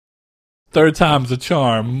Third time's a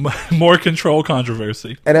charm. More control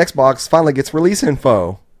controversy. And Xbox finally gets release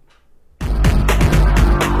info.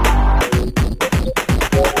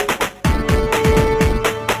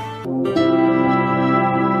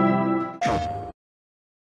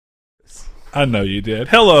 I know you did.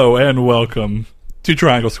 Hello and welcome to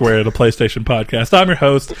Triangle Square, the PlayStation Podcast. I'm your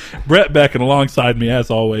host, Brett Beck, and alongside me, as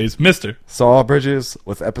always, Mr. Saul Bridges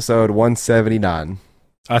with episode 179.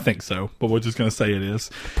 I think so, but we're just going to say it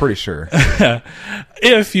is. Pretty sure.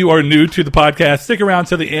 If you are new to the podcast, stick around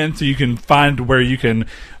to the end so you can find where you can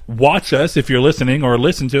watch us if you're listening, or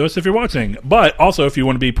listen to us if you're watching. But also, if you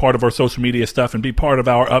want to be part of our social media stuff and be part of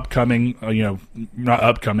our upcoming, not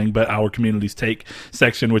upcoming, but our Community's Take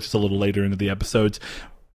section, which is a little later into the episodes,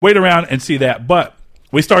 wait around and see that. But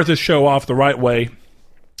we start this show off the right way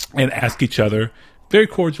and ask each other very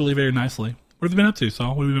cordially, very nicely, what have you been up to,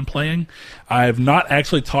 Saul? What have you been playing? I have not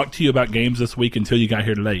actually talked to you about games this week until you got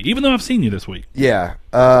here today, even though I've seen you this week. Yeah.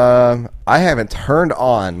 I haven't turned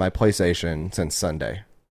on my PlayStation since Sunday.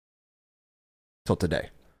 Till today.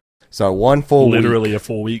 So one full Literally week a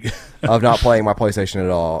full week. of not playing my PlayStation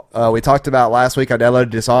at all. We talked about last week I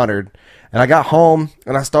downloaded Dishonored, and I got home,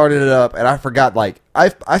 and I started it up, and I forgot, I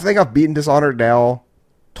think I've beaten Dishonored now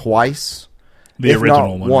twice. The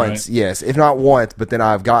original one, once, right? Yes, if not once, but then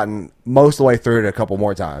I've gotten most of the way through it a couple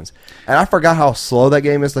more times. And I forgot how slow that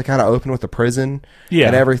game is to kind of open with the prison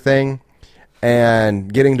and everything,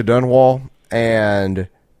 and getting to Dunwall. And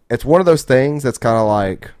it's one of those things that's kind of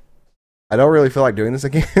like, I don't really feel like doing this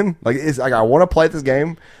again. It's like I want to play this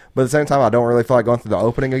game, but at the same time, I don't really feel like going through the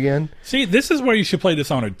opening again. See, this is where you should play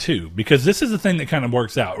Dishonored 2, because this is the thing that kind of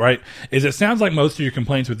works out, right? Is it sounds like most of your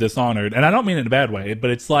complaints with Dishonored, and I don't mean it in a bad way, but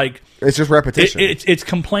it's like... It's just repetition. It's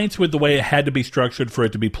complaints with the way it had to be structured for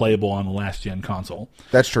it to be playable on the last-gen console.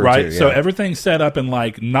 That's true, right? too, yeah. So everything's set up in,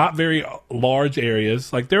 not very large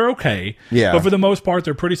areas. They're okay. Yeah. But for the most part,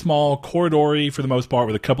 they're pretty small, corridory for the most part,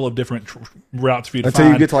 with a couple of different routes for you to Until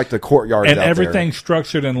find. you get to, the courtyards and out everything's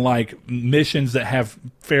structured in, missions that have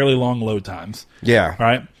fairly long load times. Yeah.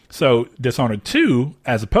 Right? So Dishonored 2,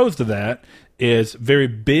 as opposed to that, is very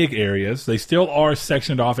big areas. They still are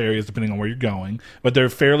sectioned off areas depending on where you're going, but they're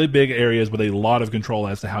fairly big areas with a lot of control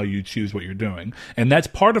as to how you choose what you're doing. And that's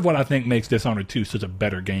part of what I think makes Dishonored 2 such a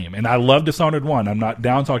better game. And I love Dishonored 1. I'm not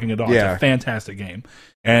down talking at all. Yeah. It's a fantastic game.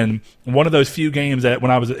 And one of those few games that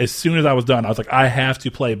as soon as I was done, I was like, I have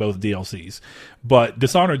to play both DLCs. But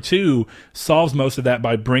Dishonored 2 solves most of that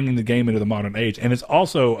by bringing the game into the modern age. And it's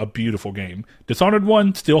also a beautiful game. Dishonored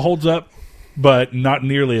 1 still holds up, but not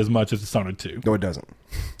nearly as much as Dishonored 2. No, it doesn't.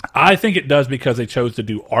 I think it does because they chose to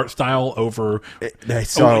do art style over...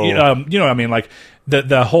 So...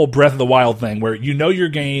 the whole Breath of the Wild thing, where you know your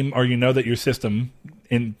game, or you know that your systems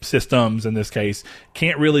in this case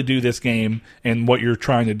can't really do this game and what you're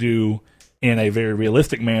trying to do in a very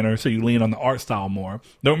realistic manner, so you lean on the art style more.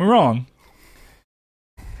 Don't get me wrong,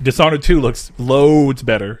 Dishonored 2 looks loads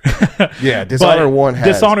better. Yeah, Dishonored 1 has...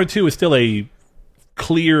 Dishonored 2 is still a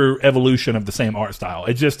clear evolution of the same art style.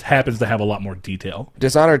 It just happens to have a lot more detail.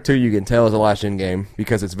 Dishonored 2, you can tell, is a last-gen game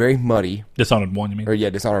because it's very muddy. Dishonored 1, you mean? Or, yeah,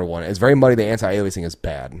 Dishonored 1. It's very muddy. The anti-aliasing is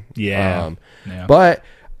bad. Yeah. But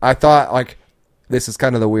I thought, this is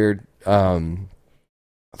kind of the weird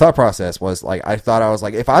thought process was, I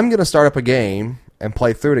thought, if I'm going to start up a game and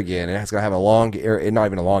play through it again, and it's going to have a long, not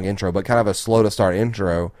even a long intro, but kind of a slow-to-start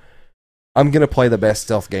intro, I'm going to play the best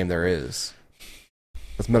stealth game there is.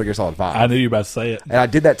 It's Metal Gear Solid 5. I knew you were about to say it. And I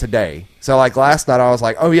did that today. So, last night, I was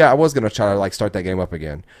like, oh, yeah, I was going to try to, start that game up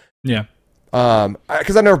again. Yeah.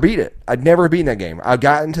 Because I never beat it. I'd never beaten that game. I've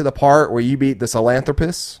gotten to the part where you beat the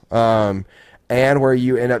Philanthropist, and where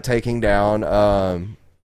you end up taking down,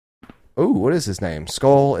 what is his name?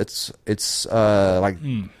 Skull. It's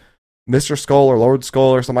Mr. Skull or Lord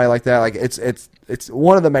Skull or somebody like that. It's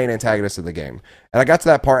one of the main antagonists of the game. And I got to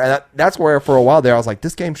that part, and that's where for a while there I was like,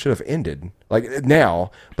 this game should have ended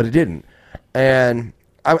now, but it didn't. And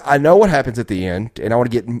I know what happens at the end, and I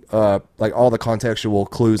want to get all the contextual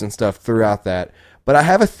clues and stuff throughout that. But I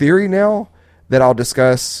have a theory now that I'll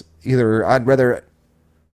discuss. I'd rather.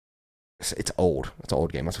 It's old. It's an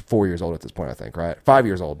old game. It's 4 years old at this point, I think. Right? 5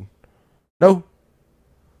 years old. No.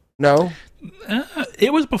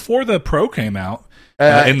 It was before the Pro came out.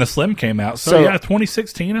 And the Slim came out. So,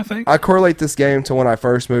 2016, I think. I correlate this game to when I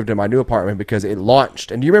first moved to my new apartment because it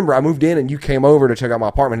launched. And do you remember I moved in and you came over to check out my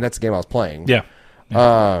apartment, and that's the game I was playing. Yeah.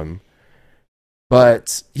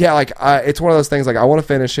 But yeah, it's one of those things, I want to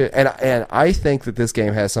finish it, and I think that this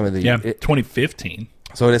game has some of the... 2015.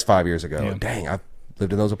 So it is 5 years ago. Yeah. Dang, I've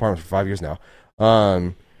lived in those apartments for 5 years now.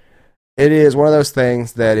 It is one of those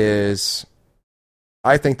things that is,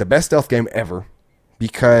 I think, the best stealth game ever.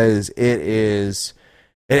 because it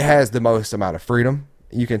has the most amount of freedom.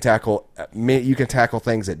 You can tackle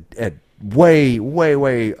things at way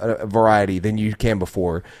variety than you can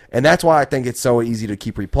before, and that's why I think it's so easy to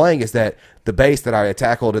keep replaying. Is that the base that I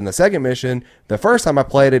tackled in the second mission, the first time I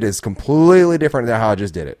played it, is completely different than how I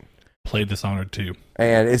just did it. Played Dishonored 2.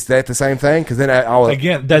 And is that the same thing? Because then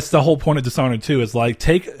again, that's the whole point of Dishonored 2 is like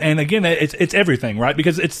it's everything, right?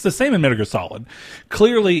 Because it's the same in Metal Gear Solid.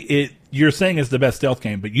 Clearly, you're saying it's the best stealth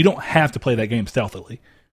game, but you don't have to play that game stealthily.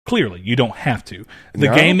 Clearly, you don't have to. The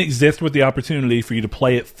game exists with the opportunity for you to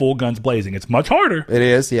play it full guns blazing. It's much harder. It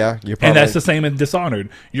is, yeah. And that's the same in Dishonored.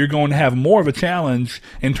 You're going to have more of a challenge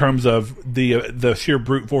in terms of the sheer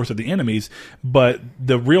brute force of the enemies, but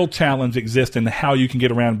the real challenge exists in how you can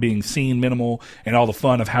get around being seen, minimal, and all the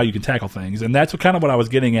fun of how you can tackle things. And that's kind of what I was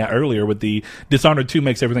getting at earlier with the Dishonored 2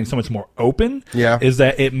 makes everything so much more open. Yeah. Is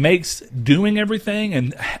that it makes doing everything,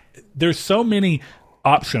 and there's so many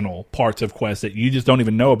optional parts of quests that you just don't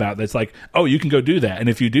even know about. That's like, oh, you can go do that, and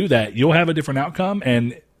if you do that, you'll have a different outcome,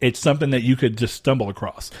 and it's something that you could just stumble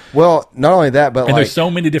across. Well, not only that, but there's so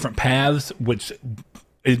many different paths which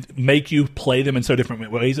make you play them in so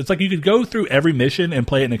different ways. It's like you could go through every mission and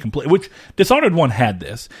play it in a complete. Which Dishonored 1 had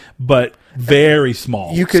this, but very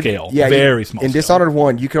small scale. Yeah, very small. In scale. Dishonored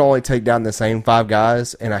 1, you could only take down the same 5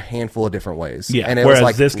 guys in a handful of different ways. Yeah, and it whereas was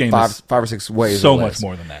like this game five or six ways. So much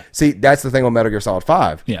more than that. See, that's the thing with Metal Gear Solid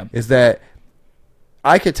 5. Yeah, is that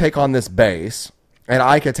I could take on this base, and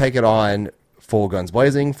I could take it on full guns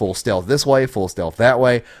blazing, full stealth this way, full stealth that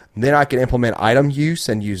way. Then I could implement item use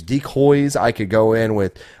and use decoys. I could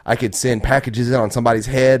send packages in on somebody's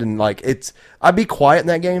head, and I'd be quiet in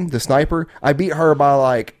that game. The sniper, I beat her by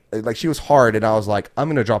like she was hard, and I was like, I'm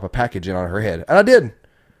gonna drop a package in on her head, and I did.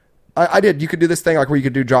 I did. You could do this thing like where you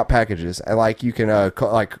could do drop packages, and like you can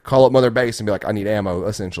call up Mother Base and be like, I need ammo.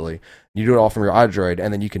 Essentially, you do it all from your iDroid,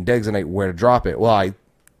 and then you can designate where to drop it. Well, I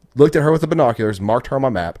looked at her with the binoculars, marked her on my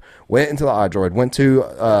map, went into the iDroid, went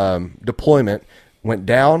to deployment, went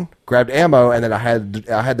down, grabbed ammo, and then I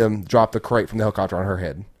had them drop the crate from the helicopter on her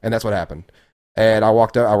head, and that's what happened. And I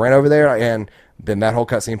ran over there, and then that whole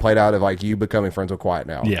cutscene played out of like you becoming friends with Quiet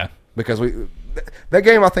now. Yeah, because that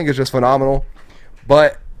game I think is just phenomenal.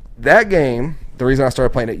 But that game, the reason I started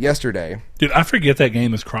playing it yesterday, dude, I forget that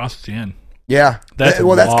game is cross-gen. Yeah, that's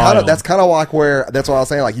kind of like where that's what I was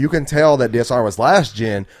saying. Like you can tell that Dishonored was last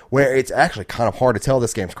gen, where it's actually kind of hard to tell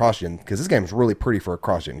this game's cross gen because this game's really pretty for a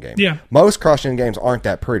cross gen game. Yeah, most cross gen games aren't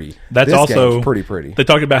that pretty. That's this also game's pretty. They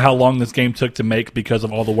talked about how long this game took to make because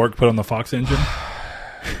of all the work put on the Fox engine.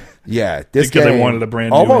 Yeah, because they wanted a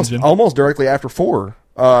brand new engine almost directly after 4.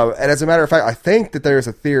 And as a matter of fact, I think that there's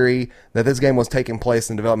a theory that this game was taking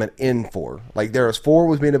place in development in 4. Like 4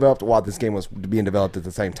 was being developed while this game was being developed at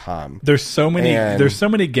the same time. There's so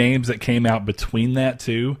many games that came out between that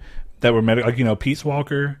too that were like Peace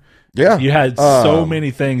Walker. Yeah, you had so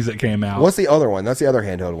many things that came out. What's the other one? That's the other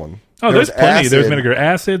handheld one. Oh, there's plenty. Acid. There's Metal Gear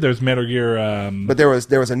Acid. There's Metal Gear. But there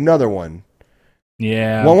was another one.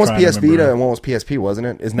 Yeah, one was PS Vita and one was PSP, wasn't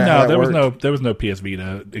it? Isn't that how that worked? There was no PS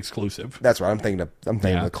Vita exclusive. That's right. I'm thinking of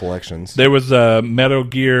the collections. There was Metal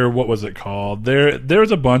Gear. What was it called?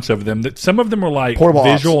 There's a bunch of them. Some of them were like Portable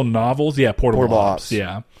visual Ops. novels. Yeah, Portable Ops.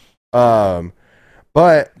 Yeah. But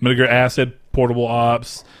Metal Gear Acid, Portable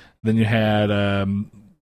Ops. Then you had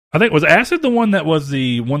I think was Acid the one that was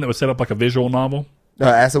set up like a visual novel.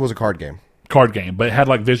 Acid was a card game, but it had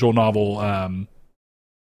like visual novel.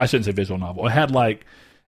 I shouldn't say visual novel. It had like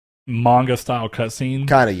manga style cutscene.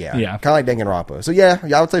 Kind of, yeah. Kind of like Danganronpa. So yeah,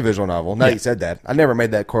 I would say visual novel. Now you said that. I never made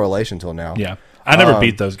that correlation till now. Yeah. I never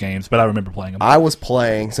beat those games, but I remember playing them. I was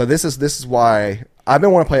playing. So this is why I've been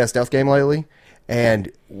wanting to play a stealth game lately,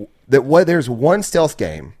 and there's one stealth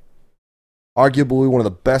game, arguably one of the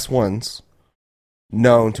best ones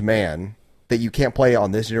known to man, that you can't play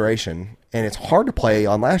on this generation, and it's hard to play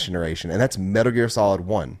on last generation, and that's Metal Gear Solid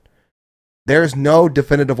 1. There's no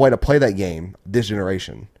definitive way to play that game this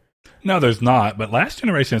generation. No, there's not. But last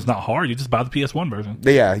generation is not hard. You just buy the PS1 version.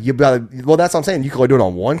 Yeah, well, that's what I'm saying. You can only do it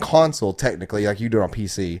on one console, technically, like you do it on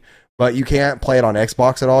PC. But you can't play it on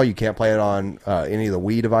Xbox at all. You can't play it on any of the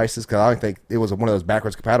Wii devices, because I don't think it was one of those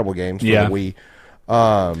backwards compatible games for the Wii.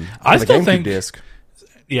 I still think disc.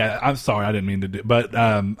 Yeah, I'm sorry, I didn't mean to do, but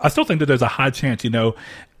I still think that there's a high chance.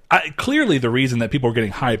 clearly the reason that people were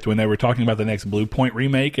getting hyped when they were talking about the next Blue Point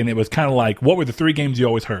remake, and it was kind of like, what were the three games you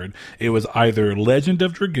always heard? It was either Legend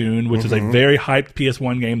of Dragoon, which is a very hyped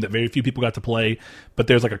PS1 game that very few people got to play, but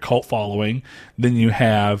there's like a cult following. Then you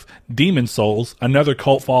have Demon Souls, another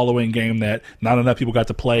cult following game that not enough people got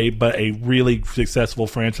to play, but a really successful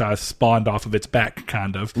franchise spawned off of its back,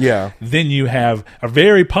 kind of. Yeah. Then you have a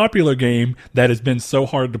very popular game that has been so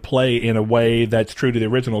hard to play in a way that's true to the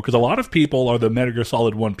original, because a lot of people are the Metal Gear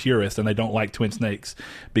Solid 1 purist, and they don't like Twin Snakes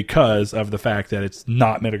because of the fact that it's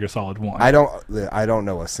not Metal Gear Solid 1. I don't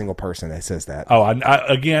know a single person that says that. Oh,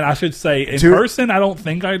 again, I should say, in person, I don't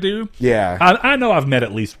think I do. Yeah. I know I've met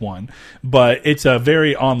at least one, but it's a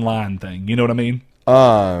very online thing. You know what I mean?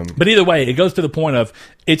 But either way, it goes to the point of,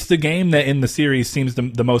 it's the game that in the series seems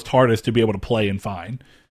the most hardest to be able to play and find.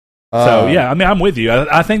 So, yeah, I mean, I'm with you.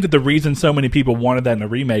 I think that the reason so many people wanted that in a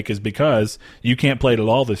remake is because you can't play it at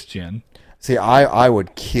all this gen. See, I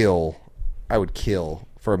would kill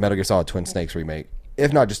for a Metal Gear Solid Twin Snakes remake,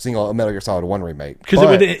 if not just a Metal Gear Solid 1 remake.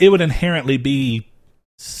 Because it would inherently be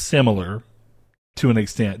similar to an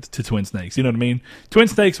extent to Twin Snakes. You know what I mean? Twin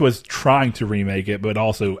Snakes was trying to remake it, but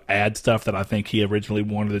also add stuff that I think he originally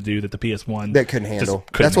wanted to do that the PS1 that couldn't handle.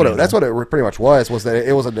 That's what it pretty much was that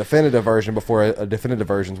it was a definitive version before a definitive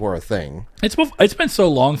versions were a thing. It's been so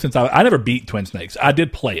long since I never beat Twin Snakes. I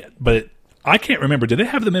did play it, but I can't remember. Did it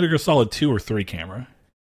have the Metal Gear Solid 2 or 3 camera?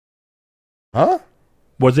 Huh?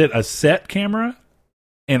 Was it a set camera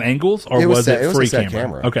and angles, or was it free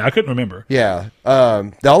camera? Okay, I couldn't remember. Yeah.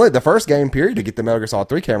 The first game period to get the Metal Gear Solid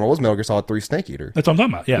 3 camera was Metal Gear Solid 3 Snake Eater. That's what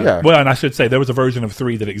I'm talking about. Yeah. Well, and I should say there was a version of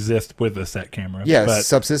 3 that exists with a set camera. Yeah,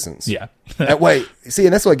 Subsistence. Yeah. Wait, see,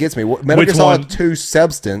 and that's what gets me. Metal Gear Solid 2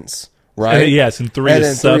 Substance, right? Yes, and 3 and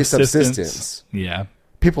is Subsistence. Yeah.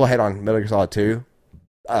 People hate on Metal Gear Solid 2.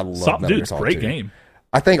 I love Metal Gear Solid 2. Great game.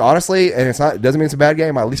 I think, honestly, and it doesn't mean it's a bad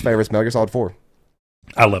game, my least favorite is Metal Gear Solid 4.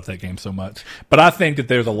 I love that game so much. But I think that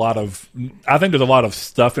there's a lot of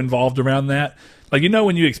stuff involved around that. Like,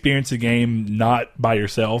 when you experience a game not by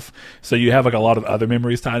yourself, so you have like a lot of other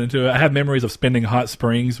memories tied into it. I have memories of spending Hot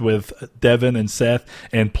Springs with Devin and Seth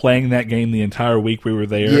and playing that game the entire week we were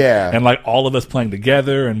there. Yeah. And like all of us playing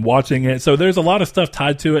together and watching it. So there's a lot of stuff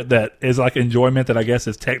tied to it that is like enjoyment that I guess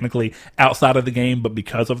is technically outside of the game, but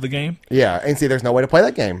because of the game. Yeah. And see, there's no way to play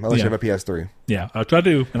that game unless you have a PS3. Yeah. I try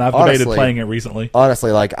to, and I've debated playing it recently.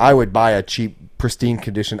 Honestly, like I would buy a cheap, pristine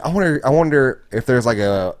condition. I wonder if there's like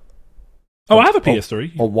a I have a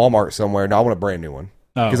PS3. A Walmart somewhere. No, I want a brand new one.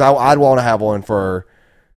 Because Oh. I'd want to have one for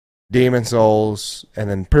Demon Souls and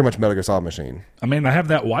then pretty much Metal Gear Solid Machine. I mean, I have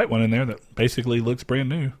that white one in there that basically looks brand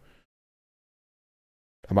new.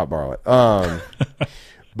 I might borrow it.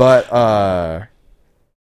 But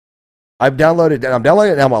I'm downloading it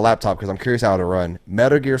now on my laptop because I'm curious how to run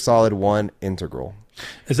Metal Gear Solid 1 Integral.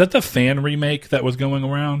 Is that the fan remake that was going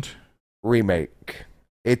around? Remake.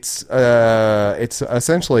 It's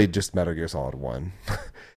essentially just Metal Gear Solid 1.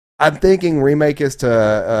 I'm thinking remake is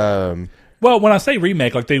to well, when I say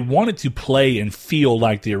remake, like they want it to play and feel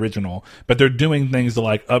like the original, but they're doing things to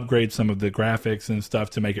like upgrade some of the graphics and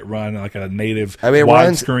stuff to make it run like a native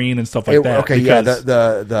widescreen and stuff like that. Okay, yeah,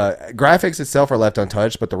 the graphics itself are left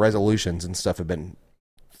untouched, but the resolutions and stuff have been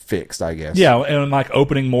fixed, I guess. Yeah, and like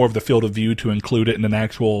opening more of the field of view to include it in an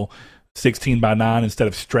actual 16:9 instead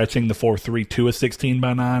of stretching the 4:3 to a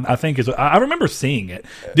 16:9. I think I remember seeing it.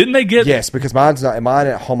 Didn't they get? Yes, because mine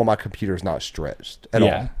at home on my computer is not stretched at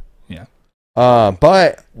all. Yeah.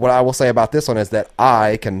 But what I will say about this one is that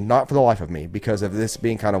I cannot for the life of me, because of this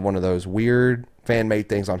being kind of one of those weird fan-made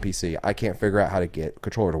things on PC, I can't figure out how to get a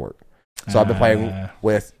controller to work. So I've been playing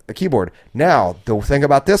with a keyboard. Now, the thing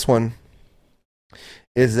about this one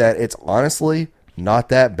is that it's honestly not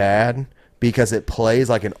that bad, because it plays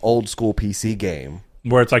like an old school PC game.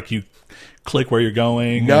 Where it's like you click where you're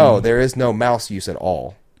going? No, there is no mouse use at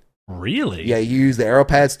all. Really? Yeah, you use the arrow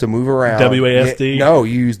pads to move around. WASD? No,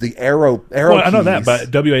 you use the arrow Well, I know keys. that,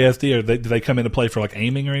 but WASD, do they come into play for like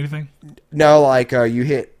aiming or anything? No, like you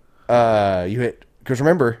hit, because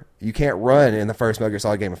remember, you can't run in the first Metal Gear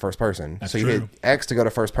Solid game in first person. That's so you true. hit X to go to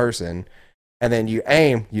first person, and then you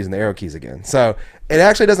aim using the arrow keys again. So it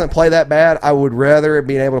actually doesn't play that bad. I would rather it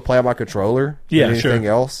being able to play on my controller than anything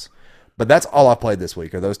else. But that's all I played this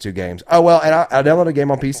week, are those two games. Oh, well, and I downloaded a game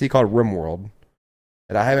on PC called RimWorld.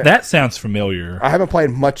 And that sounds familiar. I haven't played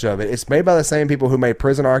much of it. It's made by the same people who made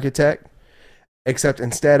Prison Architect, except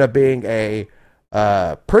instead of being a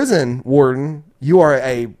prison warden, you are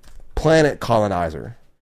a planet colonizer.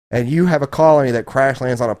 And you have a colony that crash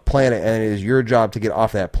lands on a planet, and it is your job to get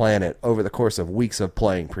off that planet over the course of weeks of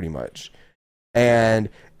playing, pretty much. And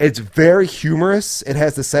it's very humorous. It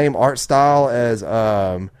has the same art style as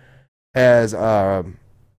as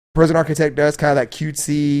Prison Architect does, kind of that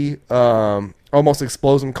cutesy, almost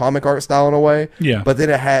explosion comic art style in a way. Yeah. But then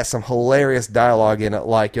it has some hilarious dialogue in it.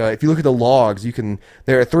 Like if you look at the logs,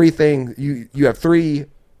 there are three things. You have three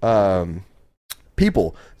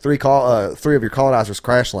people, three of your colonizers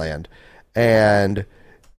crash land, and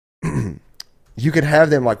you could have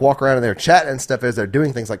them like walk around in there chatting and stuff as they're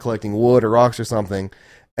doing things like collecting wood or rocks or something.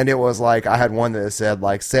 And it was like, I had one that said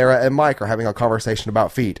like, Sarah and Mike are having a conversation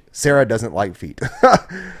about feet. Sarah doesn't like feet.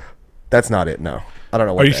 That's not it. No, I don't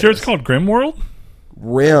know what Are you sure is. it's called Grim World?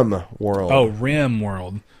 Rim World. Oh, Rim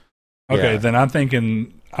World. Okay, Yeah. then I'm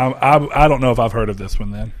thinking, I don't know if I've heard of this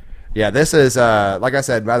one then. Yeah, this is like I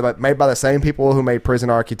said, made by the same people who made Prison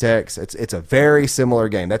Architects. It's a very similar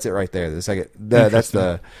game. That's it right there.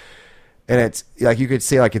 And it's like you could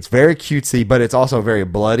see like it's very cutesy, but it's also very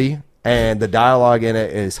bloody, and the dialogue in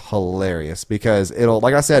it is hilarious because it'll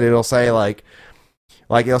say like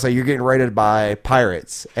it'll say you're getting raided by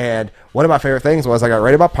pirates, and one of my favorite things was I got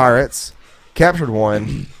raided by pirates, captured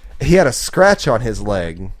one, he had a scratch on his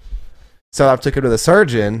leg. So I took him to the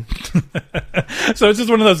surgeon. So it's just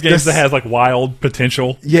one of those games that has like wild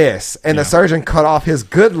potential. Yes, and the surgeon cut off his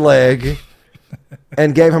good leg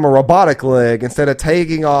and gave him a robotic leg instead of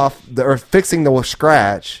taking off or fixing the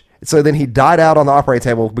scratch. So then he died out on the operating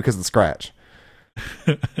table because of the scratch.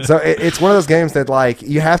 So it's one of those games that like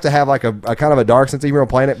you have to have like a kind of a dark sense of humor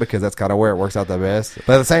playing it because that's kind of where it works out the best.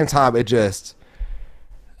 But at the same time,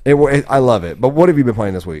 I love it. But what have you been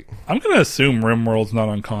playing this week? I'm going to assume RimWorld's not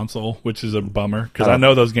on console, which is a bummer because I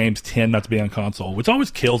know those games tend not to be on console, which always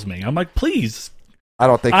kills me. I'm like, please. I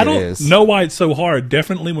don't think I it don't is. know why it's so hard.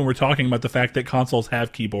 Definitely when we're talking about the fact that consoles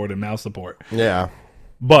have keyboard and mouse support. Yeah.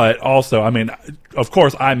 But also, I mean, of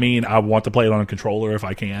course, I want to play it on a controller if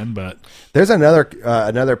I can. But there's another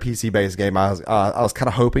PC based game I was kind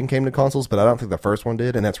of hoping came to consoles, but I don't think the first one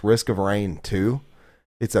did, and that's Risk of Rain 2.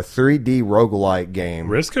 It's a 3D roguelike game.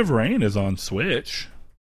 Risk of Rain is on Switch.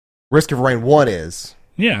 Risk of Rain 1 is.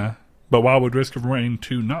 Yeah, but why would Risk of Rain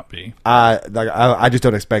 2 not be? I just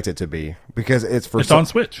don't expect it to be because it's on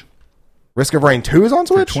Switch. Risk of Rain 2 is on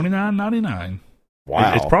Switch? For $29.99.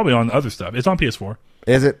 Wow. It's probably on other stuff. It's on PS4.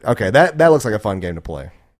 Is it? Okay, that looks like a fun game to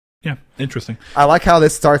play. Yeah, interesting. I like how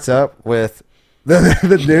this starts up with the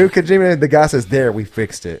new Kojima. The guy says, "There, we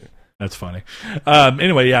fixed it." That's funny.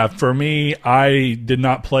 Anyway, yeah, for me, I did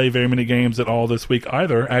not play very many games at all this week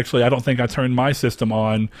either. Actually, I don't think I turned my system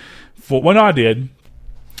on. No, I did.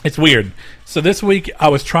 It's weird. So this week, I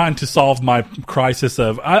was trying to solve my crisis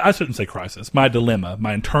of, I shouldn't say crisis, my dilemma,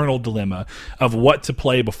 my internal dilemma of what to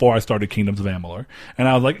play before I started Kingdoms of Amalur. And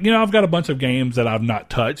I was like, I've got a bunch of games that I've not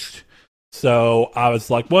touched. So I was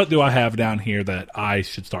like, what do I have down here that I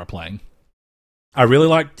should start playing? I really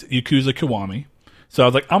liked Yakuza Kiwami. So I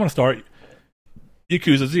was like, I'm going to start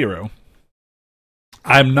Yakuza 0.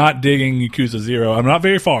 I'm not digging Yakuza 0. I'm not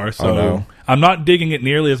very far, so I'm not digging it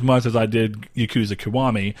nearly as much as I did Yakuza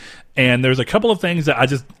Kiwami. And there's a couple of things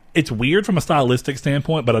that it's weird from a stylistic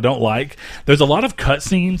standpoint, but I don't like. There's a lot of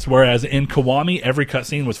cutscenes, whereas in Kiwami, every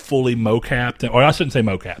cutscene was fully mocapped, or I shouldn't say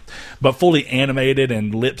mocapped, but fully animated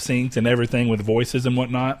and lip-synced and everything with voices and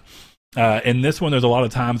whatnot. In this one, there's a lot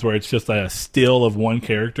of times where it's just a still of one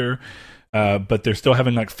character, but they're still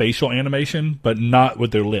having like facial animation, but not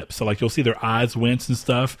with their lips. So like you'll see their eyes wince and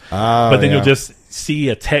stuff, but then you'll just see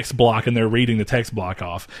a text block and they're reading the text block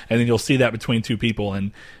off, and then you'll see that between two people.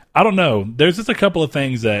 And I don't know, there's just a couple of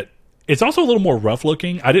things that it's also a little more rough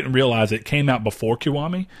looking. I didn't realize it came out before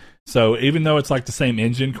Kiwami, so even though it's like the same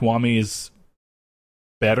engine, Kiwami is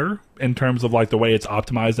better in terms of like the way it's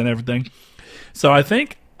optimized and everything. So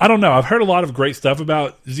I don't know. I've heard a lot of great stuff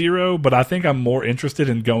about Zero, but I think I'm more interested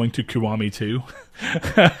in going to Kiwami 2.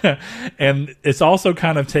 And it's also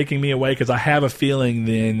kind of taking me away because I have a feeling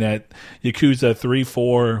then that Yakuza 3,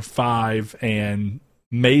 4, 5, and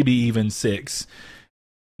maybe even 6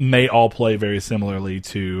 may all play very similarly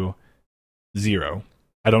to Zero.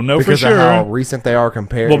 I don't know because for sure. Of how recent they are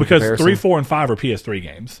compared. Well, because 3, 4, and 5 are PS3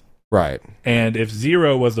 games. Right. And if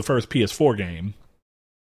Zero was the first PS4 game,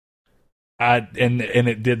 and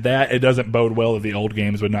it did that, it doesn't bode well that the old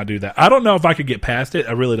games would not do that. I don't know if I could get past it.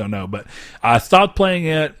 I really don't know. But I stopped playing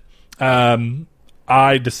it.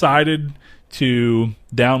 I decided to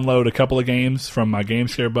download a couple of games from my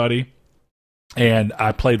GameShare buddy. And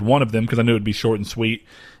I played one of them because I knew it would be short and sweet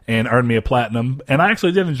and earn me a platinum. And I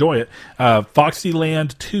actually did enjoy it.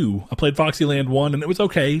 Foxyland 2. I played Foxyland 1, and it was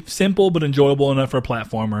okay. Simple but enjoyable enough for a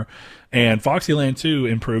platformer. And Foxyland 2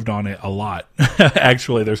 improved on it a lot.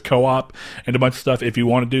 Actually, there's co-op and a bunch of stuff if you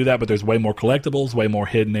want to do that, but there's way more collectibles, way more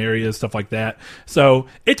hidden areas, stuff like that. So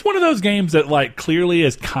it's one of those games that like clearly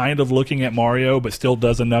is kind of looking at Mario, but still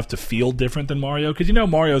does enough to feel different than Mario. Because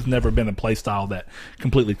Mario's never been a play style that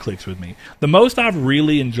completely clicks with me. The most I've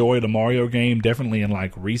really enjoyed a Mario game, definitely in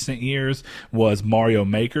like recent years, was Mario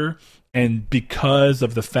Maker. And because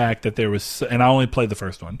of the fact that there was, and I only played the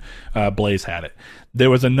first one, Blaze had it. There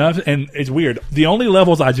was enough, and it's weird. The only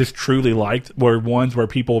levels I just truly liked were ones where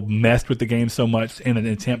people messed with the game so much in an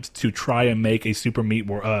attempt to try and make a Super Meat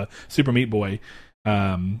Boy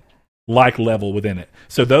like level within it.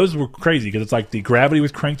 So those were crazy because it's like the gravity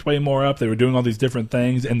was cranked way more up. They were doing all these different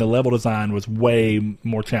things, and the level design was way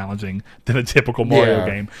more challenging than a typical Mario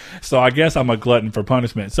game. So I guess I'm a glutton for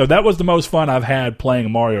punishment. So that was the most fun I've had playing a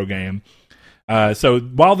Mario game. So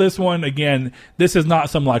while this one, again, this is not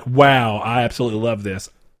some like, wow, I absolutely love this.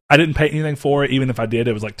 I didn't pay anything for it. Even if I did,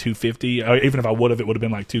 it was like $2.50. Even if I would have, it would have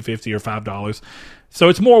been like $2.50 or $5. So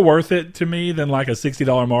it's more worth it to me than like a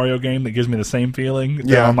 $60 Mario game that gives me the same feeling.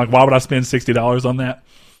 Yeah, I'm like, why would I spend $60 on that?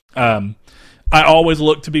 I always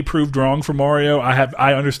look to be proved wrong for Mario.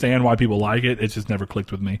 I understand why people like it. It's just never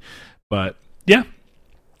clicked with me. But yeah,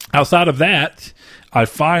 outside of that, I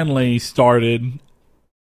finally started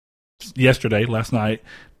last night,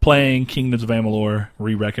 playing Kingdoms of Amalur: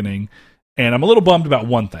 Re-Reckoning. And I'm a little bummed about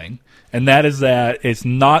one thing, and that is that it's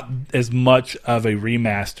not as much of a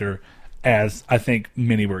remaster as I think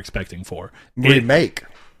many were expecting for. Remake.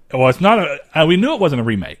 It's not we knew it wasn't a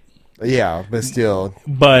remake. Yeah, but still.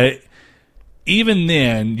 But even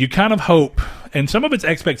then, you kind of hope, and some of it's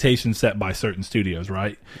expectations set by certain studios,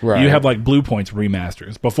 right? You have like Blue Point's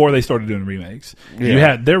remasters before they started doing remakes. Yeah. You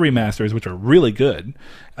had their remasters, which are really good.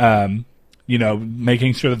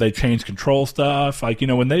 Making sure that they change control stuff. Like,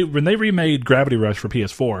 when they remade Gravity Rush for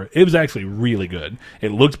PS4, it was actually really good.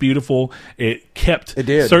 It looked beautiful. It kept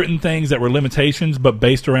certain things that were limitations, but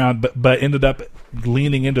based around, but ended up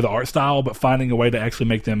leaning into the art style, but finding a way to actually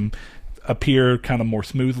make them appear kind of more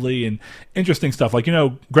smoothly and interesting stuff. Like,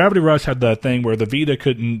 Gravity Rush had the thing where the Vita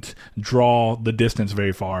couldn't draw the distance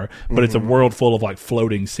very far, but it's a world full of like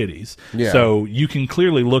floating cities. Yeah. So you can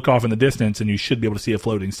clearly look off in the distance and you should be able to see a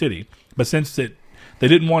floating city. But since they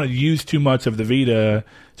didn't want to use too much of the Vita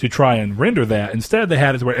to try and render that, instead they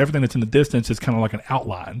had it where everything that's in the distance is kind of like an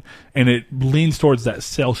outline, and it leans towards that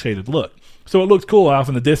cel-shaded look. So it looks cool off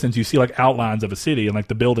in the distance. You see like outlines of a city and like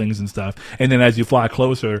the buildings and stuff. And then as you fly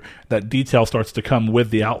closer, that detail starts to come with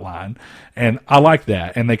the outline. And I like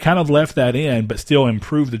that. And they kind of left that in, but still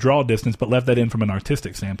improved the draw distance, but left that in from an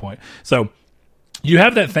artistic standpoint. So you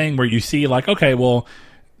have that thing where you see like, okay, well,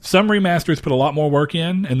 some remasters put a lot more work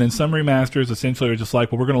in, and then some remasters essentially are just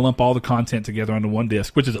like, well, we're going to lump all the content together onto one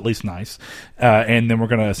disc, which is at least nice. And then we're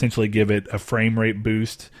going to essentially give it a frame rate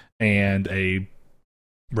boost and a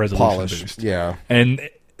resolution boost. Yeah. And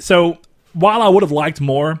so while I would have liked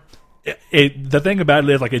more, the thing about it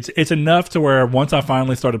is like it's enough to where once I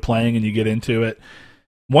finally started playing and you get into it,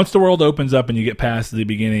 once the world opens up and you get past the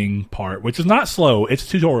beginning part, which is not slow, it's a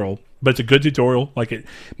tutorial, but it's a good tutorial. Like, it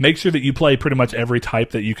makes sure that you play pretty much every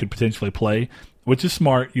type that you could potentially play, which is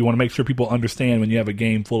smart. You want to make sure people understand when you have a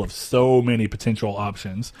game full of so many potential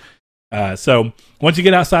options. So once you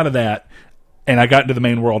get outside of that, and I got into the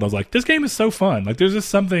main world, I was like, this game is so fun. Like, there's just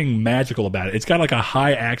something magical about it. It's got like a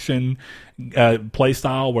high action play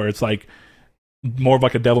style where it's like more of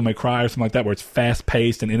like a Devil May Cry or something like that, where it's fast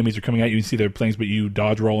paced and enemies are coming at you. You see their things, but you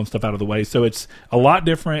dodge roll and stuff out of the way. So it's a lot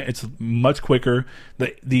different. It's much quicker.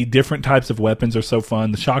 The different types of weapons are so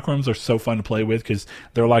fun. The chakrams are so fun to play with because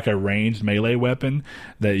they're like a ranged melee weapon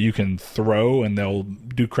that you can throw and they'll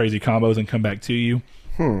do crazy combos and come back to you.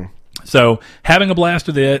 So having a blast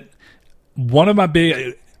with it. One of my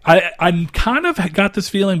big... I kind of got this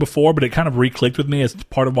feeling before, but it kind of re-clicked with me as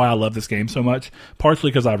part of why I love this game so much. Partially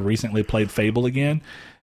because I've recently played Fable again.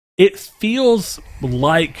 It feels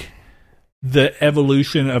like the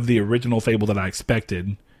evolution of the original Fable that I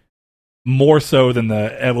expected, more so than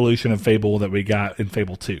the evolution of Fable that we got in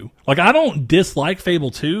Fable 2. Like, I don't dislike Fable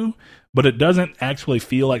 2, but it doesn't actually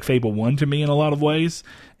feel like Fable 1 to me in a lot of ways.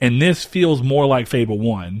 And this feels more like Fable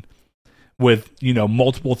 1. With,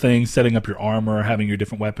 multiple things, setting up your armor, having your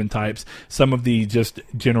different weapon types, some of the just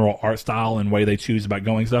general art style and way they choose about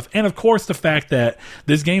going stuff. And, of course, the fact that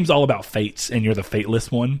this game's all about fates and you're the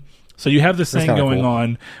fateless one. So you have this thing going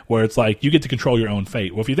on where it's like you get to control your own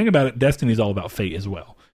fate. Well, if you think about it, Destiny's all about fate as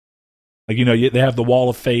well. Like, they have the Wall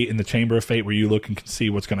of Fate and the Chamber of Fate where you look and can see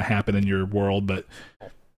what's going to happen in your world. But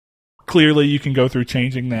clearly you can go through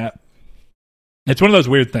changing that. It's one of those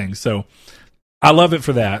weird things. So I love it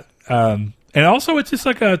for that. And also, it's just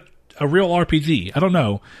like a a real RPG. I don't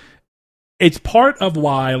know. It's part of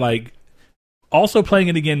why, like, also playing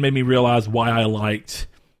it again made me realize why I liked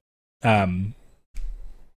Greedfall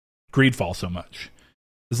so much.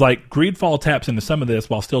 It's like Greedfall taps into some of this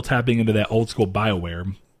while still tapping into that old school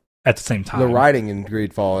BioWare at the same time. The writing in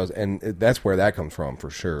Greedfall and that's where that comes from, for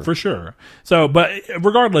sure. For sure. So, but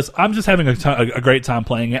regardless, I'm just having a great time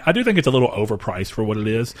playing it. I do think it's a little overpriced for what it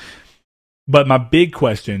is. But my big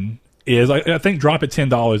question is, I think drop it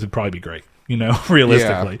 $10 would probably be great,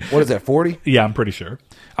 realistically. Yeah. What is that, 40? Yeah, I'm pretty sure.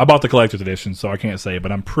 I bought the collector's edition, so I can't say,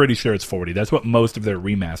 but I'm pretty sure it's 40. That's what most of their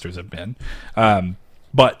remasters have been.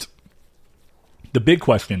 But the big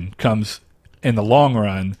question comes in the long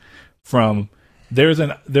run from there's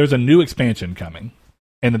a new expansion coming,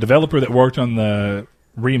 and the developer that worked on the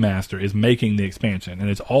remaster is making the expansion, and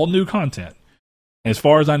it's all new content. And as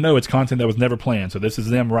far as I know, it's content that was never planned. So this is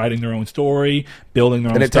them writing their own story, building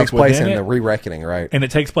their own stuff. And it takes place in the Re-Reckoning, right? And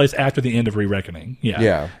it takes place after the end of Re-Reckoning. Yeah.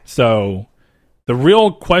 Yeah. So the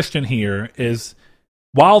real question here is,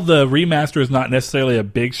 while the remaster is not necessarily a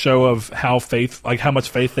big show of how much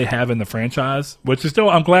faith they have in the franchise, which is still,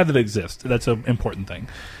 I'm glad that it exists. That's an important thing.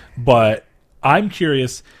 But I'm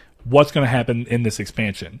curious what's going to happen in this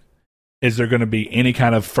expansion. Is there going to be any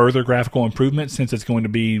kind of further graphical improvement since it's going to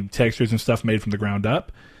be textures and stuff made from the ground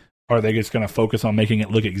up? Are they just going to focus on making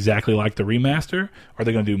it look exactly like the remaster? Are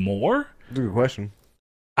they going to do more? That's a good question.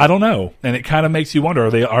 I don't know. And it kind of makes you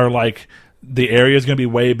wonder, the area is going to be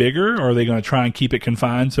way bigger, or are they going to try and keep it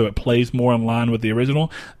confined so it plays more in line with the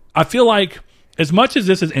original? I feel like, as much as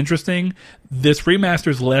this is interesting, this remaster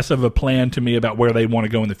is less of a plan to me about where they want to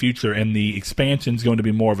go in the future, and the expansion is going to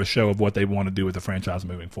be more of a show of what they want to do with the franchise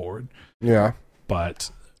moving forward. Yeah. But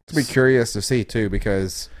to be curious to see, too,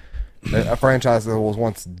 because a franchise that was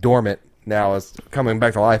once dormant now is coming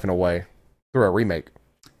back to life in a way through a remake.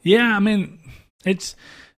 Yeah, I mean,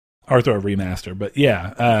 or through a remaster, but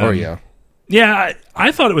yeah. Yeah. Yeah,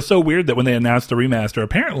 I thought it was so weird that when they announced the remaster,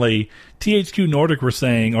 apparently THQ Nordic were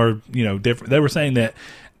saying, they were saying that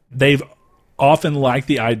they've often liked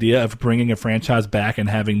the idea of bringing a franchise back and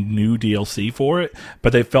having new DLC for it,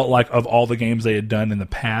 but they felt like of all the games they had done in the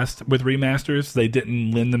past with remasters, they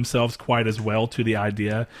didn't lend themselves quite as well to the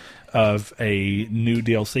idea of a new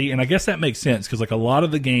DLC. And I guess that makes sense, because a lot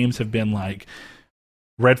of the games have been like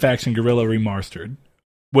Red Faction Guerrilla Remastered,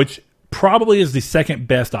 which probably is the second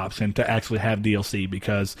best option to actually have DLC,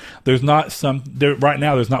 because there's not right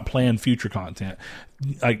now there's not planned future content.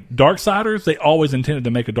 Like Darksiders, they always intended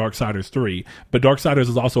to make a Darksiders 3, but Darksiders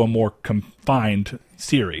is also a more confined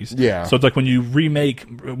series. Yeah. So it's like when you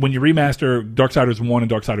remaster Darksiders 1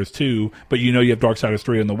 and Darksiders 2, but you have Darksiders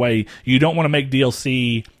 3 on the way, you don't want to make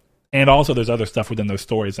DLC. And also, there's other stuff within those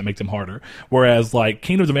stories that make them harder. Whereas, like,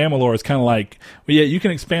 Kingdoms of Amalur is kind of like, well, yeah, you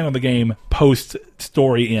can expand on the game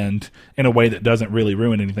post-story end in a way that doesn't really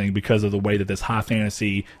ruin anything because of the way that this high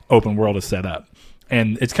fantasy open world is set up.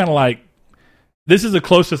 And it's kind of like, this is the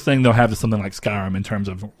closest thing they'll have to something like Skyrim in terms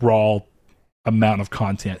of raw amount of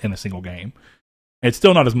content in a single game. It's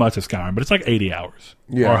still not as much as Skyrim, but it's like 80 hours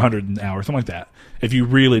or 100 hours, something like that, if you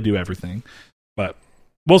really do everything. But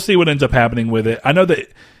we'll see what ends up happening with it. I know that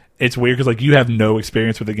it's weird because you have no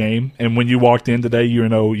experience with the game, and when you walked in today,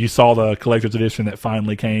 you saw the collector's edition that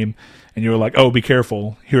finally came, and you were like, "Oh, be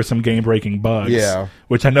careful! Here's some game-breaking bugs." Yeah,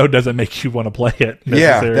 which I know doesn't make you want to play it.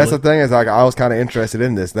 Yeah, that's the thing. Is I was kind of interested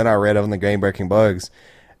in this. Then I read on the game-breaking bugs,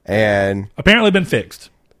 and apparently been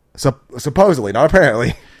fixed. Supposedly, not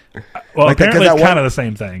apparently. Well, apparently it's kind of the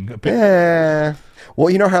same thing. Yeah.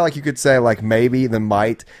 Well, you know how you could say maybe, then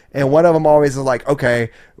might, and one of them always is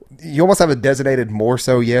okay. You almost have a designated more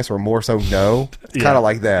so yes or more so no. It's kind of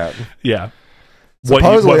like that. Yeah.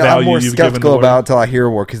 Supposedly, I'm more skeptical about it until I hear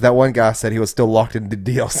more, because that one guy said he was still locked into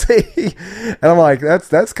DLC, and I'm like,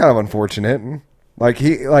 that's kind of unfortunate. What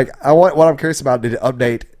I'm curious about, did he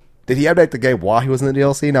update the game while he was in the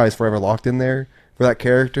DLC? Now he's forever locked in there for that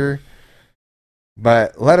character.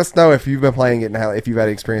 But let us know if you've been playing it and if you've had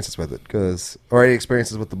any experiences with it, or any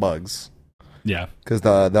experiences with the bugs. Yeah. Because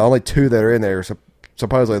the only two that are in there are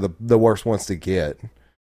supposedly the worst ones to get.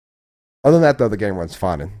 Other than that, though, the game runs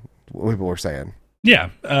fine, what people were saying. Yeah.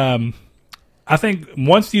 I think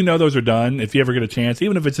once those are done, if you ever get a chance,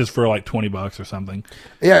 even if it's just for $20 or something.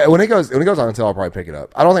 Yeah, when it goes on sale, I'll probably pick it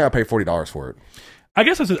up. I don't think I'll pay $40 for it. I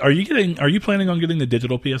guess are you planning on getting the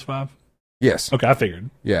digital PS5? Yes. Okay, I figured.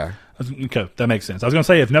 Yeah. Okay, that makes sense. I was going to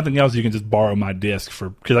say, if nothing else, you can just borrow my disc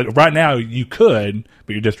because right now you could,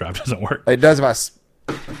 but your disc drive doesn't work. It does if I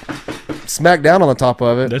smack down on the top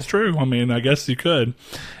of it. That's true. I mean, I guess you could.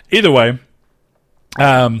 Either way,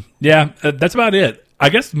 that's about it. I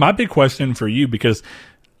guess my big question for you, because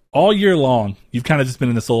all year long, you've kind of just been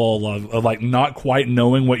in this lull of like not quite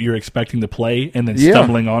knowing what you're expecting to play and then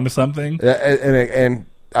stumbling onto something. And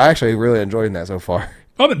I actually really enjoyed that so far.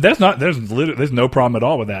 Oh, but there's no problem at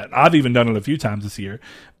all with that. I've even done it a few times this year.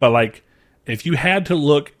 But like, if you had to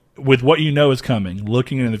look with what you know is coming,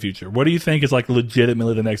 looking into the future, what do you think is like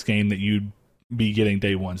legitimately the next game that you'd be getting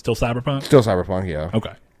day one? Still Cyberpunk? Still Cyberpunk, yeah.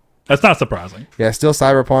 Okay. That's not surprising. Yeah, still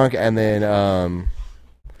Cyberpunk, and then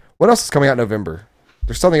what else is coming out in November?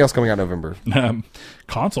 There's something else coming out in November.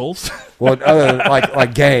 Consoles. Well, other than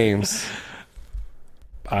like games.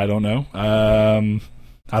 I don't know.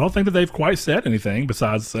 I don't think that they've quite said anything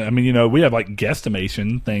besides, I mean, you know, we have like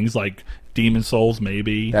guesstimation things like Demon Souls,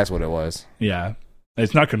 maybe. That's what it was. Yeah.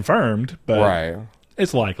 It's not confirmed, but right.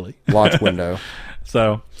 It's likely. Launch window.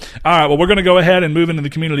 So, all right. Well, we're going to go ahead and move into the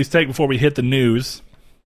community stake before we hit the news.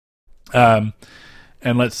 And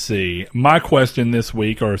let's see. My question this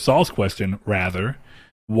week, or Saul's question rather,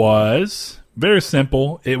 was very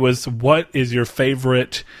simple. It was, what is your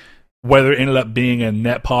favorite, whether it ended up being a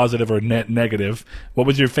net positive or net negative, what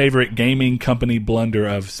was your favorite gaming company blunder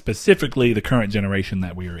of specifically the current generation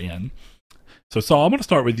that we are in? So, Saul, I'm going to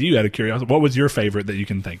start with you out of curiosity. What was your favorite that you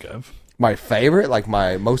can think of? My favorite? Like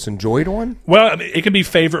my most enjoyed one? Well, I mean, it can be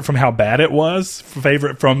favorite from how bad it was,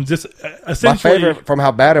 favorite from just essentially... My favorite from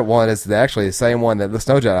how bad it was is actually the same one that the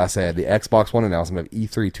Snow Jedi said, the Xbox One announcement of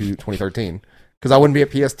E3 2013. Because I wouldn't be a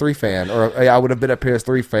PS3 fan, or I would have been a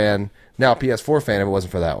PS3 fan, now a PS4 fan if it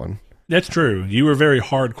wasn't for that one. That's true. You were very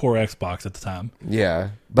hardcore Xbox at the time. Yeah.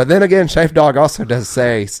 But then again, Shafe Dog also does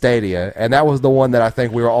say Stadia, and that was the one that I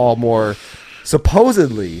think we were all more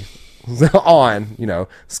supposedly on, you know,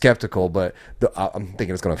 skeptical, but I'm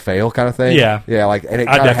thinking it's going to fail kind of thing. Yeah. Yeah, like, and it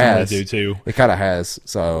I kind of has. definitely do too. It kind of has,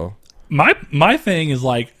 so. My thing is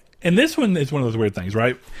like, and this one is one of those weird things,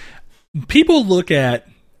 right? People look at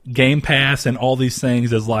Game Pass and all these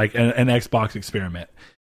things as like an Xbox experiment.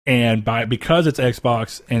 And because it's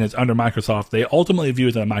Xbox and it's under Microsoft, they ultimately view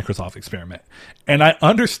it as a Microsoft experiment. And I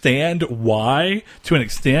understand why, to an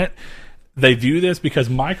extent, they view this, because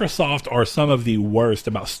Microsoft are some of the worst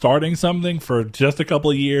about starting something for just a couple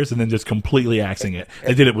of years and then just completely axing it.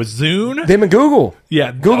 They did it with Zune. Them and Google.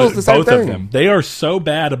 Yeah, Google's the same both thing. of them. They are so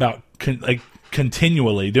bad about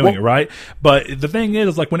continually doing it, right? But the thing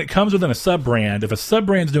is like, when it comes within a sub-brand, if a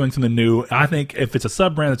sub-brand's doing something new, I think if it's a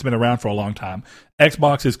sub-brand that's been around for a long time,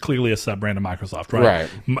 Xbox is clearly a sub-brand of Microsoft, right?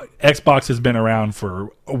 Xbox has been around for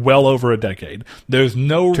well over a decade. There's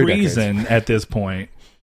no 2 reason decades. at this point,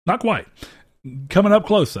 not quite, coming up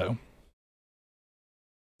close though.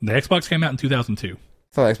 The Xbox came out in 2002. I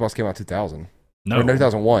thought Xbox came out 2000. No, Or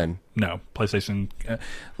 2001. No, PlayStation.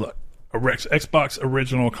 Look, Xbox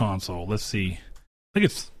original console. Let's see. I think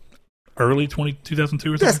it's early 2002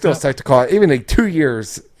 or something. That's still safe to call it. Even like 2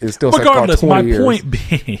 years is still Regardless, safe to call it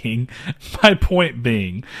 20 my point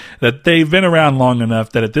being that they've been around long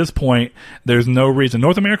enough that at this point, there's no reason.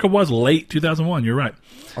 North America was late 2001. You're right.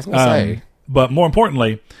 I was going to say. But more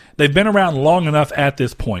importantly, they've been around long enough at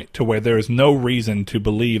this point to where there is no reason to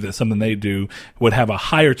believe that something they do would have a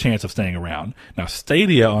higher chance of staying around. Now,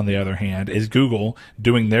 Stadia, on the other hand, is Google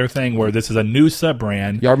doing their thing where this is a new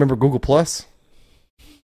sub-brand. Y'all remember Google Plus?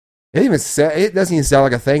 It doesn't even sound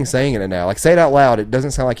like a thing saying it now. Like, say it out loud. It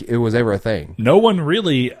doesn't sound like it was ever a thing. No one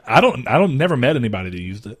really. I never met anybody that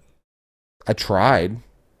used it. I tried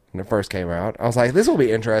when it first came out. I was like, this will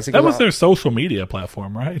be interesting. That was their social media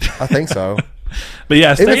platform, right? I think so. But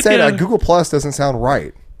yeah, Stadia, even saying Google Plus doesn't sound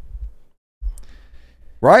right.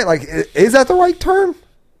 Right? Like, is that the right term?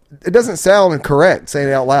 It doesn't sound correct saying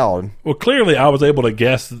it out loud. Well, clearly, I was able to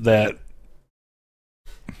guess that.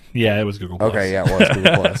 Yeah, it was Google Plus. Okay, yeah, it was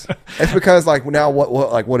Google Plus. It's because like now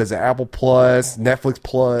what is it? Apple Plus, Netflix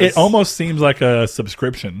Plus. It almost seems like a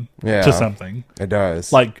subscription to something. It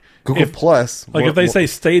does. Like Google Plus. Like if they say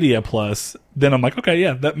Stadia Plus, then I'm like, okay,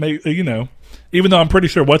 yeah, that may, you know, even though I'm pretty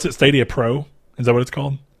sure, what's it, Stadia Pro? Is that what it's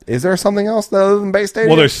called? Is there something else though than base Stadia?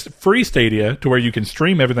 Well, there's free Stadia to where you can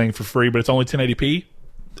stream everything for free, but it's only 1080p.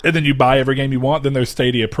 And then you buy every game you want. Then there's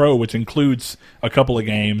Stadia Pro, which includes a couple of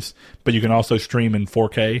games, but you can also stream in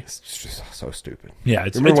 4K. It's just so stupid. Yeah,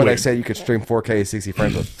 it's remember when weird. they said you could stream 4K 60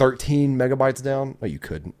 frames with 13 megabytes down? No, you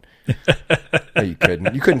couldn't. No, you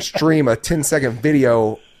couldn't. You couldn't stream a 10-second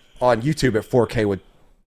video on YouTube at 4K with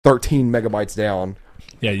 13 megabytes down.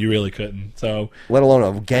 Yeah, you really couldn't. So, let alone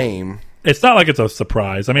a game. It's not like it's a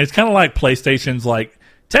surprise. I mean, it's kind of like PlayStation's like,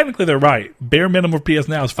 technically they're right. Bare minimum for PS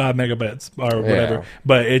Now is 5 megabits or whatever,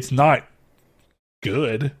 but it's not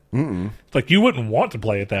good. It's like you wouldn't want to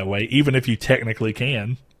play it that way, even if you technically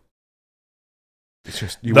can. It's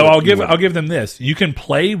just Though I'll give them this: you can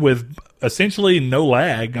play with essentially no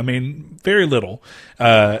lag. I mean, very little.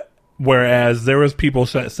 Whereas there was people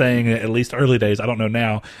saying at least early days, I don't know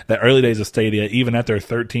now, that early days of Stadia, even at their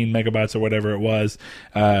 13 megabytes or whatever it was,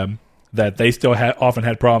 that they still often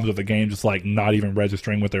had problems with the game just like not even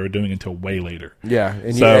registering what they were doing until way later. Yeah,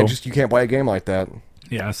 and So- you can't play a game like that.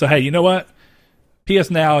 Yeah, so hey, you know what?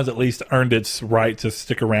 PS Now has at least earned its right to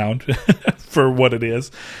stick around for what it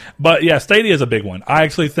is. But yeah, Stadia is a big one. I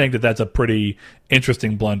actually think that that's a pretty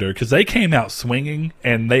interesting blunder because they came out swinging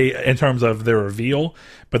and in terms of their reveal,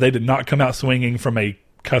 but they did not come out swinging from a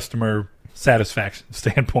customer satisfaction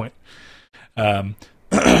standpoint. The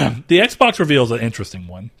Xbox reveal is an interesting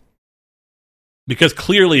one because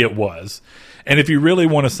clearly it was. And if you really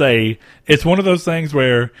want to say, it's one of those things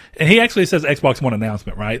where, and he actually says Xbox One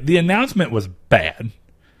announcement, right? The announcement was bad.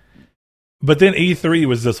 But then E3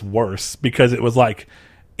 was just worse because it was like,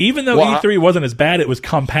 even though E3 wasn't as bad, it was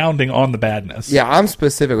compounding on the badness. Yeah, I'm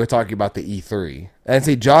specifically talking about the E3. And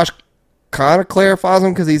see, Josh kind of clarifies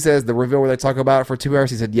them because he says the reveal where they talk about it for 2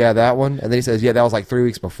 hours, he said, yeah, that one. And then he says, yeah, that was like 3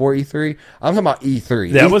 weeks before E3. I'm talking about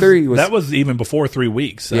E3. That was even before 3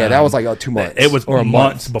 weeks. Yeah, that was like 2 months. It was or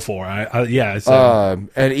months before. And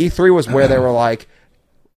E3 was where they were like,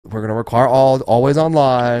 we're going to require always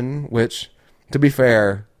online, which, to be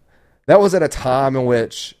fair, that was at a time in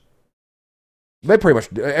which they pretty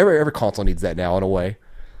much, every console needs that now in a way.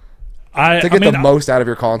 To get the most out of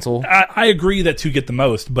your console. I agree that to get the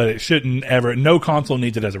most, but it shouldn't ever. No console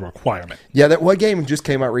needs it as a requirement. Yeah, what game just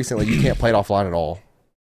came out recently? You can't play it offline at all.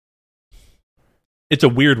 It's a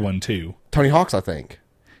weird one too. Tony Hawk's, I think.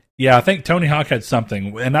 Yeah, I think Tony Hawk had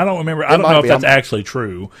something, and I don't remember. I don't know if that's actually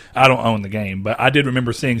true. I don't own the game, but I did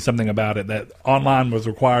remember seeing something about it that online was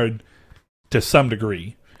required to some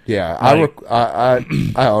degree. Yeah,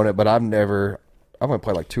 I own it, but I've only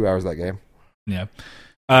played like 2 hours of that game. Yeah.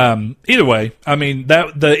 Either way, I mean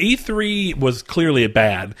that the E3 was clearly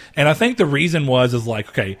bad, and I think the reason is like,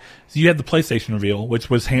 okay, so you had the PlayStation reveal, which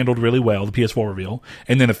was handled really well, the PS4 reveal,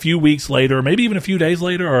 and then a few weeks later, maybe even a few days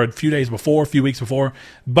later, or a few weeks before,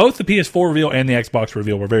 both the PS4 reveal and the Xbox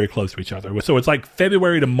reveal were very close to each other. So it's like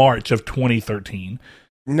February to March of 2013.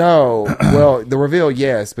 No, well, the reveal,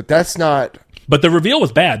 yes, but that's not. But the reveal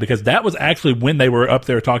was bad because that was actually when they were up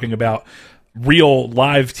there talking about real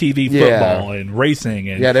live TV football and racing,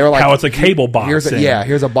 and they were like, how it's a cable box.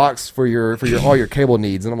 Here's a box for your all your cable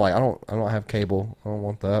needs, and I'm like, I don't have cable. I don't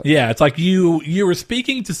want that. Yeah, it's like you were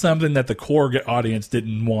speaking to something that the core audience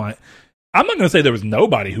didn't want. I'm not going to say there was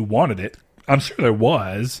nobody who wanted it. I'm sure there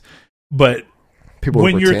was, but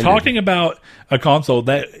when you're talking about a console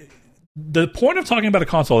that. The point of talking about a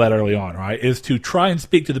console that early on, right, is to try and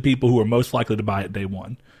speak to the people who are most likely to buy it day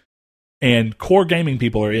one. And core gaming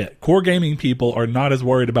people are it. Core gaming people are not as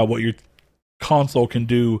worried about what your console can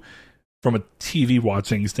do from a TV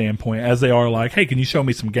watching standpoint as they are like, hey, can you show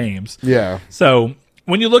me some games? Yeah. So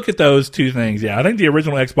when you look at those two things, yeah, I think the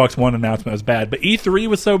original Xbox One announcement was bad, but E3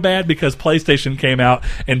 was so bad because PlayStation came out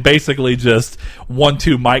and basically just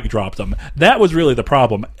 1-2 mic dropped them. That was really the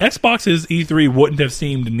problem. Xbox's E3 wouldn't have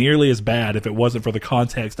seemed nearly as bad if it wasn't for the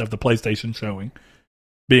context of the PlayStation showing.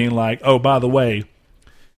 Being like, oh, by the way,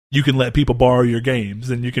 you can let people borrow your games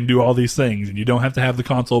and you can do all these things and you don't have to have the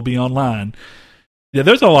console be online. Yeah,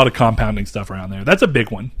 there's a lot of compounding stuff around there. That's a big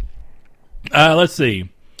one. Let's see.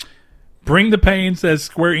 Bring the Pain says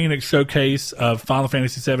Square Enix showcase of Final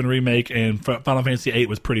Fantasy VII Remake and Final Fantasy VIII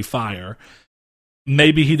was pretty fire.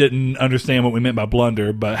 Maybe he didn't understand what we meant by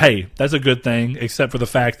blunder, but hey, that's a good thing, except for the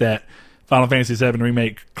fact that Final Fantasy VII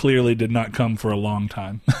Remake clearly did not come for a long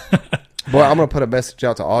time. Boy, I'm going to put a message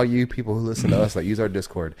out to all you people who listen to us that use our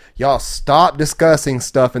Discord. Y'all stop discussing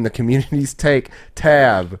stuff in the Communities Take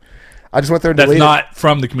tab. I just went there and deleted. That's not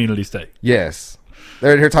from the Communities Take. Yes.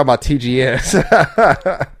 They're here talking about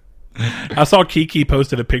TGS. I saw Kiki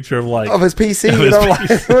posted a picture of his PC.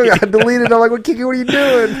 I deleted it. I'm like, well, Kiki, what are you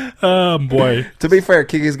doing? Oh, boy. To be fair,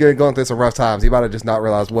 Kiki's going through some rough times. He might have just not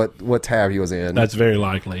realized what tab he was in. That's very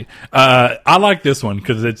likely. I like this one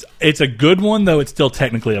because it's a good one, though it's still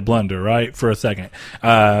technically a blunder, right? For a second.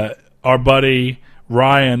 Our buddy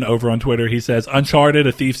Ryan over on Twitter, he says, Uncharted,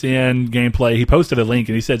 A Thief's End gameplay. He posted a link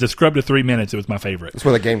and he said, just scrubbed to 3 minutes. It was my favorite. That's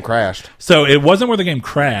where the game crashed. So it wasn't where the game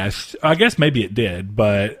crashed. I guess maybe it did,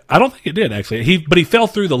 but I don't think it did, actually. But he fell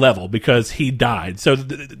through the level because he died. So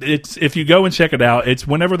it's if you go and check it out, it's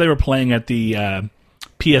whenever they were playing at the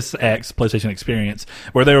PSX, PlayStation Experience,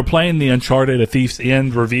 where they were playing the Uncharted, A Thief's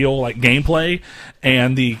End reveal, like gameplay.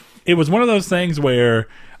 And it was one of those things where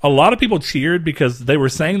a lot of people cheered because they were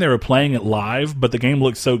saying they were playing it live, but the game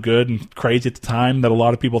looked so good and crazy at the time that a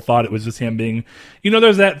lot of people thought it was just him being...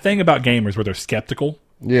 there's that thing about gamers where they're skeptical.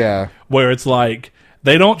 Yeah. Where it's like,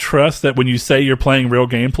 They don't trust that when you say you're playing real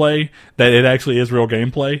gameplay, that it actually is real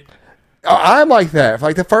gameplay. I'm like that. For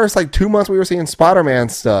like the first 2 months we were seeing Spider-Man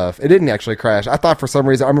stuff, it didn't actually crash. I thought for some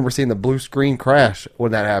reason I remember seeing the blue screen crash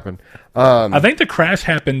when that happened. I think the crash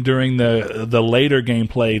happened during the later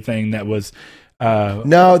gameplay thing that was.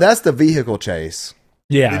 No, that's the vehicle chase.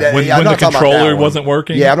 Yeah, when the controller wasn't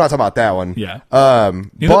working. Yeah, I'm not talking about that one. Yeah.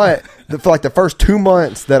 But for the first 2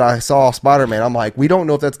 months that I saw Spider-Man, I'm like, we don't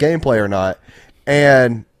know if that's gameplay or not.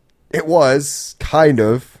 And it was kind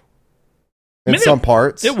of. In some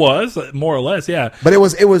parts. It was, more or less, yeah. But it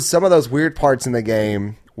was some of those weird parts in the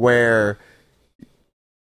game where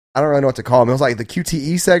I don't really know what to call them. It was like the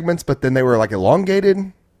QTE segments, but then they were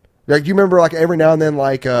elongated. Like, you remember every now and then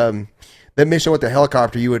that mission with the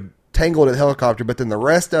helicopter, you would tangle to the helicopter, but then the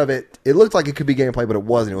rest of it looked like it could be gameplay, but it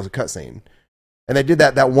wasn't. It was a cutscene. And they did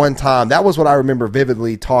that one time. That was what I remember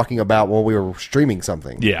vividly talking about when we were streaming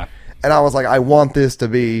something. Yeah. And I was like, I want this to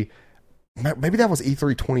be, maybe that was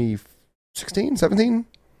E3 2016, 17?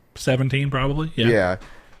 17 probably, yeah. Yeah.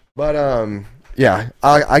 But, yeah,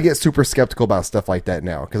 I get super skeptical about stuff like that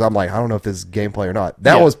now because I'm like, I don't know if this is gameplay or not.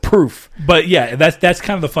 That was proof. But yeah, that's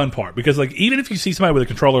kind of the fun part because even if you see somebody with a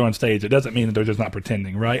controller on stage, it doesn't mean that they're just not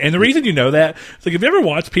pretending, right? And the reason you know that is if you ever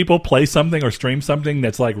watch people play something or stream something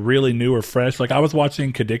that's really new or fresh, I was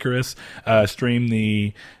watching Kadikarus stream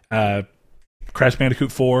the Crash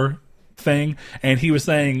Bandicoot 4 thing, and he was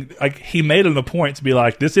saying he made it a point to be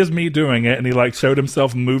like, this is me doing it, and he showed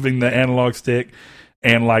himself moving the analog stick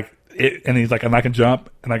and and he's like, and I can jump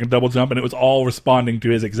and I can double jump, and it was all responding to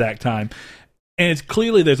his exact time. And it's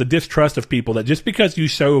clearly there's a distrust of people that just because you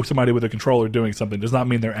show somebody with a controller doing something does not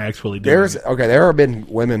mean they're actually doing it. Okay, there have been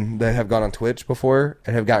women that have gone on Twitch before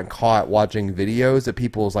and have gotten caught watching videos of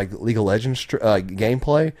people's League of Legends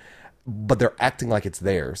gameplay, but they're acting like it's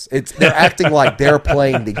theirs. They're acting like they're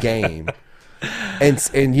playing the game.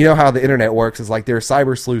 And you know how the internet works is there's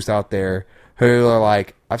cyber sleuths out there who are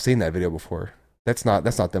like, I've seen that video before. That's not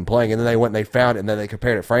them playing. And then they went and they found it, and then they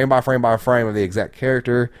compared it frame by frame by frame of the exact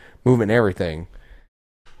character, movement, and everything.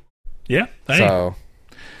 Yeah. So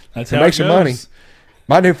that's how it makes you money.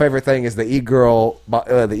 My new favorite thing is the e-girl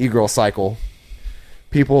cycle.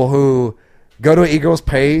 People who go to an e-girl's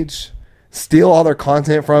page, steal all their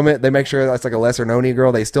content from it. They make sure that's a lesser known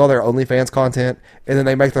e-girl. They steal their OnlyFans content, and then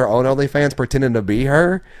they make their own OnlyFans pretending to be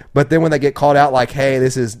her. But then when they get called out hey,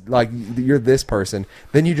 this is you're this person,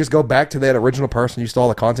 then you just go back to that original person you stole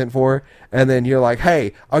the content for, and then you're like,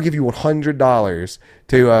 hey, I'll give you $100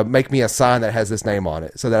 to make me a sign that has this name on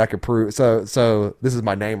it so that I could prove so this is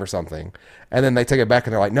my name or something. And then they take it back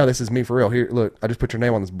and they're like, no, this is me for real. Here, look, I just put your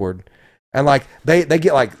name on this board. And they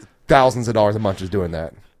get thousands of dollars a month just doing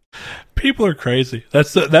that. People are crazy.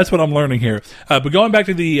 That's what I'm learning here. But going back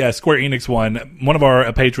to the Square Enix one of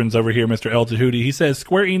our patrons over here, Mr. El Jahudi, he says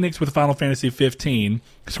Square Enix with Final Fantasy 15,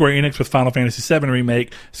 Square Enix with Final Fantasy 7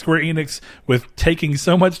 Remake, Square Enix with taking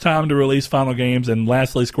so much time to release final games, and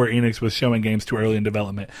lastly, Square Enix with showing games too early in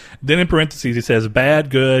development. Then in parentheses, he says bad,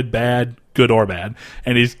 good or bad,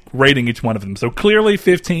 and he's rating each one of them. So clearly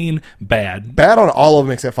 15, bad. Bad on all of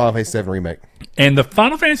them except Final Fantasy 7 Remake. And the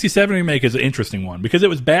Final Fantasy 7 Remake is an interesting one because it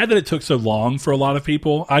was bad that it took so long for a lot of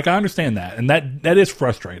people. I understand that, and that is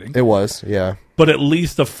frustrating. It was, yeah. But at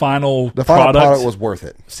least the final product was worth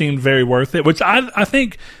it. Seemed very worth it, which I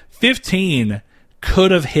think 15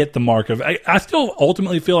 could have hit the mark of... I still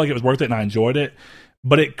ultimately feel like it was worth it and I enjoyed it,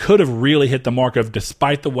 but it could have really hit the mark of,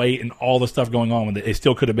 despite the wait and all the stuff going on with it, it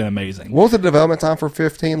still could have been amazing. What was the development time for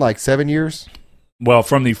 15? 7 years? Well,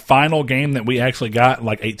 from the final game that we actually got,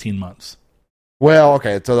 18 months. Well,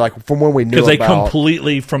 okay, so from when we knew because they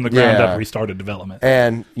completely from the ground up restarted development,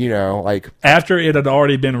 and after it had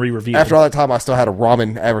already been re-reviewed. After all that time, I still had a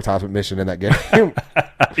ramen advertisement mission in that game.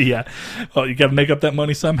 Yeah, well, you got to make up that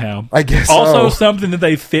money somehow. I guess. Also, something that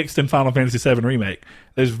they fixed in Final Fantasy VII Remake.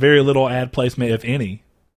 There's very little ad placement, if any.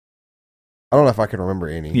 I don't know if I can remember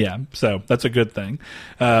any. Yeah, so that's a good thing.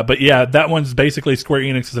 But yeah, that one's basically Square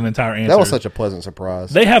Enix is an entire answer. That was such a pleasant surprise.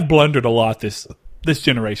 They have blundered a lot this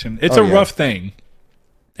generation. It's a rough thing.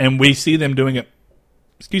 And we see them doing it.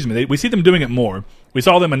 Excuse me. We see them doing it more. We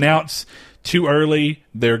saw them announce too early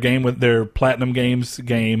their game with their Platinum Games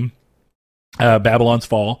game, Babylon's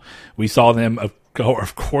Fall. We saw them,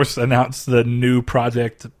 of course, announce the new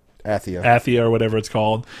project, Athia or whatever it's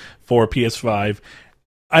called, for PS5.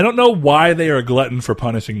 I don't know why they are a glutton for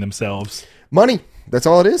punishing themselves. Money. That's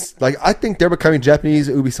all it is. Like, I think they're becoming Japanese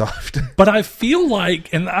Ubisoft. But I feel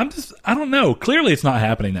like, and I don't know, clearly it's not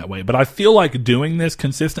happening that way, but I feel like doing this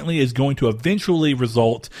consistently is going to eventually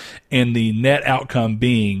result in the net outcome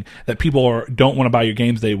being that people don't want to buy your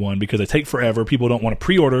games day one because they take forever. People don't want to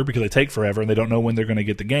pre-order because they take forever and they don't know when they're going to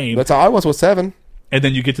get the game. That's how I was with 7. And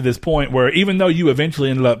then you get to this point where even though you eventually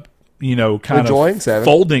ended up, kind enjoying of 7.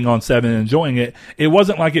 folding on 7 and enjoying it, it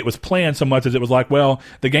wasn't like it was planned so much as it was like, well,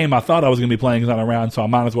 the game I thought I was going to be playing is not around, so I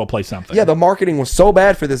might as well play something. Yeah, the marketing was so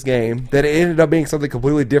bad for this game that it ended up being something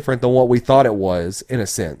completely different than what we thought it was, in a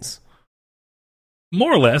sense.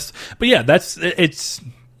 More or less. But yeah, it's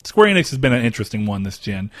Square Enix has been an interesting one this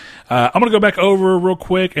gen. I'm going to go back over real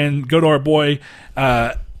quick and go to our boy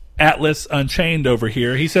Atlas Unchained over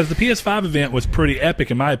here. He says the PS5 event was pretty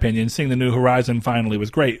epic in my opinion. Seeing the new Horizon finally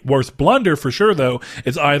was great. Worst blunder for sure though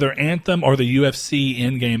is either Anthem or the UFC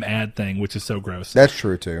in-game ad thing, which is so gross. That's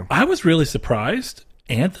true too. I was really surprised.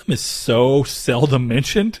 Anthem is so seldom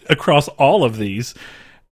mentioned across all of these.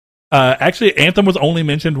 Actually, Anthem was only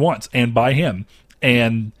mentioned once and by him.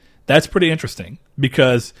 And that's pretty interesting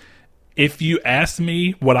because if you asked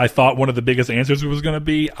me what I thought one of the biggest answers was going to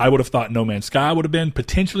be, I would have thought No Man's Sky would have been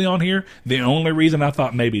potentially on here. The only reason I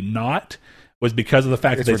thought maybe not was because of the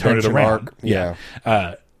fact that they turned it around. Arc.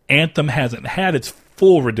 Yeah. Anthem hasn't had its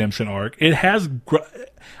full redemption arc. It has.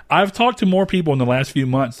 I've talked to more people in the last few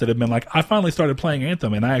months that have been like, I finally started playing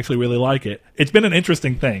Anthem and I actually really like it. It's been an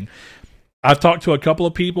interesting thing. I've talked to a couple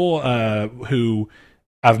of people who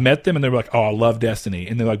I've met them and they're like, oh, I love Destiny.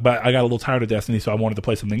 And they're like, but I got a little tired of Destiny, so I wanted to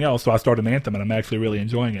play something else. So I started Anthem and I'm actually really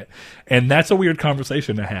enjoying it. And that's a weird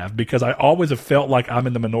conversation to have because I always have felt like I'm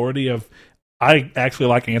in the minority of, I actually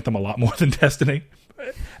like Anthem a lot more than Destiny.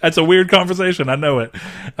 That's a weird conversation. I know it.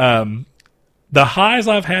 The highs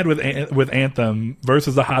I've had with Anthem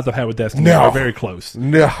versus the highs I've had with Destiny are very close.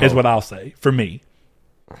 No. Is what I'll say for me.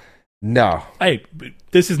 No. Hey,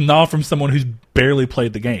 this is not from someone who's barely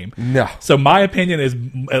played the game. No. So my opinion is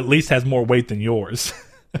at least has more weight than yours.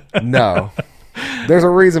 No. There's a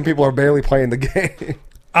reason people are barely playing the game.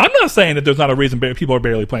 I'm not saying that there's not a reason people are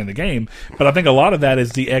barely playing the game, but I think a lot of that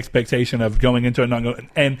is the expectation of going into it not going.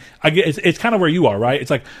 And I get it's kind of where you are, right? It's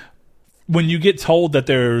like when you get told that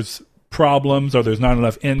there's problems or there's not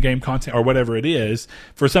enough in-game content or whatever it is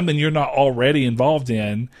for something you're not already involved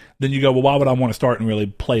in, then you go, well, why would I want to start and really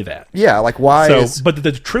play that? Yeah, like why But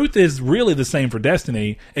the truth is really the same for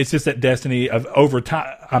Destiny. It's just that Destiny of over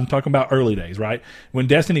time, I'm talking about early days, right? When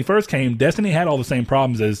Destiny first came, Destiny had all the same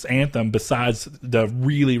problems as Anthem besides the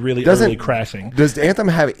really, really early crashing. Does Anthem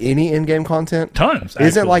have any in-game content? Tons.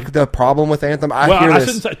 Isn't like the problem with Anthem? I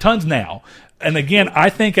shouldn't say tons now. And again,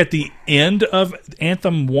 I think at the end of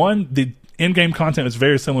Anthem 1, the in-game content was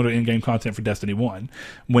very similar to in-game content for Destiny 1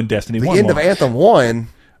 when Destiny 1 launched. The end of Anthem 1...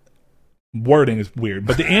 Wording is weird,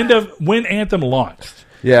 but the end of... when Anthem launched,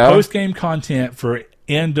 yeah, post-game content for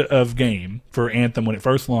end of game for Anthem when it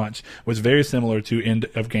first launched was very similar to end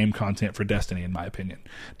of game content for Destiny, in my opinion.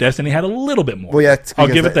 Destiny had a little bit more. Well, yeah, I'll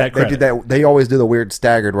give it that credit. They always do the weird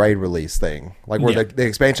staggered raid release thing, like where the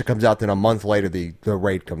expansion comes out, then a month later the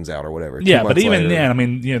raid comes out or whatever. Yeah, but even then, I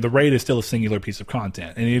mean, the raid is still a singular piece of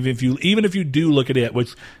content, and even if you do look at it,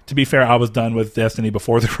 which to be fair, I was done with Destiny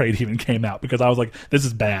before the raid even came out because I was like, this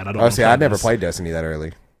is bad. I don't. I never played Destiny that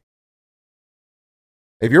early.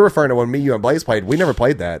 If you're referring to when me, you, and Blaze played, we never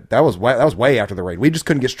played that. That was way after the raid. We just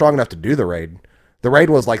couldn't get strong enough to do the raid. The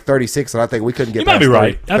raid was like 36, and I think we couldn't get. You might be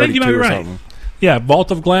right. I think you might be right. Something. Yeah,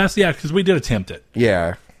 Vault of Glass. Yeah, because we did attempt it.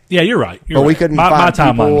 Yeah. Yeah, you're right. But we couldn't find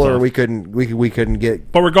people, or we couldn't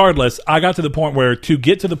get. But regardless, I got to the point where to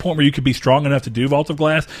get to the point where you could be strong enough to do Vault of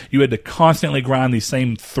Glass, you had to constantly grind these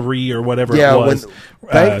same 3 or whatever it was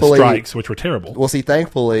strikes, which were terrible. Well, see,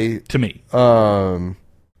 thankfully to me,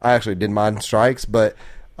 I actually didn't mind strikes, but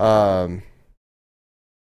Taken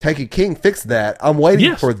King fixed that. I'm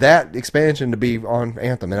waiting for that expansion to be on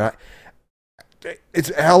Anthem, and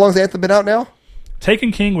it's how long's Anthem been out now?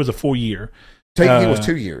 Taken King was a full year. Taken King was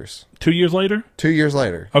 2 years. 2 years later? 2 years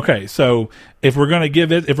later. Okay, so if we're gonna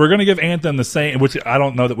give Anthem the same, which I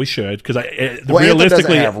don't know that we should, because realistically, Anthem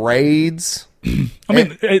doesn't have raids. I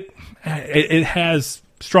mean, it has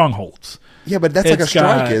strongholds. Yeah, but that's like a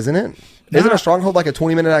strike, isn't it? Isn't a stronghold like a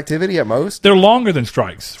 20-minute activity at most? They're longer than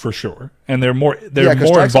strikes for sure, and they're more. They're more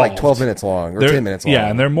strikes involved. Are like 12 minutes long or 10 minutes long. Yeah,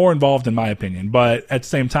 and they're more involved in my opinion. But at the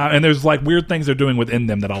same time, and there's like weird things they're doing within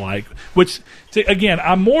them that I like. Which again,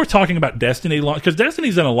 I'm more talking about Destiny because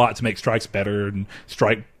Destiny's done a lot to make strikes better and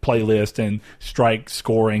strike playlist and strike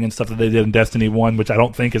scoring and stuff that they did in Destiny 1, which I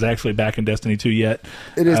don't think is actually back in Destiny 2 yet.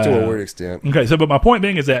 It is to a weird extent. Okay, so but my point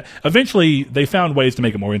being is that eventually they found ways to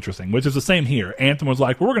make it more interesting, which is the same here. Anthem was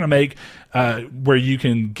like, we're going to make where you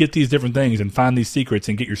can get these different things and find these secrets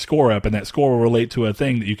and get your score up, and that score will relate to a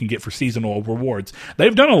thing that you can get for seasonal rewards.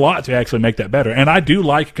 They've done a lot to actually make that better, and I do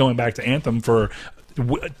like going back to Anthem for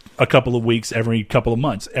a couple of weeks every couple of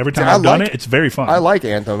months. Every time I've done it, it's very fun. I like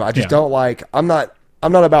Anthem. I just don't like. I'm not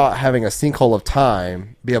about having a sinkhole of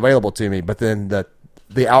time be available to me, but then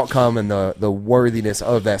the outcome and the worthiness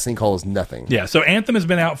of that sinkhole is nothing. Yeah. So Anthem has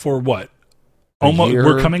been out for what? Almost.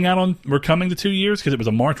 We're coming to 2 years because it was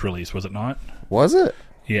a March release, was it not? Was it?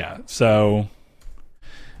 Yeah. So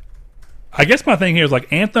I guess my thing here is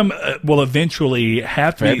like Anthem will eventually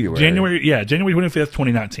have to be January 25th,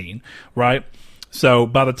 2019, right? So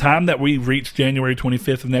by the time that we reach January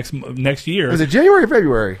 25th of next year, is it January or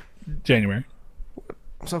February? January.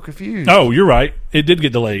 I'm so confused. Oh, you're right. It did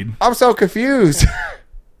get delayed. I'm so confused.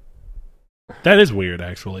 That is weird,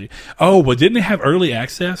 actually. Oh, well, didn't it have early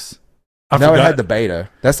access? No, it had the beta.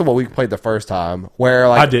 That's the one we played the first time. Where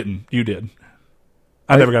like I didn't. You did.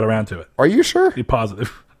 I never got around to it. Are you sure? Be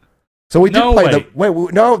positive. So we did play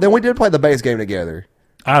then we did play the base game together.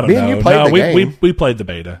 I don't know. You played the game. We played the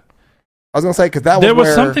beta. I was gonna say because there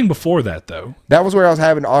was something before that though. That was where I was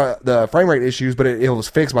having the frame rate issues, but it was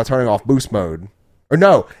fixed by turning off boost mode. Or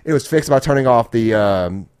no, it was fixed by turning off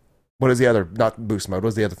the what is the other? Not boost mode.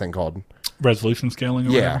 What's the other thing called? Resolution scaling.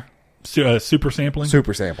 Or whatever? Super sampling.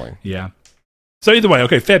 Super sampling. Yeah. So either way,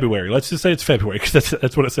 okay, February. Let's just say it's February because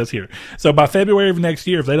that's what it says here. So by February of next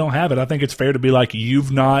year, if they don't have it, I think it's fair to be like,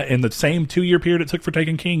 you've not, in the same 2-year period it took for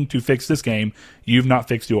Taken King to fix this game, you've not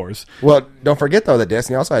fixed yours. Well, don't forget though that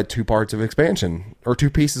Destiny also had 2 parts of expansion or 2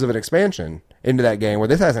 pieces of an expansion into that game, where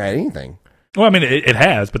this hasn't had anything. Well, I mean, it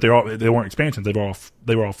has, but they weren't expansions. They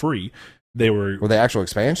were all free. Were they actual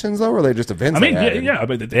expansions though, or were they just events? I mean, yeah,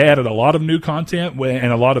 but they added a lot of new content and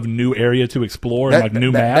a lot of new area to explore and like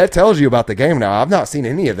new map. That tells you about the game now. I've not seen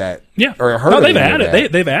any of that. Yeah, or heard. No, they've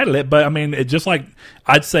added. They've added it, but I mean, it just like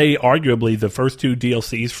I'd say, arguably the first 2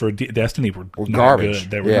 DLCs for Destiny were not garbage.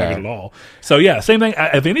 Good. They were not good at all. So yeah, same thing.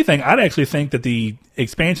 If anything, I'd actually think that the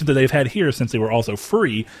expansions that they've had here, since they were also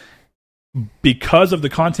free, because of the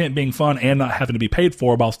content being fun and not having to be paid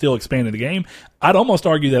for while still expanding the game, I'd almost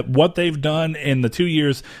argue that what they've done in the 2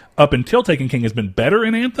 years up until Taken King has been better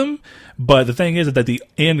in Anthem. But the thing is that the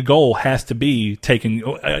end goal has to be Taken.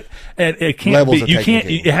 It can't Levels be. You can't.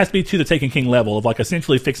 King. It has to be to the Taken King level of like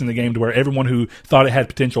essentially fixing the game to where everyone who thought it had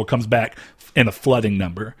potential comes back in a flooding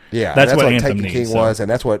number. Yeah, that's what Anthem Taken needs. King was, and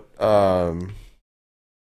that's what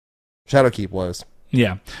Shadowkeep was.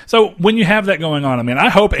 Yeah. So when you have that going on, I mean, I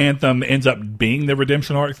hope Anthem ends up being the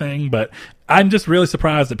redemption arc thing, but I'm just really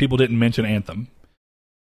surprised that people didn't mention Anthem.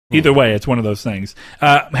 Either way, it's one of those things.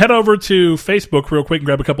 Head over to Facebook real quick and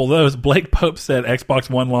grab a couple of those. Blake Pope said Xbox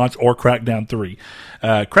One launch or Crackdown 3.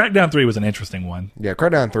 Crackdown 3 was an interesting one. Yeah,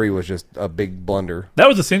 Crackdown 3 was just a big blunder. That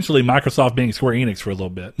was essentially Microsoft being Square Enix for a little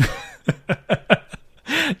bit.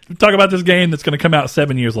 Talk about this game that's going to come out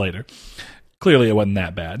 7 years later. Clearly, it wasn't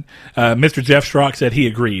that bad. Mr. Jeff Schrock said he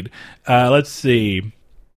agreed. Let's see.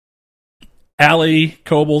 Ali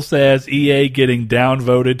Coble says EA getting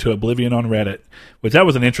downvoted to Oblivion on Reddit, which that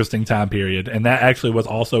was an interesting time period. And that actually was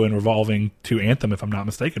also in revolving to Anthem, if I'm not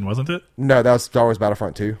mistaken, wasn't it? No, that was Star Wars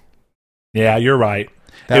Battlefront 2. Yeah, you're right.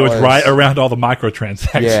 It was right around all the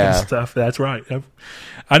microtransaction stuff. That's right.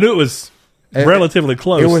 I knew it was relatively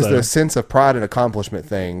close. It was the sense of pride and accomplishment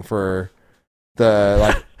thing for the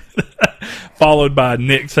like. Followed by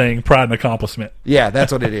Nick saying pride and accomplishment. Yeah,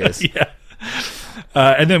 that's what it is. Yeah.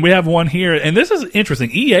 And then we have one here, and this is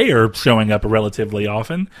interesting. EA are showing up relatively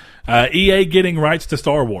often. EA getting rights to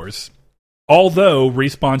Star Wars, although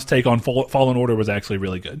Respawn's take on Fallen Order was actually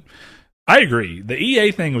really good. I agree. The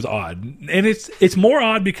EA thing was odd, and it's more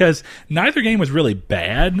odd because neither game was really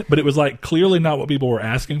bad, but it was like clearly not what people were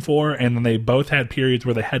asking for, and then they both had periods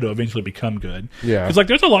where they had to eventually become good. Yeah, because like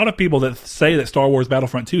there's a lot of people that say that Star Wars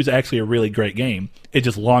Battlefront 2 is actually a really great game. It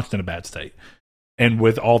just launched in a bad state, and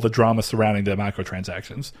with all the drama surrounding the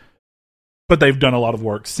microtransactions. But they've done a lot of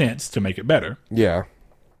work since to make it better. Yeah.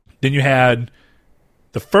 Then you had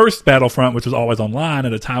the first Battlefront, which was always online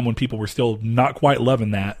at a time when people were still not quite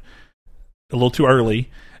loving that. A little too early,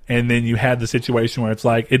 and then you had the situation where it's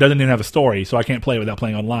like it doesn't even have a story, so I can't play it without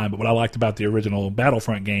playing online. But what I liked about the original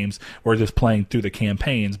Battlefront games were just playing through the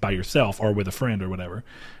campaigns by yourself or with a friend or whatever,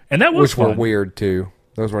 and that was which fun. Were weird too.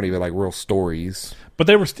 Those weren't even like real stories. But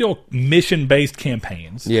they were still mission-based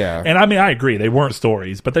campaigns. Yeah. And I mean, I agree. They weren't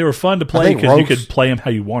stories, but they were fun to play because you could play them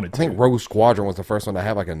how you wanted to. I think Rogue Squadron was the first one to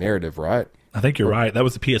have like a narrative, right? I think you're right. That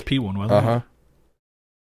was the PSP one, wasn't it?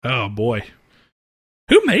 Oh, boy.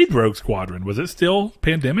 Who made Rogue Squadron? Was it still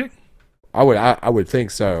Pandemic? I would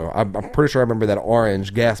think so. I'm pretty sure I remember that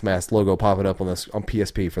orange gas mask logo popping up on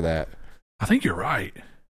PSP for that. I think you're right.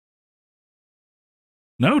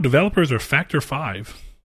 No, developers are Factor 5.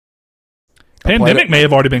 Pandemic may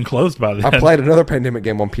have already been closed by then. I played another Pandemic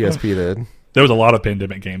game on PSP then. There was a lot of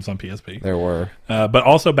Pandemic games on PSP. There were. But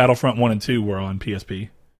also Battlefront 1 and 2 were on PSP.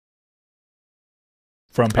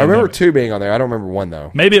 From Pandemic. I remember 2 being on there. I don't remember 1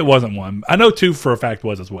 though. Maybe it wasn't 1. I know 2 for a fact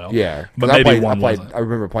was as well. Yeah. But maybe 1 wasn't. I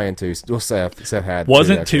remember playing 2. Still Seth had.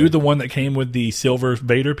 Wasn't 2 the one that came with the silver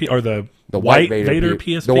Vader or the white Vader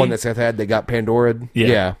PSP? The one that Seth had, they got Pandora'd?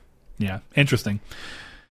 Yeah. Yeah. Interesting.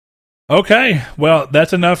 Okay, well,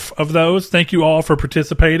 that's enough of those. Thank you all for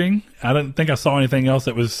participating. I didn't think I saw anything else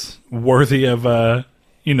that was worthy of,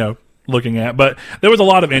 looking at. But there was a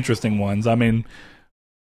lot of interesting ones. I mean,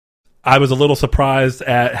 I was a little surprised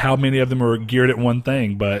at how many of them were geared at one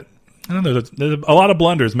thing. But I don't know, there's a lot of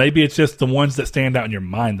blunders. Maybe it's just the ones that stand out in your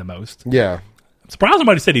mind the most. Yeah. I'm surprised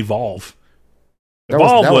somebody said Evolve. That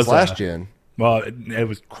was last gen. Well, it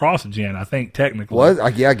was cross-gen, I think, technically.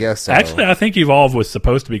 Yeah, I guess so. Actually, I think Evolve was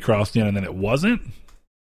supposed to be cross-gen, and then it wasn't.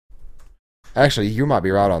 Actually, you might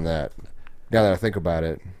be right on that, now that I think about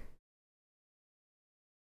it.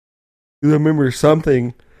 I remember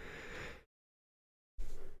something...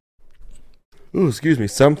 Ooh, excuse me.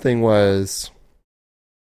 Something was...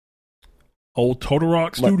 Old Total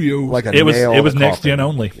Rock Studio. Like it was next-gen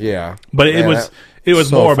only. Yeah. But it was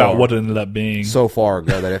so more about what it ended up being. So far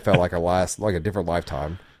ago that it felt like a different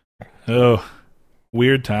lifetime. Oh,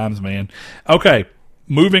 weird times, man. Okay,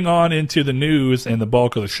 moving on into the news and the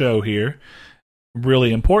bulk of the show here.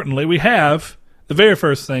 Really importantly, we have the very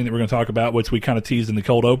first thing that we're going to talk about, which we kind of teased in the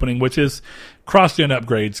cold opening, which is cross-gen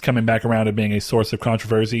upgrades coming back around and being a source of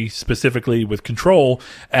controversy, specifically with Control,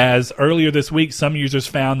 as earlier this week, some users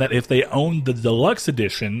found that if they owned the deluxe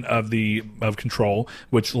edition of Control,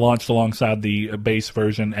 which launched alongside the base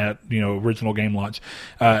version at original game launch,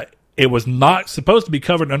 it was not supposed to be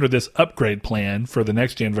covered under this upgrade plan for the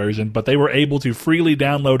next-gen version, but they were able to freely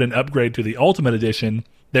download and upgrade to the Ultimate Edition,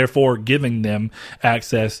 therefore giving them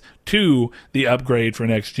access to the upgrade for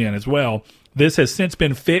next gen as well. This has since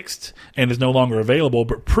been fixed and is no longer available,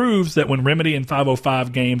 but proves that when Remedy and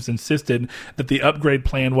 505 Games insisted that the upgrade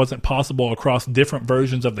plan wasn't possible across different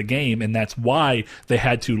versions of the game, and that's why they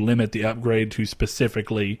had to limit the upgrade to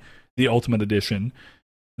specifically the Ultimate Edition,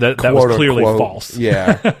 that was clearly false.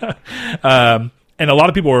 Yeah. And a lot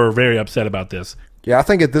of people were very upset about this. Yeah, I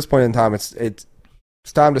think at this point in time, it's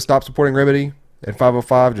time to stop supporting Remedy. And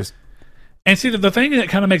 505 just... And see, the thing that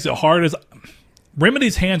kind of makes it hard is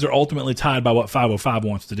Remedy's hands are ultimately tied by what 505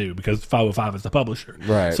 wants to do, because 505 is the publisher.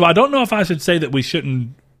 Right. So I don't know if I should say that we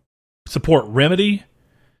shouldn't support Remedy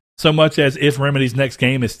so much as if Remedy's next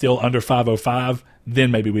game is still under 505, then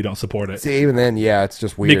maybe we don't support it. See, even then, yeah, it's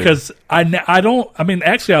just weird. Because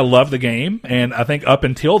actually I love the game, and I think up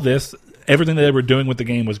until this, everything that they were doing with the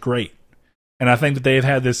game was great. And I think that they've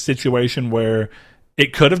had this situation where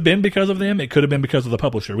it could have been because of them. It could have been because of the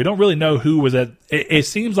publisher. We don't really know who was at... It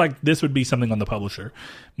seems like this would be something on the publisher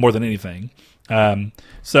more than anything.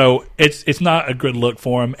 So it's not a good look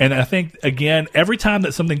for them. And I think, again, every time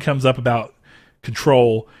that something comes up about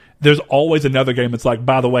Control, there's always another game that's like,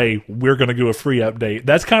 by the way, we're going to do a free update.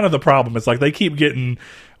 That's kind of the problem. It's like they keep getting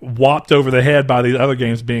whopped over the head by these other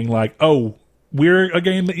games being like, oh, we're a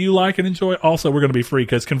game that you like and enjoy. Also, we're going to be free.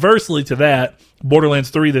 Because conversely to that, Borderlands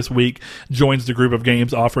 3 this week joins the group of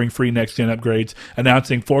games offering free next-gen upgrades,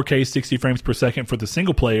 announcing 4K 60 frames per second for the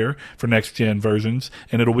single-player for next-gen versions,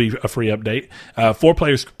 and it'll be a free update.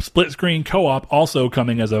 4-player split-screen co-op also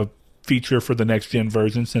coming as a feature for the next-gen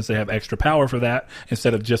version, since they have extra power for that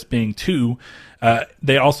instead of just being 2.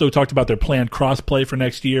 They also talked about their planned cross-play for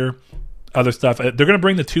next year. Other stuff. They're going to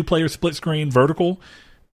bring the 2-player split-screen vertical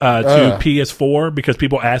to PS4 because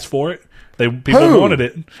people asked for it. People wanted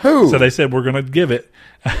it. So they said, we're going to give it.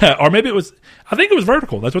 Or maybe I think it was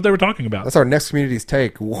vertical. That's what they were talking about. That's our next community's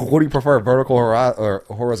take. What do you prefer, vertical or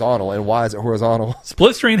horizontal? And why is it horizontal?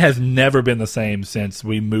 Split screen has never been the same since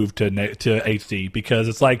we moved to HD, because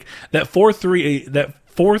it's like that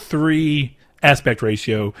 4:3 aspect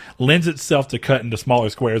ratio lends itself to cut into smaller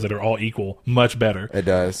squares that are all equal much better. It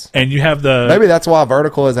does. And you have maybe that's why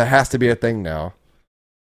vertical has to be a thing now.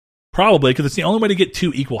 Probably, because it's the only way to get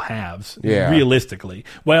two equal halves, Yeah. realistically.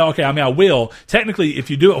 Well, okay, I mean, I will. Technically, if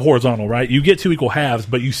you do it horizontal, right, you get two equal halves,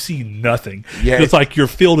 but you see nothing. Yeah, It's like your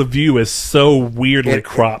field of view is so weirdly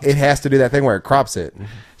cropped. It has to do that thing where it crops it.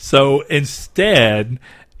 So instead,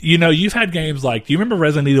 you know, you've had games like, do you remember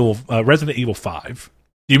Resident Evil 5?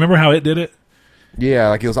 Do you remember how it did it? Yeah,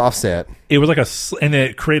 like it was offset. It was like and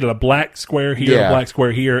it created a black square here, Yeah. a black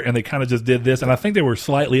square here, and they kind of just did this. And I think they were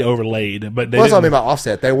slightly overlaid, but they Well, that's what I didn't- mean by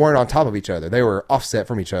offset. They weren't on top of each other. They were offset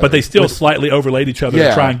from each other. but they still slightly overlaid each other to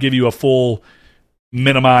Yeah. try and give you a full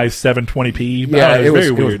minimized 720p. Yeah, It was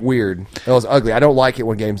very it was weird. weird. It was ugly. I don't like it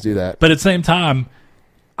when games do that. But at the same time,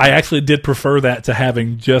 I actually did prefer that to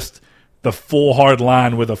having just the full hard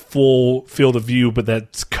line with a full field of view, but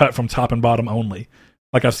that's cut from top and bottom only,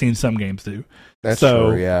 like I've seen some games do. That's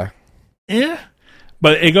So- true, yeah. Yeah,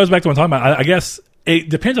 but it goes back to what I'm talking about. I guess it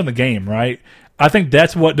depends on the game, right? I think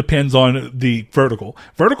that's what depends on the vertical.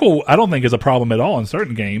 Vertical, I don't think is a problem at all in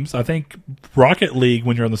certain games. I think Rocket League,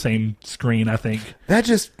 when you're on the same screen, I think, That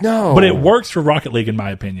just, no. but it works for Rocket League in my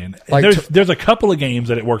opinion. Like There's a couple of games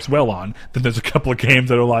that it works well on. Then there's a couple of games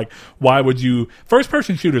that are like, why would you? First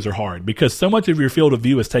person shooters are hard because so much of your field of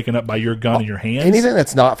view is taken up by your gun and your hands. Anything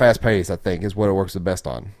that's not fast paced, I think, is what it works the best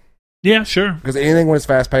on. Yeah, sure. Because anything when it's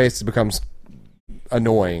fast paced, it becomes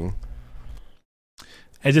annoying.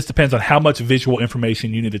 It just depends on how much visual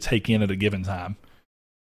information you need to take in at a given time.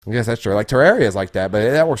 I guess that's true. Like Terraria is like that, but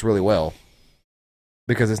that works really well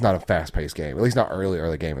because it's not a fast paced game. At least not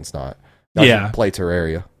early game. It's not. Now Yeah. you can play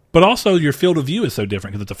Terraria. But also, your field of view is so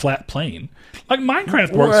different because it's a flat plane. Like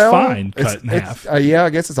Minecraft works Well, fine, it's- cut in it's- half. Yeah, I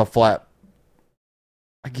guess it's a flat.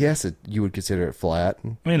 I guess you would consider it flat.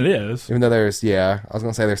 I mean, it is. Even though I was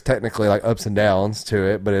gonna say there's technically like ups and downs to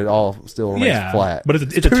it, but it all still remains Yeah, flat. but it's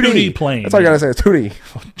a 2D plane. That's all I gotta say. It's 2D,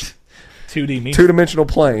 2D means 2-dimensional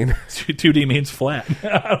plane. 2D means flat.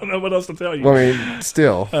 I don't know what else to tell you. I mean,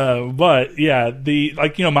 still, But yeah,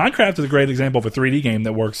 Minecraft is a great example of a 3D game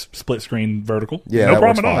that works split screen vertical. Yeah, no that problem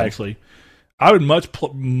works at all. fine. Actually, I would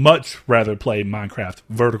much rather play Minecraft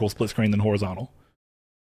vertical split screen than horizontal.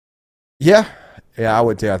 yeah, I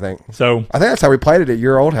would too. I think that's how we played it at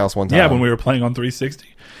your old house one time. Yeah, when we were playing on 360.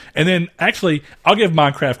 And then, actually, I'll give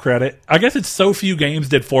Minecraft credit. I guess it's so few games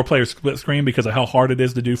did 4-player split screen because of how hard it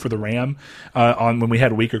is to do for the RAM on when we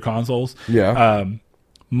had weaker consoles. Yeah.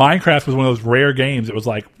 Minecraft was one of those rare games. It was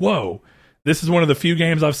like, whoa, this is one of the few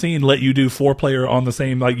games I've seen let you do 4-player on the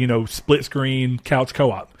same, split screen couch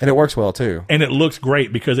co-op. And it works well too. And it looks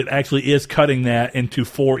great because it actually is cutting that into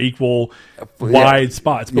 4 equal wide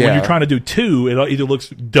spots. But when you're trying to do 2, it either looks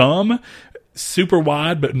dumb, super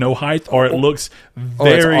wide but no height, or it looks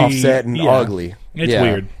very it's offset and ugly. It's Yeah.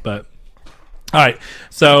 weird, but all right.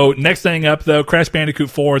 So next thing up, though, Crash Bandicoot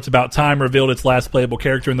 4. It's about time revealed its last playable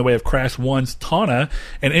character in the way of Crash 1's Tawna.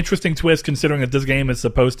 An interesting twist considering that this game is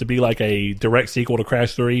supposed to be like a direct sequel to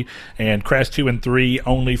Crash 3, and Crash 2 and 3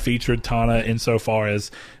 only featured Tawna insofar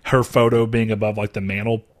as her photo being above like the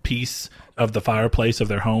mantelpiece of the fireplace of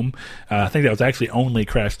their home. I think that was actually only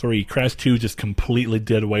Crash 3. Crash 2 just completely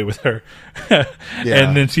did away with her.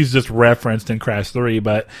 And then she's just referenced in Crash 3.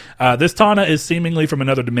 But this Tawna is seemingly from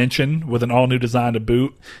another dimension with an all-new design to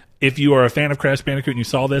boot. If you are a fan of Crash Bandicoot and you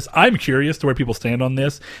saw this, I'm curious to where people stand on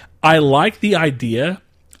this. I like the idea.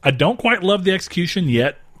 I don't quite love the execution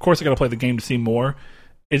yet. Of course, I got to play the game to see more.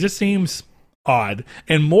 It just seems odd.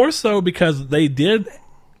 And more so because they did...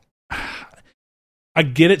 I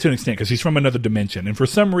get it to an extent because she's from another dimension. And for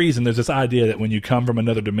some reason, there's this idea that when you come from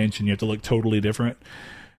another dimension, you have to look totally different.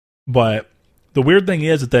 But the weird thing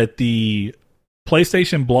is that the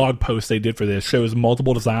PlayStation blog post they did for this shows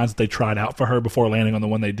multiple designs that they tried out for her before landing on the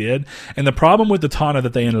one they did. And the problem with the Tawna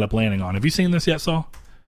that they ended up landing on, have you seen this yet, Saul?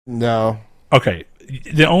 No. Okay.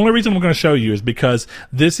 The only reason I'm going to show you is because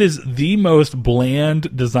this is the most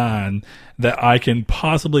bland design that I can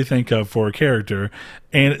possibly think of for a character.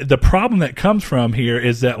 And the problem that comes from here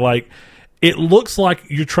is that, like, it looks like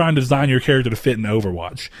you're trying to design your character to fit in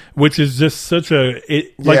Overwatch, which is just such a...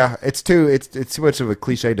 it's too much of a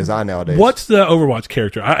cliche design nowadays. What's the Overwatch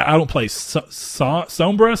character? I don't play Sombra,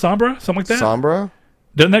 something like that? Sombra?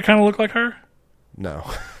 Doesn't that kind of look like her? No.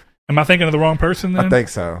 Am I thinking of the wrong person then? I think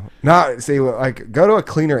so. No, see, like, go to a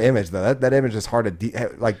cleaner image though. That image is hard to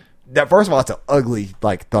like. That first of all, it's an ugly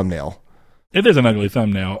like thumbnail. It is an ugly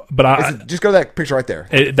thumbnail, but just go to that picture right there.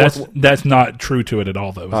 That's not true to it at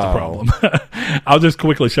all, though. Is the problem? I'll just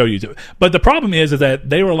quickly show you. But the problem is that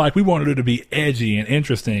they were like, we wanted it to be edgy and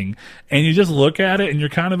interesting, and you just look at it, and you're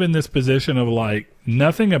kind of in this position of like,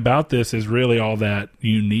 nothing about this is really all that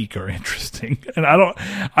unique or interesting. And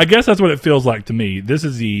I guess that's what it feels like to me. This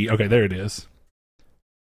is okay. There it is.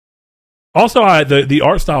 Also, the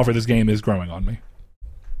art style for this game is growing on me.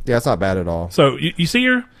 Yeah, it's not bad at all. So you see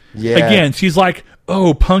her? Yeah. Again, she's like,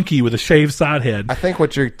 punky with a shaved side head. I think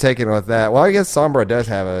what you're taking with that, well, I guess Sombra does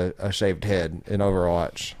have a shaved head in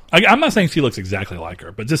Overwatch. I'm not saying she looks exactly like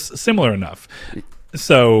her, but just similar enough.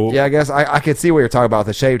 So yeah, I guess I could see what you're talking about,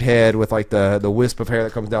 the shaved head with like the wisp of hair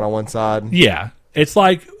that comes down on one side. Yeah, it's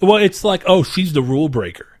like she's the rule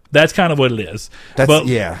breaker. That's kind of what it is.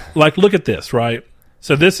 Yeah. Like, look at this, right?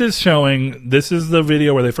 So this is the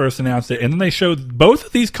video where they first announced it, and then they showed both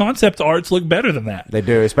of these concept arts look better than that. They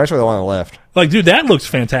do, especially the one on the left. Like, dude, that looks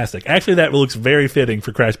fantastic. Actually, that looks very fitting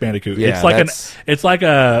for Crash Bandicoot. Yeah, it's like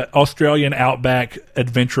a Australian outback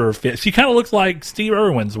adventurer fit. She kind of looks like Steve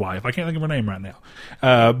Irwin's wife. I can't think of her name right now.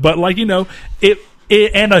 But like, it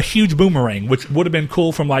and a huge boomerang, which would have been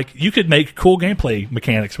cool from like, you could make cool gameplay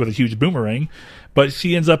mechanics with a huge boomerang. But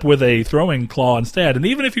she ends up with a throwing claw instead. And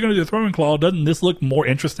even if you're going to do a throwing claw, doesn't this look more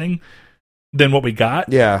interesting than what we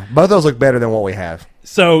got? Yeah, both of those look better than what we have.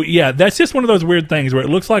 So, yeah, that's just one of those weird things where it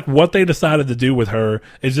looks like what they decided to do with her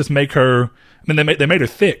is just make her... I mean, they made her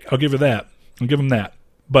thick. I'll give her that. I'll give them that.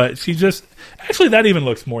 But she just... Actually, that even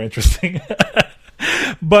looks more interesting.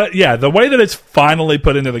 But, yeah, the way that it's finally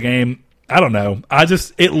put into the game... I don't know.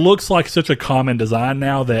 It looks like such a common design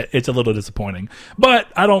now that it's a little disappointing. But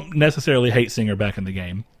I don't necessarily hate seeing her back in the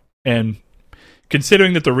game. And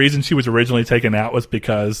considering that the reason she was originally taken out was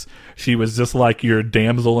because she was just like your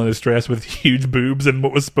damsel in distress with huge boobs and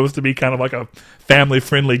what was supposed to be kind of like a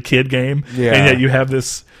family-friendly kid game. Yeah. And yet you have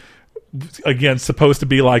this, again, supposed to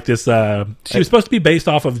be like this... she was supposed to be based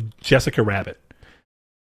off of Jessica Rabbit.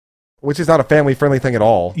 Which is not a family-friendly thing at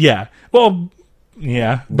all. Yeah. Well...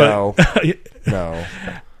 Yeah, but no.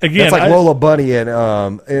 Again, it's like Lola Bunny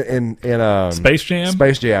in Space Jam.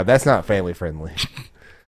 Space Jam. That's not family friendly.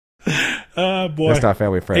 Boy, that's not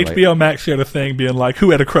family friendly. HBO Max shared a thing being like,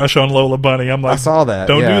 "Who had a crush on Lola Bunny?" I'm like, I saw that.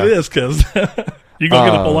 Don't do this because you're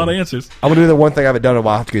gonna get a whole lot of answers. I'm gonna do the one thing I haven't done in a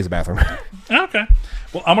while. I have to use the bathroom. Okay.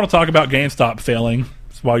 Well, I'm gonna talk about GameStop failing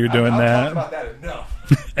while you're doing that. Talk about that enough.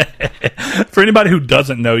 For anybody who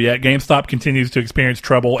doesn't know yet, GameStop continues to experience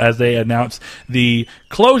trouble as they announce the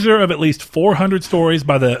closure of at least 400 stores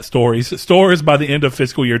by the end of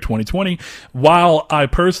fiscal year 2020. While I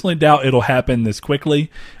personally doubt it'll happen this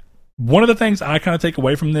quickly, one of the things I kind of take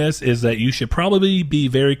away from this is that you should probably be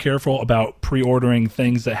very careful about pre-ordering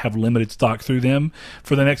things that have limited stock through them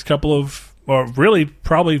for the next couple of, or really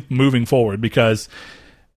probably moving forward, because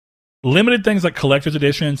limited things like collector's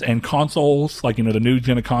editions and consoles, like, the new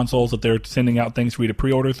gen of consoles that they're sending out things for you to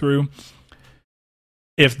pre-order through,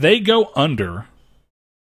 if they go under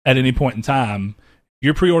at any point in time,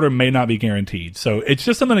 your pre-order may not be guaranteed. So it's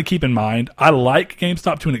just something to keep in mind. I like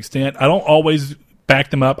GameStop to an extent. I don't always back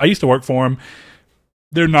them up. I used to work for them.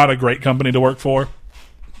 They're not a great company to work for,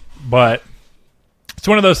 but it's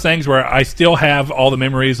one of those things where I still have all the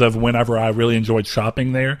memories of whenever I really enjoyed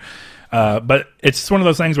shopping there. But it's one of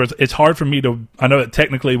those things where it's hard for me to... I know that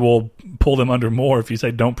technically we'll pull them under more if you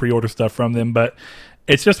say don't pre-order stuff from them, but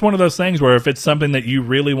it's just one of those things where if it's something that you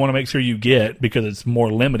really want to make sure you get because it's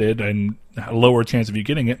more limited and a lower chance of you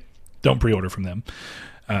getting it, don't pre-order from them.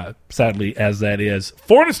 Sadly, as that is.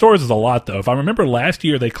 400 stores is a lot, though. If I remember last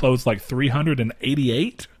year, they closed like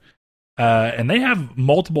 388, and they have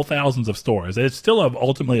multiple thousands of stores. It's still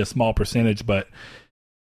ultimately a small percentage, but...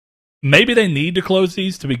 maybe they need to close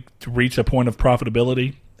these to reach a point of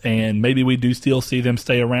profitability, and maybe we do still see them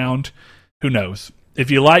stay around. Who knows? If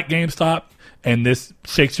you like GameStop and this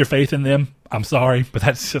shakes your faith in them, I'm sorry, but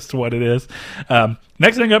that's just what it is.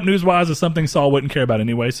 Next thing up news-wise is something Saul wouldn't care about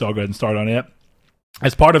anyway, so I'll go ahead and start on it.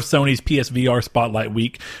 As part of Sony's PSVR Spotlight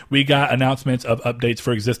Week, we got announcements of updates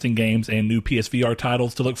for existing games and new PSVR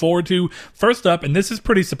titles to look forward to. First up, and this is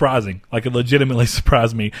pretty surprising, like it legitimately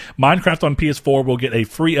surprised me, Minecraft on PS4 will get a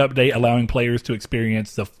free update allowing players to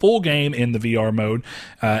experience the full game in the VR mode.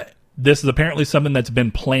 This is apparently something that's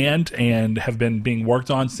been planned and have been being worked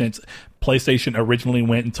on since PlayStation originally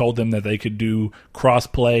went and told them that they could do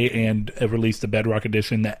crossplay and released the Bedrock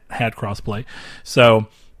Edition that had crossplay. So...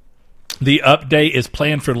 the update is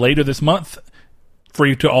planned for later this month,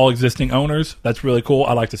 free to all existing owners. That's really cool.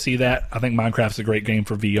 I like to see that. I think Minecraft's a great game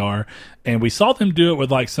for VR. And we saw them do it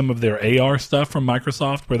with like some of their AR stuff from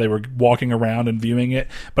Microsoft where they were walking around and viewing it.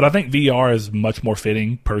 But I think VR is much more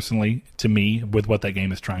fitting, personally, to me with what that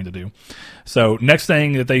game is trying to do. So next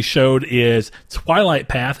thing that they showed is Twilight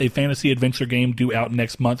Path, a fantasy adventure game due out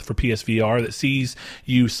next month for PSVR that sees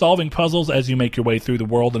you solving puzzles as you make your way through the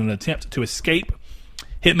world in an attempt to escape.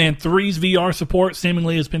 Hitman 3's VR support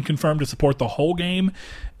seemingly has been confirmed to support the whole game,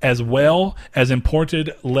 as well as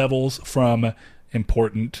imported levels from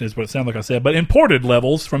important is what it sounded like I said, but imported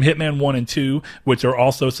levels from Hitman 1 and 2, which are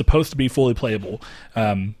also supposed to be fully playable.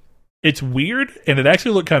 It's weird, and it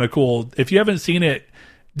actually looked kind of cool. If you haven't seen it,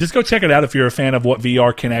 just go check it out if you're a fan of what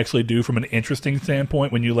VR can actually do from an interesting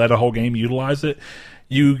standpoint when you let a whole game utilize it.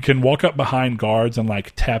 You can walk up behind guards and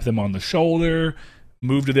like tap them on the shoulder,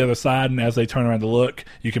 move to the other side, and as they turn around to look,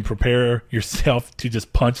 you can prepare yourself to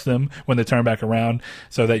just punch them when they turn back around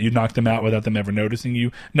so that you knock them out without them ever noticing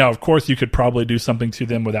you. Now, of course, you could probably do something to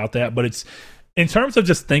them without that, but it's in terms of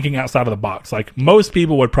just thinking outside of the box. Like most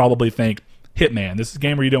people would probably think, Hitman, this is a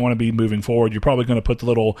game where you don't want to be moving forward. You're probably going to put the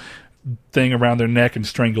little thing around their neck and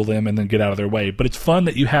strangle them and then get out of their way. But it's fun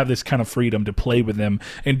that you have this kind of freedom to play with them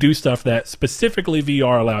and do stuff that specifically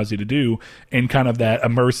VR allows you to do in kind of that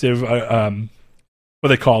immersive, what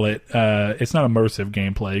they call it. It's not immersive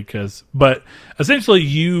gameplay, but essentially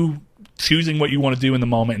you choosing what you want to do in the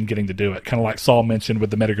moment and getting to do it. Kind of like Saul mentioned with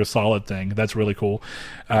the Metal Gear Solid thing. That's really cool.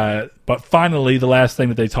 But finally, the last thing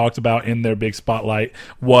that they talked about in their big spotlight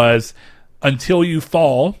was Until You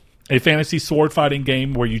Fall, a fantasy sword fighting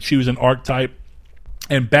game where you choose an archetype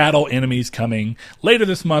and battle enemies coming later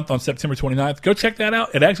this month on September 29th. Go check that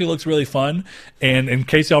out. It actually looks really fun. And in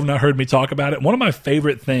case y'all have not heard me talk about it, one of my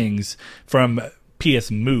favorite things from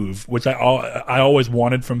PS Move, which I always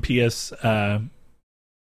wanted from PS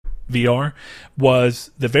VR,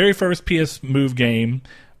 was the very first PS Move game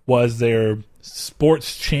was their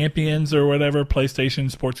Sports Champions or whatever, PlayStation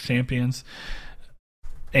Sports Champions.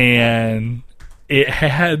 And it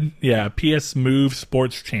had, PS Move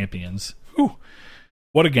Sports Champions. Whew,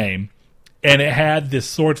 what a game. And it had this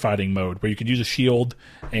sword fighting mode where you could use a shield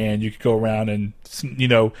and you could go around and,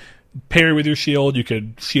 parry with your shield. You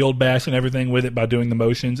could shield bash and everything with it by doing the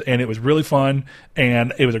motions. And it was really fun.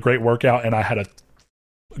 And it was a great workout. And I had a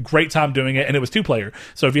great time doing it, and it was 2-player.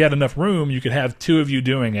 So if you had enough room, you could have 2 of you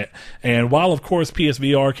doing it. And while, of course,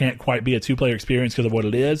 PSVR can't quite be a 2-player experience because of what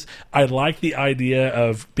it is, I like the idea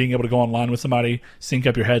of being able to go online with somebody, sync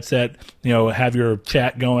up your headset, have your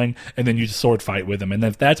chat going, and then you just sword fight with them. And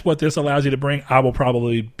if that's what this allows you to bring, I will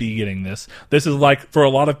probably be getting this. This is like, for a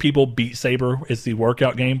lot of people, Beat Saber is the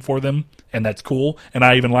workout game for them, and that's cool. And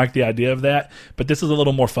I even like the idea of that. But this is a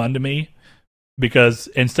little more fun to me, because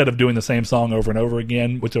instead of doing the same song over and over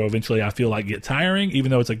again, which will eventually I feel like get tiring, even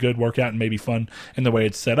though it's a good workout and maybe fun in the way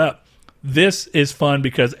it's set up, this is fun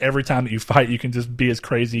because every time that you fight, you can just be as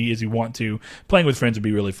crazy as you want to. Playing with friends would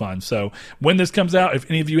be really fun. So when this comes out, if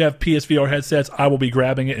any of you have PSVR headsets, I will be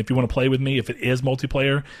grabbing it. If you want to play with me, if it is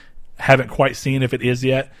multiplayer, haven't quite seen if it is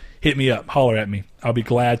yet, hit me up, holler at me. I'll be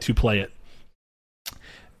glad to play it.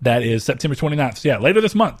 That is September 29th. So later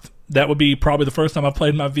this month. That would be probably the first time I've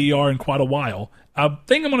played my VR in quite a while. I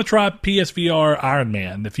think I'm going to try PSVR Iron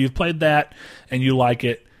Man. If you've played that and you like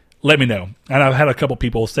it, let me know. And I've had a couple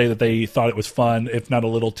people say that they thought it was fun, if not a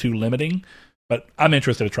little too limiting. But I'm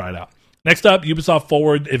interested to try it out. Next up, Ubisoft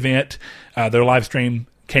Forward event. Their live stream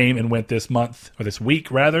came and went this week,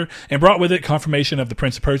 and brought with it confirmation of the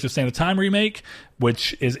Prince of Persia: Sands of Time remake,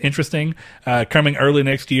 which is interesting. Coming early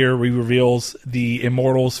next year, reveals the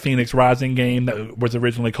Immortals Phoenix Rising game that was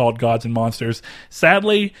originally called Gods and Monsters.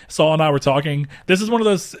 Sadly, Saul and I were talking, this is one of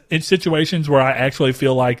those situations where I actually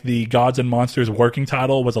feel like the Gods and Monsters working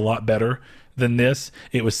title was a lot better than this.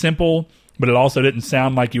 It was simple, but it also didn't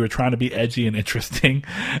sound like you were trying to be edgy and interesting.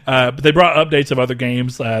 But they brought updates of other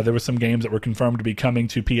games. There were some games that were confirmed to be coming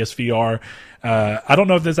to PSVR. I don't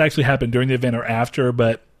know if this actually happened during the event or after,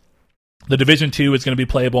 but The Division 2 is going to be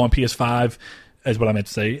playable on PS5, is what I meant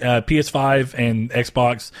to say. PS5 and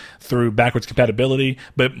Xbox through backwards compatibility,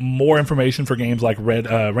 but more information for games like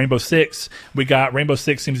Rainbow Six. Rainbow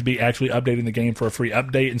Six seems to be actually updating the game for a free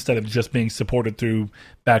update instead of just being supported through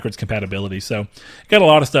backwards compatibility. So got a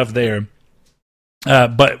lot of stuff there.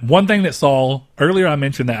 But one thing that Saul, earlier I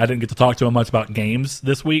mentioned that I didn't get to talk to him much about games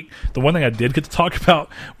this week. The one thing I did get to talk about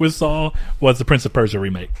with Saul was the Prince of Persia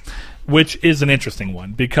remake, which is an interesting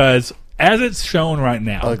one because as it's shown right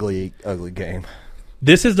now, ugly game.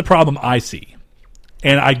 This is the problem I see.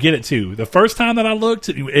 And I get it too. The first time that I looked,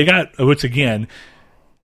 it got, which again,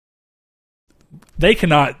 they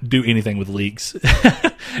cannot do anything with leaks.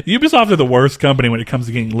 Ubisoft are the worst company when it comes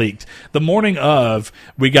to getting leaked. The morning of,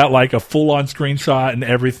 we got like a full-on screenshot and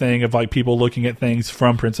everything of like people looking at things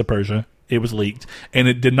from Prince of Persia. It was leaked, and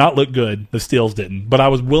it did not look good. The stills didn't. But I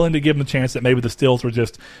was willing to give them a chance that maybe the stills were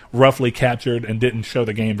just roughly captured and didn't show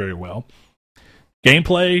the game very well.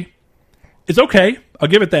 Gameplay is okay. I'll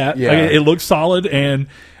give it that. Yeah. It looks solid, and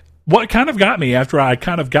what kind of got me after I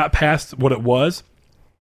kind of got past what it was,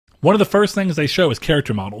 one of the first things they show is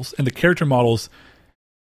character models, and the character models,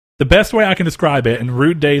 The best way I can describe it, and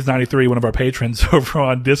Rude Days 93, one of our patrons over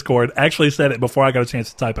on Discord, actually said it before I got a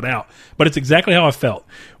chance to type it out. But it's exactly how I felt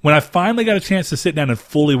when I finally got a chance to sit down and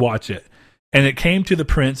fully watch it. And it came to the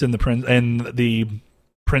prince and the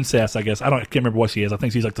princess. I guess I can't remember what she is. I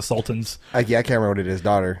think she's like the sultan's. Yeah, I can't remember what it is.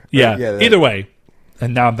 Daughter. Yeah. Either way,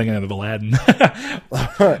 and now I'm thinking of Aladdin. But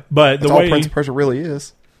That's the all way Prince of Persia really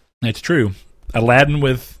is. It's true, Aladdin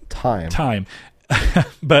with Time.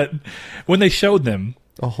 But when they showed them.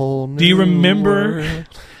 A whole new Do you remember world.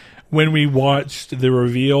 when we watched the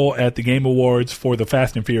reveal at the Game Awards for the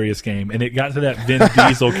Fast and Furious game, and it got to that Vin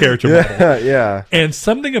Diesel character model? Yeah. And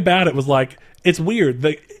something about it was like, it's weird.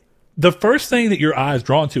 The first thing that your eye is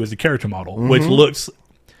drawn to is the character model, which looks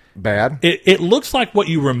Bad. It looks like what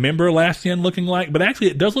you remember last gen looking like, but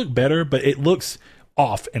actually it does look better, but it looks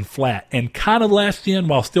off and flat and kind of last gen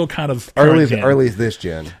while still kind of current gen. Early as this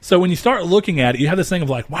gen. So when you start looking at it, you have this thing of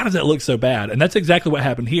like, why does that look so bad? And that's exactly what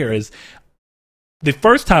happened here. Is the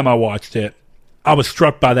first time I watched it, I was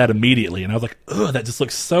struck by that immediately, and I was like, ugh, that just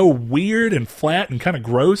looks so weird and flat and kind of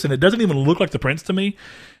gross, and it doesn't even look like the Prince to me.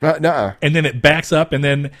 Nuh-uh. And then it backs up, and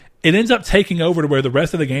then it ends up taking over to where the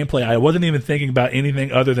rest of the gameplay, I wasn't even thinking about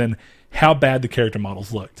anything other than how bad the character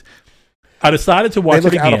models looked. I decided to watch They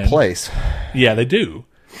look it again. out of place. Yeah, they do.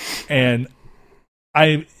 And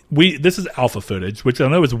this is alpha footage, which I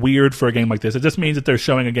know is weird for a game like this. It just means that they're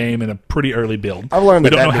showing a game in a pretty early build. I've learned we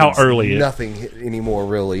that don't know how means early it is. nothing anymore,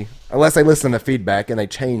 really, unless they listen to feedback and they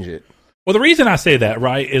change it. Well, the reason I say that,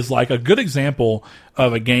 right, is like a good example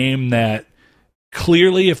of a game that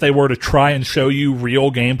clearly, if they were to try and show you real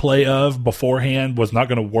gameplay of beforehand, was not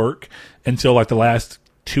going to work until like the last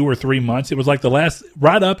 2 or 3 months. It was like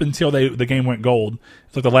right up until the game went gold.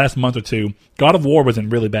 It's like the last month or two. God of War was in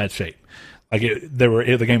really bad shape. Like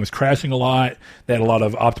the game was crashing a lot. They had a lot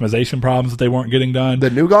of optimization problems that they weren't getting done. The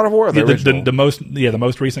new God of War, or the original? The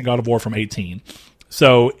most recent God of War from 2018.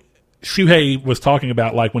 So Shuhei was talking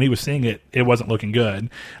about like when he was seeing it, it wasn't looking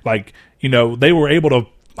good. Like, they were able to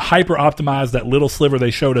hyper optimize that little sliver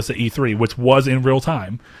they showed us at E3, which was in real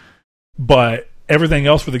time, but everything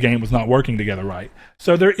else for the game was not working together right.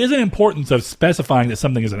 So there is an importance of specifying that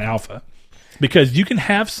something is an alpha, because you can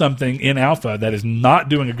have something in alpha that is not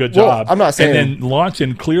doing a good job, I'm not saying, and then launch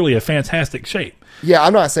in clearly a fantastic shape. Yeah,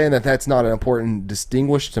 I'm not saying that that's not an important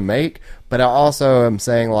distinguish to make, but I also am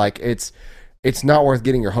saying like it's not worth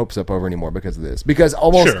getting your hopes up over anymore because of this. Because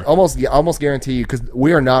almost guarantee you, because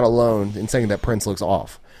we are not alone in saying that Prince looks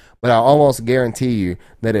off, but I almost guarantee you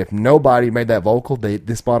that if nobody made that vocal,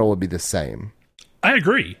 this model would be the same. I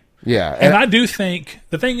agree. Yeah, and I do think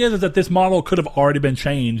the thing is that this model could have already been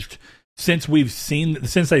changed since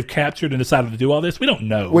they've captured and decided to do all this. We don't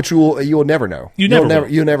know. Which you'll never know. You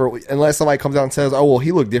never unless somebody comes out and says, "Oh, well,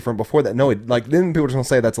 he looked different before that." No, then people are just gonna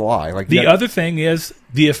say that's a lie. Like the other thing is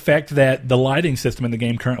the effect that the lighting system in the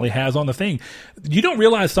game currently has on the thing. You don't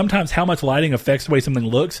realize sometimes how much lighting affects the way something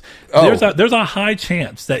looks. Oh. There's a high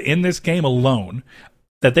chance that in this game alone,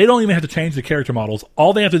 that they don't even have to change the character models.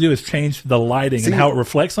 All they have to do is change the lighting and how it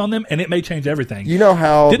reflects on them, and it may change everything. You know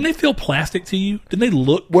how... Didn't they feel plastic to you? Didn't they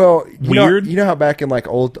look weird? You know how back in like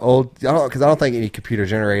old... Because I don't think any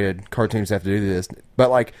computer-generated cartoons have to do this,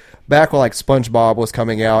 but like back when like SpongeBob was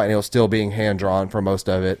coming out and it was still being hand-drawn for most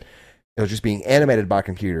of it, it was just being animated by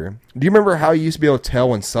computer. Do you remember how you used to be able to tell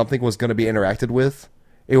when something was going to be interacted with?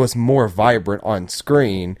 It was more vibrant on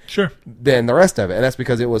screen than the rest of it, and that's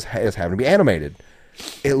because it was having to be animated.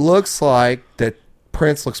 It looks like that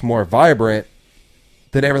Prince looks more vibrant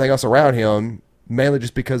than everything else around him, mainly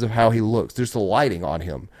just because of how he looks. There's the lighting on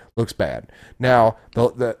him looks bad. Now,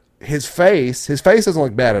 his face doesn't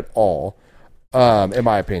look bad at all, in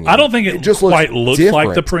my opinion. I don't think it just looks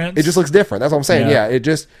like the Prince. It just looks different. That's what I'm saying. Yeah, it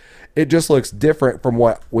just looks different from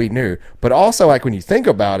what we knew. But also, like when you think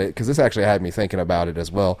about it, because this actually had me thinking about it as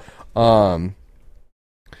well.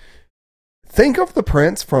 Think of the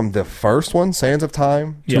Prince from the first one, Sands of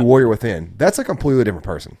Time, to Warrior Within. That's a completely different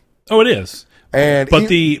person. Oh, it is. And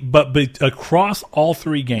but across all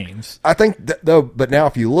three games, I think though. But now,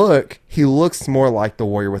 if you look, he looks more like the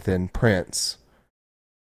Warrior Within Prince.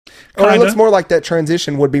 Or he looks more like that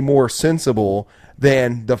transition would be more sensible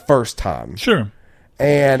than the first time. Sure.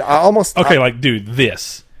 And I almost dude,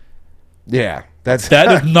 this. Yeah. That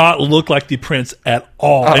does not look like the Prince at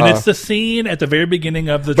all. And it's the scene at the very beginning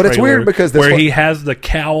of the trailer. But it's weird because he has the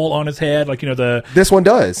cowl on his head, like this one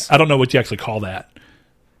does. I don't know what you actually call that.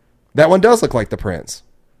 That one does look like the Prince.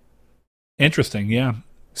 Interesting, yeah.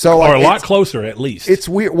 So or a lot closer, at least. It's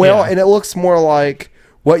weird. Well, and it looks more like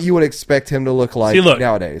what you would expect him to look like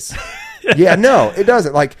nowadays. Yeah, no, it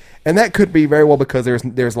doesn't. Like, And that could be very well because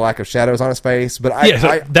there's lack of shadows on his face. But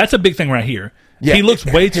that's a big thing right here. Yeah, he looks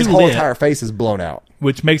way too his whole lit, entire face is blown out,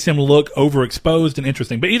 which makes him look overexposed and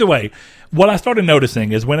interesting. But either way, what I started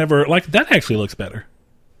noticing is whenever that actually looks better.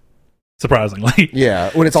 Surprisingly,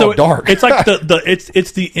 yeah, when it's all dark, it's like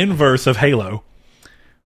it's the inverse of Halo.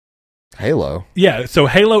 Halo, yeah. So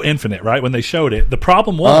Halo Infinite, right? When they showed it, the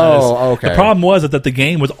problem was that the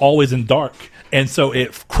game was always in dark, and so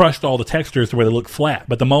it crushed all the textures to where they look flat.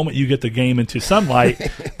 But the moment you get the game into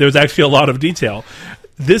sunlight, there's actually a lot of detail.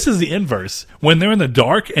 This is the inverse. When they're in the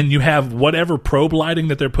dark and you have whatever probe lighting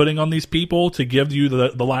that they're putting on these people to give you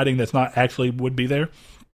the lighting that's not actually would be there.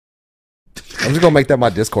 I'm just going to make that my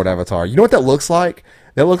Discord avatar. You know what that looks like?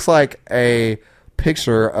 That looks like a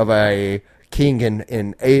picture of a king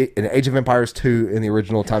in Age of Empires 2 in the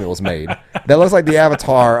original time it was made. That looks like the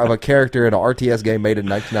avatar of a character in an RTS game made in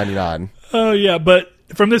 1999. Oh, yeah, but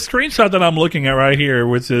from this screenshot that I'm looking at right here,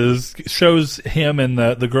 which shows him and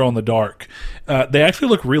the girl in the dark, they actually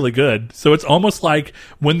look really good. So it's almost like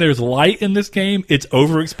when there's light in this game, it's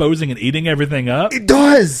overexposing and eating everything up. It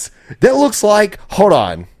does. That looks like. Hold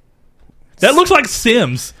on. That looks like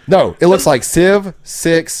Sims. No, it looks like Civ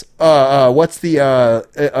 6. What's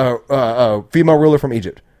the female ruler from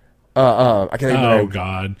Egypt? I can't even remember. Oh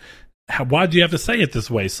God! Why'd you have to say it this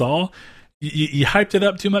way, Saul? You hyped it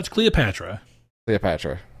up too much, Cleopatra.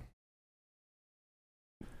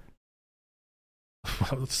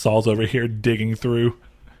 Saul's over here digging through.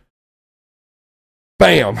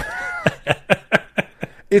 Bam!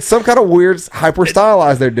 It's some kind of weird hyper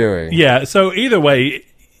stylized they're doing. Yeah. So either way.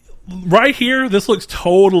 Right here, this looks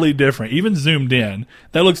totally different. Even zoomed in,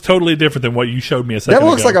 that looks totally different than what you showed me a second ago.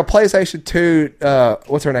 That looks like a PlayStation 2.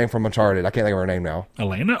 What's her name from Uncharted? I can't think of her name now.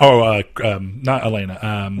 Elena? Oh, not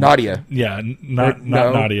Elena. Nadia. Yeah, not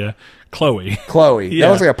Nadia. Chloe. Yeah.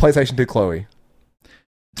 That looks like a PlayStation 2 Chloe.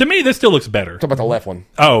 To me, this still looks better. Talk about the left one.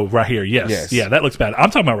 Oh, right here. Yes. Yeah, that looks bad.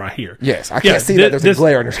 I'm talking about right here. Yes, I can't see that. There's a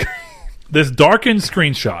glare on your screen. This darkened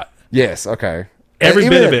screenshot. Yes, okay. Every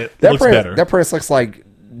bit of it looks better. That prince looks like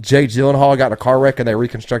Jake Gyllenhaal got in a car wreck and they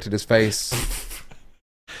reconstructed his face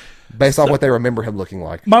based on what they remember him looking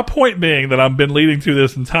like. My point being that I've been leading to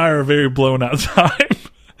this entire very blown out time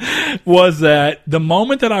was that the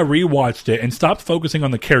moment that I rewatched it and stopped focusing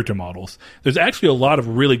on the character models, there's actually a lot of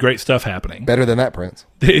really great stuff happening. Better than that, Prince.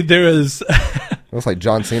 There is. Looks like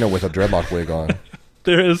John Cena with a dreadlock wig on.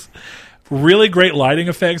 There is really great lighting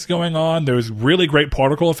effects going on. There's really great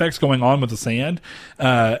particle effects going on with the sand.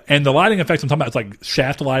 And the lighting effects I'm talking about, it's like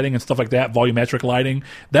shaft lighting and stuff like that, volumetric lighting.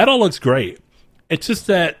 That all looks great. It's just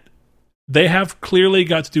that they have clearly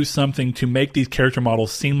got to do something to make these character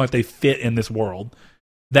models seem like they fit in this world.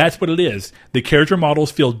 That's what it is. The character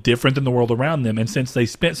models feel different than the world around them. And since they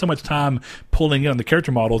spent so much time pulling in on the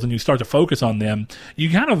character models and you start to focus on them, you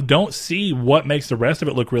kind of don't see what makes the rest of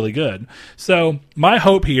it look really good. So my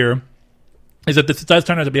hope here is that this does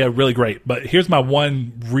turn out to be a really great. But here's my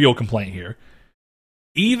one real complaint here.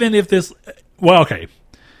 Even if this... Well, okay.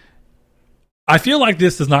 I feel like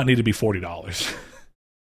this does not need to be $40.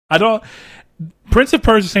 I don't... Prince of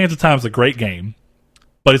Persia: Sands of Time is a great game,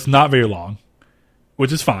 but it's not very long,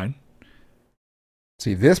 which is fine.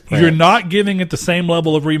 See, this Prince... You're not giving it the same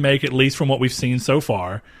level of remake, at least from what we've seen so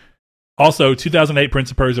far. Also, 2008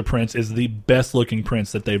 Prince of Persia Prince is the best looking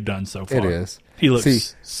Prince that they've done so far. It is. He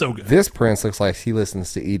looks so good. This Prince looks like he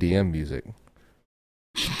listens to EDM music.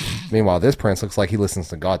 Meanwhile, this Prince looks like he listens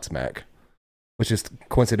to Godsmack, which is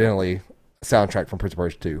coincidentally a soundtrack from Prince of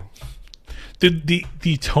Persia 2.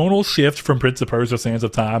 The tonal shift from Prince of Persia: Sands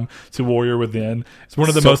of Time to Warrior Within is one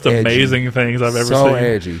of the most edgy. amazing things I've ever seen. So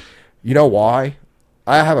edgy. You know why?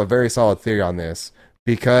 I have a very solid theory on this.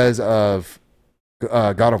 Because of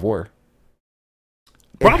God of War.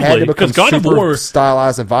 Probably, because God of War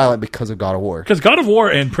stylized and violent because of God of War. Because God of War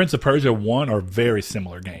and Prince of Persia 1 are very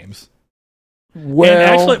similar games. Well, and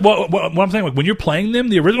actually, what I'm saying, like, when you're playing them,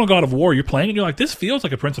 the original God of War, you're playing and you're like, this feels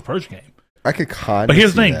like a Prince of Persia game. I could kind of. But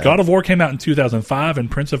here's the thing: God of War came out in 2005,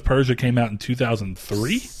 and Prince of Persia came out in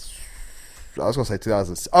 2003. I was going to say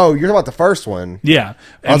 2000. Oh, you're talking about the first one. Yeah,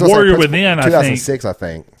 and Warrior Within, 2006, I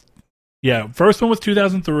think. Yeah, first one was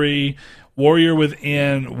 2003. Warrior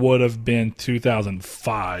Within would have been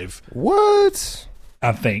 2005. What?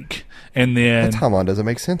 I think. And then... That timeline doesn't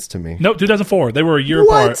make sense to me. Nope, 2004. They were a year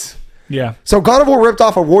apart. Yeah. So God of War ripped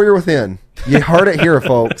off a Warrior Within. You heard it here,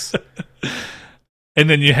 folks. And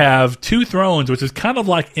then you have Two Thrones, which is kind of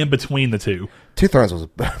like in between the two. Two Thrones was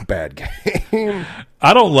a bad game.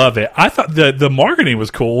 I don't love it. I thought the marketing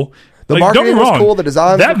was cool. The marketing was cool. The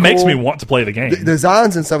designs that were makes cool. me want to play the game. The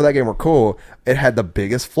designs and stuff of that game were cool. It had the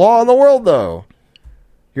biggest flaw in the world, though.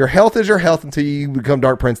 Your health is your health until you become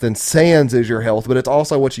Dark Prince. Then Sands is your health, but it's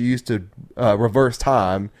also what you use to reverse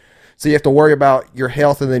time. So you have to worry about your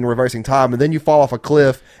health and then reversing time, and then you fall off a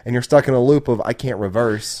cliff and you're stuck in a loop of I can't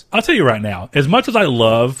reverse. I'll tell you right now, as much as I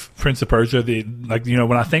love Prince of Persia,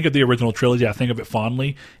 when I think of the original trilogy, I think of it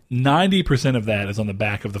fondly. 90% of that is on the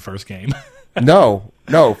back of the first game. No.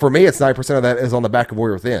 For me, it's 9% of that is on the back of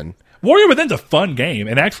Warrior Within. Warrior Within's a fun game,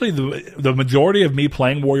 and actually the majority of me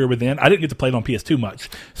playing Warrior Within, I didn't get to play it on PS2 much,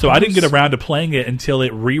 so I didn't get around to playing it until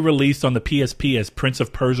it re-released on the PSP as Prince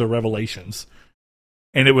of Persia Revelations.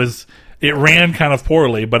 And it ran kind of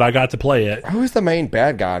poorly, but I got to play it. Who is the main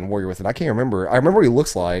bad guy in Warrior Within? I can't remember. I remember what he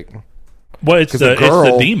looks like. Well, it's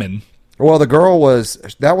the demon. Well, the girl was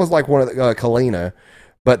like one of the Kalina,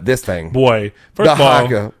 but this thing. Boy, first of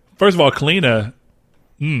all, Kalina.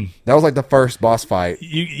 That was like the first boss fight.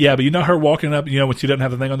 But you know her walking up, when she doesn't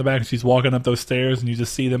have the thing on the back and she's walking up those stairs and you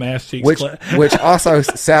just see them ass cheeks. Which also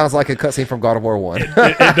sounds like a cutscene from God of War 1.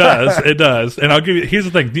 It does. And I'll give you, here's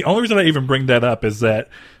the thing. The only reason I even bring that up is that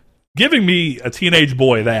giving me a teenage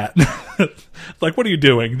boy that, like, what are you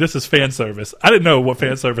doing? This is fan service. I didn't know what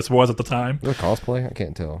fan service was at the time. Is it cosplay? I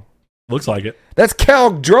can't tell. Looks like it. That's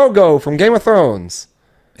Khal Drogo from Game of Thrones.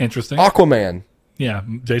 Interesting. Aquaman. Yeah,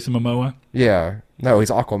 Jason Momoa. Yeah. No,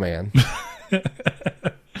 he's Aquaman.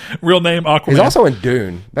 Real name Aquaman. He's also in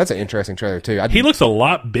Dune. That's an interesting trailer too. He looks a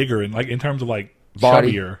lot bigger in terms of like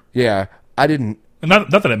body. Chubbier. Yeah, I didn't.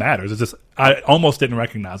 Not that it matters. It's just I almost didn't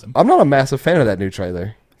recognize him. I'm not a massive fan of that new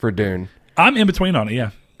trailer for Dune. I'm in between on it.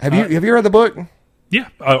 Yeah. Have you read the book? Yeah,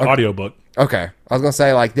 audiobook. Okay, I was gonna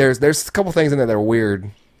say like there's a couple things in there that are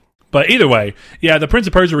weird. But either way, yeah, the Prince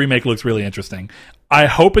of Persia remake looks really interesting. I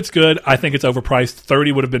hope it's good. I think it's overpriced.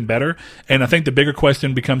 $30 would have been better. And I think the bigger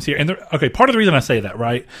question becomes here. And part of the reason I say that,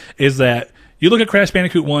 right, is that you look at Crash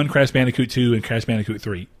Bandicoot 1, Crash Bandicoot 2, and Crash Bandicoot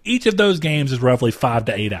 3. Each of those games is roughly 5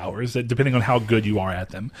 to 8 hours, depending on how good you are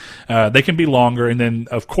at them. They can be longer. And then,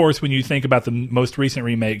 of course, when you think about the most recent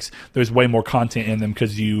remakes, there's way more content in them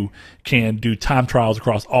because you can do time trials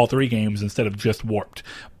across all 3 games instead of just Warped.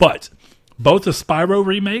 But both the Spyro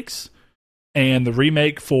remakes and the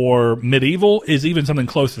remake for Medieval is even something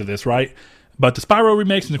close to this, right? But the Spyro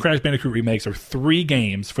remakes and the Crash Bandicoot remakes are 3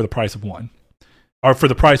 games for the price of one. Or for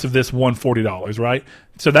the price of this $140, right?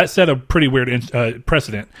 So that set a pretty weird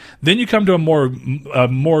precedent. Then you come to a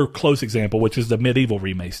more close example, which is the Medieval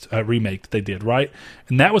remake that they did, right?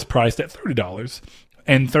 And that was priced at $30.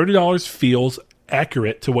 And $30 feels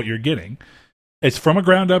accurate to what you're getting. It's from a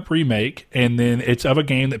ground-up remake, and then it's of a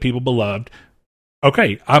game that people beloved.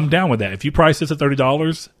 Okay, I'm down with that. If you price this at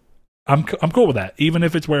 $30, I'm cool with that, even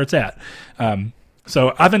if it's where it's at.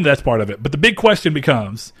 So I think that's part of it. But the big question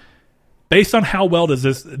becomes, based on how well does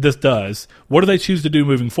this does, what do they choose to do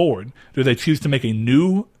moving forward? Do they choose to make a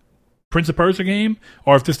new Prince of Persia game?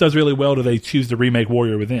 Or if this does really well, do they choose to remake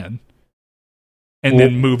Warrior Within? And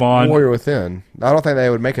then move on? Warrior Within. I don't think they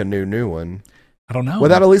would make a new one. I don't know.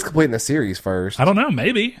 Without at least completing the series first. I don't know,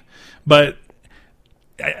 maybe. But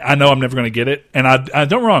I know I'm never going to get it. And I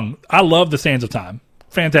don't wrong. I love the Sands of Time.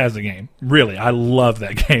 Fantastic game. Really. I love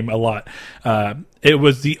that game a lot. It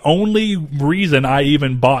was the only reason I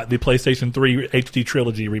even bought the PlayStation 3 HD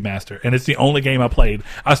Trilogy remaster. And it's the only game I played.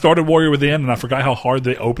 I started Warrior Within and I forgot how hard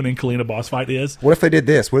the opening Kalina boss fight is. What if they did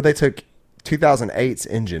this? What if they took 2008's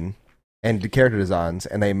engine and the character designs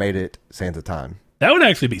and they made it Sands of Time? That would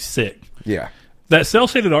actually be sick. Yeah. That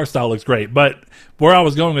cel-shaded art style looks great, but where I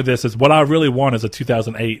was going with this is what I really want is a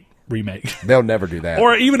 2008 remake. They'll never do that.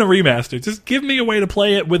 Or even a remaster. Just give me a way to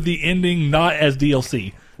play it with the ending not as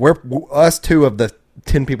DLC. Us 2 of the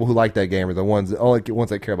 10 people who like that game are the only ones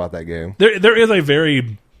that care about that game. There is a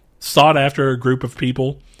very sought-after group of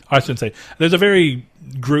people. I shouldn't say. There's a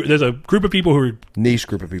group of people who are... Niche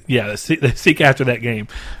group of people. Yeah, they seek after that game.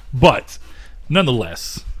 But,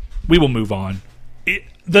 nonetheless, we will move on.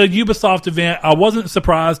 The Ubisoft event, I wasn't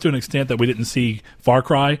surprised to an extent that we didn't see Far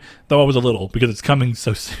Cry, though I was a little, because it's coming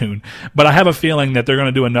so soon. But I have a feeling that they're going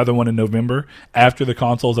to do another one in November after the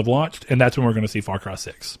consoles have launched, and that's when we're going to see Far Cry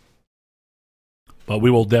 6. But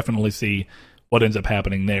we will definitely see what ends up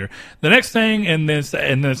happening there. The next thing, and then it's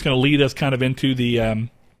going to lead us kind of into the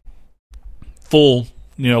full,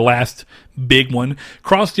 last big one.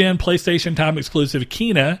 Cross-gen PlayStation time exclusive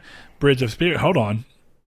Kena Bridge of Spirit. Hold on.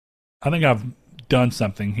 I think I've done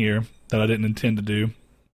something here that I didn't intend to do.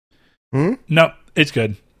 No, it's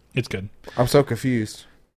good. It's good. I'm so confused.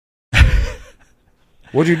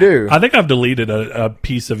 What'd you do? I think I've deleted a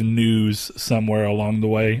piece of news somewhere along the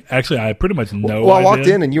way. Actually, I pretty much know. Well, I walked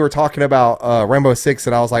in and you were talking about Rainbow Six,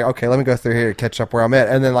 and I was like, okay, let me go through here to catch up where I'm at.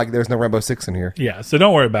 And then like, there's no Rainbow Six in here. Yeah, so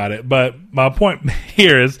don't worry about it. But my point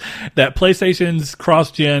here is that PlayStation's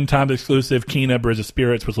cross-gen timed exclusive Kena Bridge of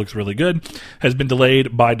Spirits, which looks really good, has been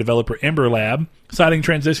delayed by developer Ember Lab, citing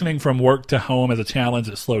transitioning from work to home as a challenge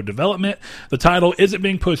that slowed development. The title isn't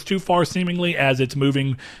being pushed too far, seemingly, as it's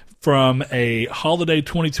moving from a holiday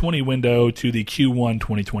 2020 window to the Q1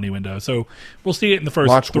 2020 window. So we'll see it in the first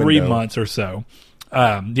Launch 3 window. months or so.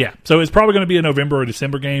 Yeah, so it's probably going to be a November or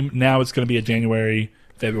December game. Now it's going to be a January,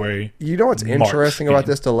 February. You know what's March interesting game. about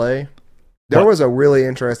this delay? There What? was a really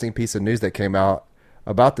interesting piece of news that came out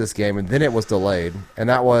about this game, and then it was delayed. And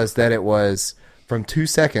that was that it was from 2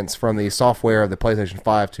 seconds from the software of the PlayStation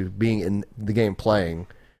 5 to being in the game playing.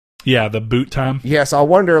 Yeah, the boot time. Yes, I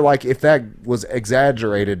wonder like if that was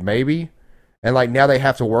exaggerated, maybe, and like now they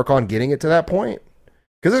have to work on getting it to that point.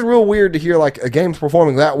 Because it's real weird to hear like a game's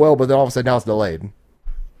performing that well, but then all of a sudden now it's delayed.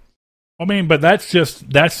 I mean, but that's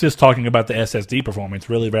just talking about the SSD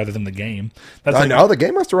performance, really, rather than the game. That's I like, know the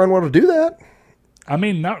game must have run well to do that. I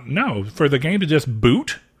mean, no, for the game to just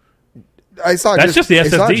boot. It's not That's just the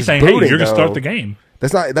it's not SSD just saying, "Hey, booting, you're going to though. start the game."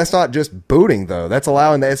 That's not just booting though. That's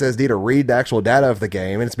allowing the SSD to read the actual data of the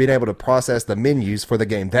game, and it's being able to process the menus for the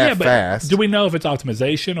game that But fast. do we know if it's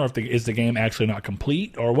optimization or if is the game actually not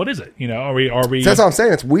complete or what is it? You know, are we? So that's what I'm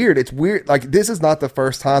saying. It's weird. It's weird. Like this is not the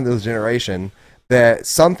first time this generation that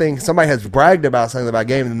somebody has bragged about something about a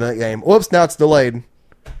game in the game. Whoops! Now it's delayed,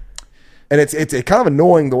 and it's kind of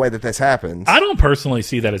annoying the way that this happens. I don't personally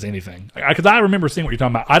see that as anything because I remember seeing what you're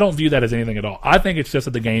talking about. I don't view that as anything at all. I think it's just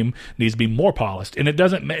that the game needs to be more polished, and it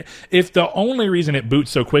doesn't. If the only reason it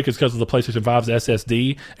boots so quick is because of the PlayStation 5's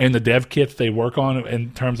SSD and the dev kits they work on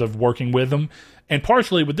in terms of working with them, and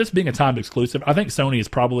partially with this being a timed exclusive, I think Sony is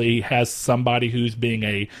probably has somebody who's being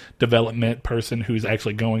a development person who's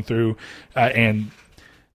actually going through and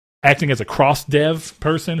acting as a cross-dev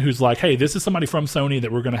person who's like, hey, this is somebody from Sony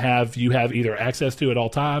that we're going to have you have either access to at all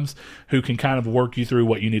times who can kind of work you through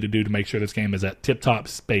what you need to do to make sure this game is at tip-top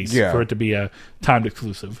space for it to be a timed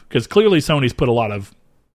exclusive. Because clearly Sony's put a lot of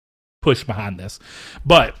push behind this.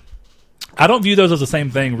 But I don't view those as the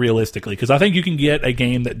same thing realistically because I think you can get a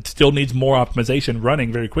game that still needs more optimization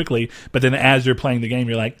running very quickly, but then as you're playing the game,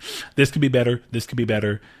 you're like, this could be better, this could be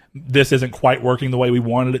better. This isn't quite working the way we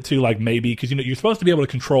wanted it to, like maybe because you're supposed to be able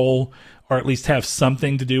to control or at least have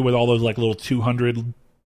something to do with all those like little 200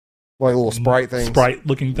 like little sprite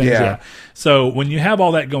looking things. Yeah. So when you have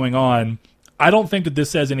all that going on, I don't think that this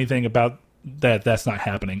says anything about that. That's not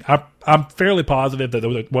happening. I'm fairly positive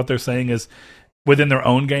that what they're saying is within their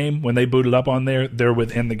own game when they boot it up on there, they're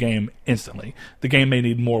within the game instantly. The game may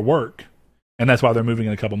need more work, and that's why they're moving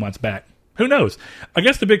it a couple months back. Who knows? I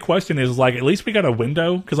guess the big question is, like, at least we got a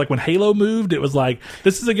window. Because, like, when Halo moved, it was like,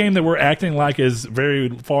 this is a game that we're acting like is very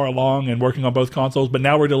far along and working on both consoles, but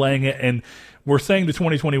now we're delaying it, and we're saying to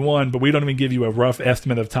 2021, but we don't even give you a rough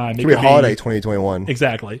estimate of time. It could be holiday 2021.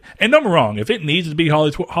 Exactly. And don't get me wrong, if it needs to be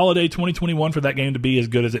holiday 2021 for that game to be as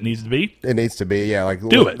good as it needs to be, it needs to be, yeah. Like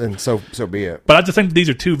do it. And so be it. But I just think that these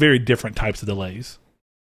are two very different types of delays.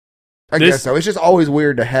 I guess so. It's just always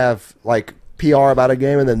weird to have, like, PR about a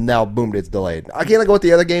game and then now boom, it's delayed. I can't think of what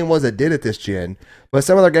the other game was that did it this gen, but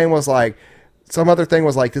some other thing was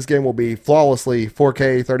like this game will be flawlessly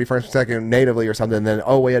 4K 30 frames per second natively or something. And then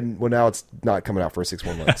now it's not coming out for 6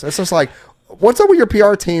 more months. It's just like, what's up with your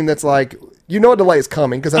PR team? That's like, you know, a delay is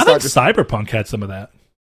coming because that's I not think just Cyberpunk had some of that.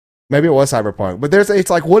 Maybe it was Cyberpunk, but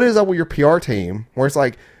it's like, what is up with your PR team? Where it's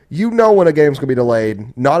like, you know when a game's going to be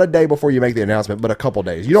delayed, not a day before you make the announcement, but a couple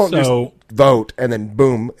days. You don't just vote and then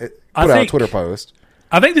boom, put out a Twitter post.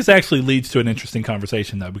 I think this actually leads to an interesting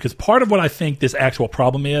conversation, though, because part of what I think this actual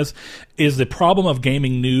problem is the problem of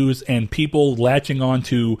gaming news and people latching on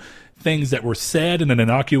to things that were said in an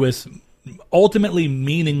innocuous, ultimately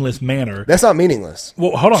meaningless manner. That's not meaningless.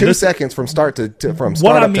 Well, hold on. 2 seconds from start to from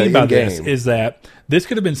start what I up mean to by in-game. this is that this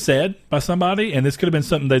could have been said by somebody, and this could have been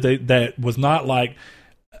something that was not like.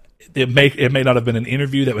 It may not have been an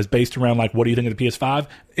interview that was based around like, what do you think of the PS5?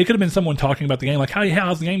 It could have been someone talking about the game, like,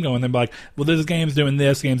 how's the game going? They'd be like, well, this game's doing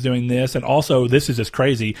this, and also this is just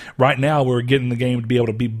crazy. Right now, we're getting the game to be able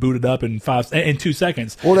to be booted up in 2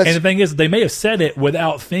 seconds. Well, and the thing is, they may have said it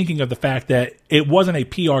without thinking of the fact that it wasn't a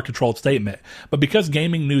PR controlled statement, but because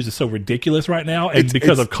gaming news is so ridiculous right now, and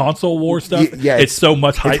because of console war stuff, it's so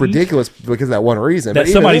much heightened. It's ridiculous because of that one reason. That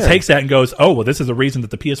somebody takes that and goes, oh, well, this is a reason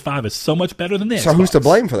that the PS5 is so much better than this. So who's to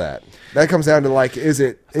blame for that? That comes down to like,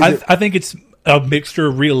 I think it's a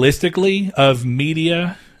mixture realistically of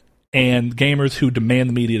media and gamers who demand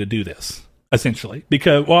the media to do this. essentially.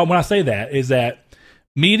 Because, well, when I say that, is that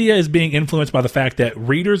media is being influenced by the fact that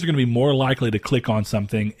readers are going to be more likely to click on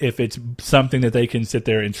something if it's something that they can sit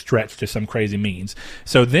there and stretch to some crazy means.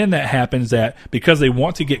 So then that happens that because they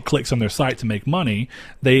want to get clicks on their site to make money,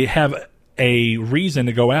 they have a reason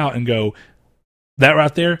to go out and go, that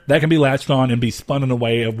right there, that can be latched on and be spun in a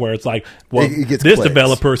way of where it's like, well, this clicks.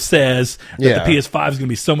 developer says that the PS5 is going to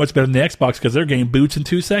be so much better than the Xbox because their game boots in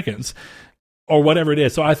 2 seconds. Or whatever it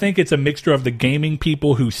is. So I think it's a mixture of the gaming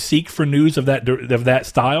people who seek for news of that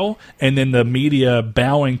style, and then the media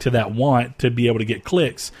bowing to that want to be able to get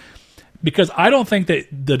clicks. Because I don't think that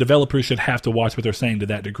the developers should have to watch what they're saying to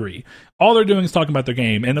that degree. All they're doing is talking about their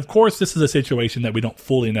game. And of course, this is a situation that we don't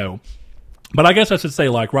fully know. But I guess I should say,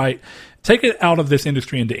 like, right, take it out of this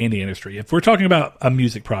industry into any industry. If we're talking about a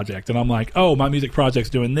music project and I'm like, oh, my music project's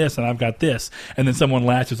doing this and I've got this, and then someone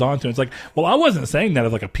latches onto it, it's like, well, I wasn't saying that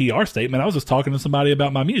as like a PR statement. I was just talking to somebody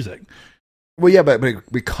about my music. Well, yeah, but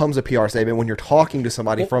it becomes a PR statement when you're talking to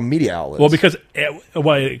somebody from media outlets. Well, because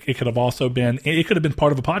it could have also been, it could have been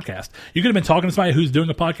part of a podcast. You could have been talking to somebody who's doing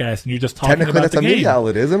a podcast and you're just talking technically about the game. Technically, that's a media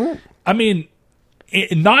outlet, isn't it? I mean,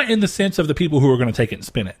 not in the sense of the people who are going to take it and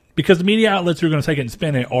spin it. Because the media outlets who are going to take it and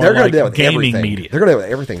spin it are like gaming media. They're going to deal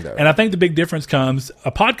with everything, though. And I think the big difference comes,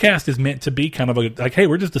 a podcast is meant to be kind of like, hey,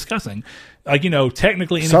 we're just discussing. Like,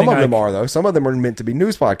 technically anything. Some of them are, though. Some of them are meant to be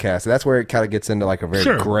news podcasts. That's where it kind of gets into like a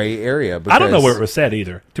very gray area. I don't know where it was said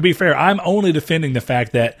either. To be fair, I'm only defending the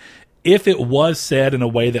fact that if it was said in a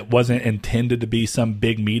way that wasn't intended to be some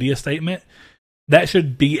big media statement, that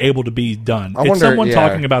should be able to be done. If someone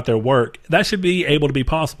talking about their work, that should be able to be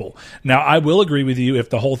possible. Now, I will agree with you if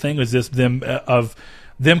the whole thing is just them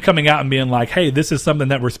coming out and being like, hey, this is something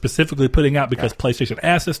that we're specifically putting out because PlayStation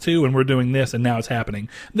asked us to, and we're doing this, and now it's happening.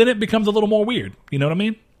 Then it becomes a little more weird. You know what I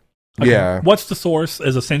mean? Like, what's the source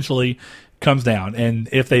is essentially comes down. And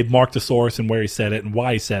if they've marked the source and where he said it and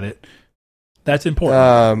why he said it, that's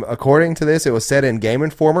important. According to this, it was said in Game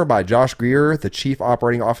Informer by Josh Greer, the chief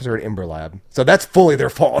operating officer at Ember Lab. So that's fully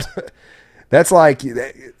their fault. That's like,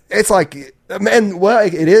 it's like, man, well,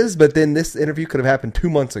 it is, but then this interview could have happened 2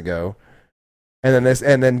 months ago. And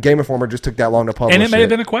then Game Informer just took that long to publish. And it may have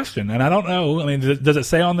been a question, and I don't know. I mean, does it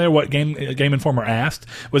say on there what Game Informer asked?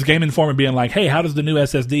 Was Game Informer being like, hey, how does the new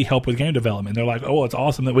SSD help with game development? They're like, oh, it's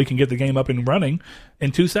awesome that we can get the game up and running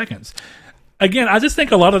in 2 seconds. Again, I just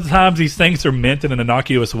think a lot of the times these things are meant in an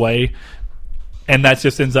innocuous way, and that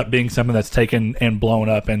just ends up being something that's taken and blown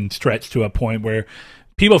up and stretched to a point where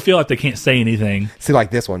people feel like they can't say anything. See,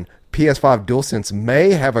 like this one, PS5 DualSense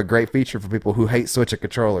may have a great feature for people who hate Switch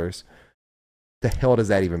controllers. The hell does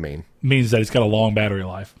that even mean? It means that it's got a long battery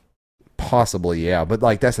life. Possibly, yeah, but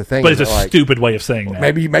like that's the thing. But it's a stupid way of saying that.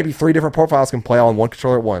 Maybe 3 different profiles can play on one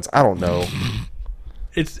controller at once. I don't know.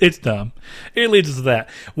 It's dumb. It leads us to that.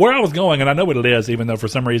 Where I was going, and I know what it is, even though for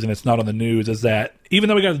some reason it's not on the news, is that even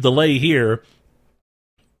though we got a delay here,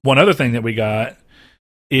 one other thing that we got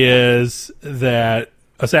is that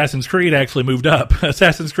Assassin's Creed actually moved up.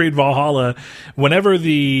 Assassin's Creed Valhalla, whenever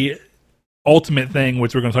the ultimate thing,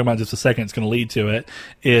 which we're going to talk about in just a second, it's going to lead to it,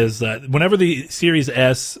 is whenever the Series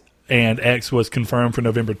S and X was confirmed for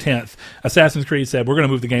November 10th, Assassin's Creed said, we're going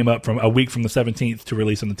to move the game up from a week from the 17th to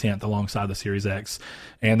release on the 10th alongside the Series X.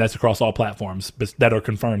 And that's across all platforms that are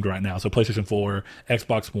confirmed right now. So PlayStation 4,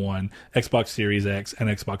 Xbox One, Xbox Series X, and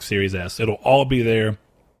Xbox Series S. It'll all be there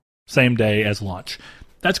same day as launch.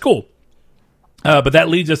 That's cool. But that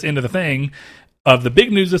leads us into the thing of the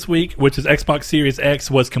big news this week, which is Xbox Series X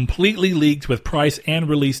was completely leaked with price and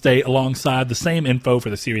release date alongside the same info for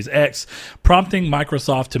the Series X, prompting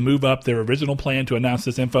Microsoft to move up their original plan to announce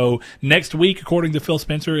this info next week, according to Phil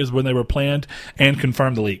Spencer, is when they were planned, and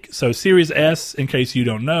confirm the leak. So Series S, in case you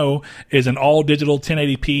don't know, is an all-digital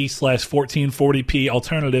 1080p/1440p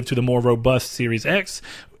alternative to the more robust Series X,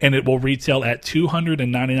 and it will retail at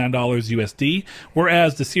 $299 USD,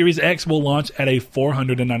 whereas the Series X will launch at a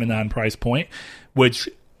 $499 price point, which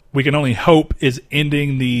we can only hope is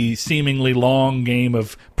ending the seemingly long game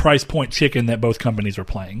of price point chicken that both companies are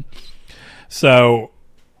playing. So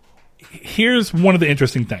here's one of the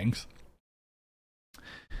interesting things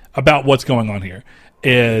about what's going on here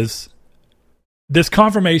is this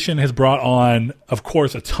confirmation has brought on, of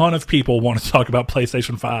course, a ton of people want to talk about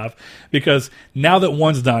PlayStation 5 because now that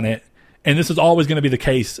one's done it, and this is always going to be the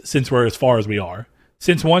case since we're as far as we are,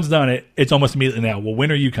 since one's done it, it's almost immediately now, well,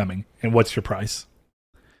 when are you coming and what's your price?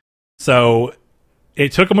 So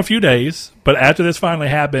it took them a few days, but after this finally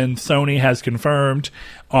happened, Sony has confirmed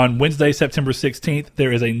on Wednesday, September 16th,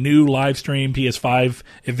 there is a new live stream PS5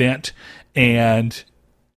 event, and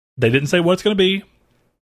they didn't say what it's going to be.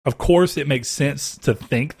 of course, it makes sense to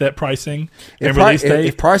think that pricing and If, release date.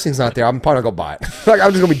 if pricing's not there, I'm probably not gonna buy it. Like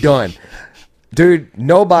I'm just gonna be done, dude.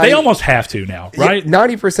 Nobody. They almost have to now, right?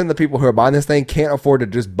 90% of the people who are buying this thing can't afford to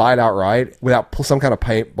just buy it outright without some kind of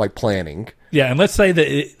planning. Yeah, and let's say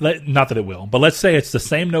that not that it will, but let's say it's the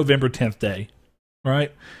same November 10th day,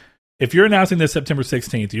 right? If you're announcing this September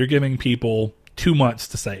 16th, you're giving people 2 months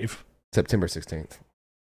to save. September 16th.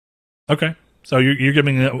 Okay. So you're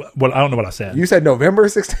giving what I don't know what I said. You said November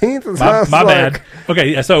 16th? My bad.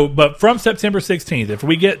 Okay, yeah, so but from September 16th, if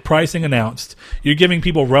we get pricing announced, you're giving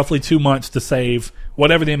people roughly 2 months to save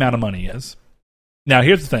whatever the amount of money is. Now,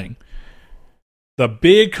 here's the thing. The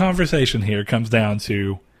big conversation here comes down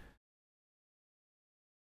to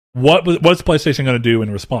what's PlayStation going to do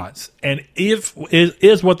in response? And is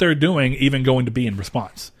what they're doing even going to be in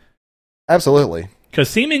response? Absolutely. Because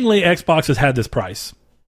seemingly Xbox has had this price.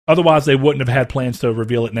 Otherwise, they wouldn't have had plans to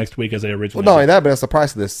reveal it next week as they originally Well, not only that, but it's the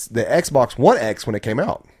price of this. The Xbox One X when it came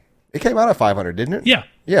out. It came out at $500, didn't it? Yeah.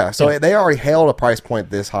 Yeah, so they already held a price point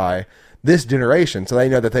this high this generation, so they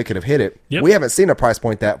know that they could have hit it. Yep. We haven't seen a price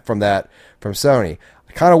point from Sony.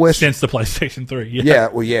 I kind of wish... Since the PlayStation 3, yeah. Yeah,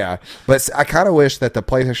 well, yeah. But I kind of wish that the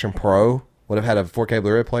PlayStation Pro would have had a 4K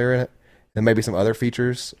Blu-ray player in it, and maybe some other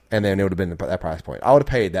features, and then it would have been that price point. I would have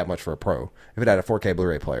paid that much for a Pro if it had a 4K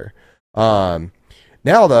Blu-ray player.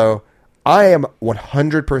 Now, though, I am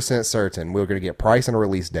 100% certain we're going to get price and a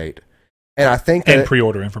release date. And I think that... And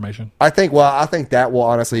pre-order information. I think that will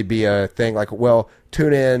honestly be a thing. Like, well,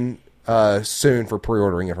 tune in soon for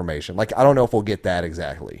pre-ordering information. Like, I don't know if we'll get that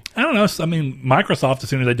exactly. I don't know. I mean, Microsoft, as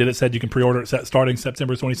soon as they did it, said you can pre-order it starting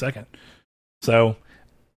September 22nd. So,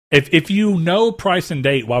 if you know price and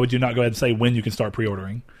date, why would you not go ahead and say when you can start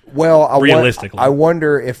pre-ordering? Well, realistically, I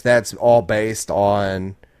wonder if that's all based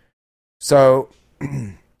on... So,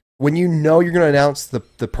 when you know you're going to announce the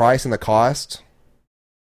price and the cost...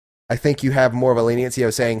 I think you have more of a leniency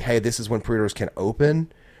of saying, hey, this is when pre-orders can open,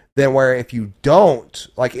 than where if you don't,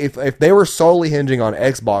 like if they were solely hinging on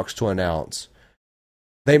Xbox to announce,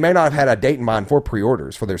 they may not have had a date in mind for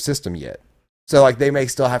pre-orders for their system yet. So like they may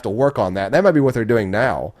still have to work on that. That might be what they're doing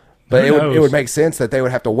now. But it would make sense that they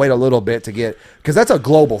would have to wait a little bit to get, because that's a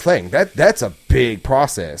global thing. That's a big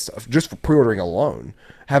process just for pre-ordering alone.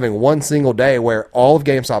 Having one single day where all of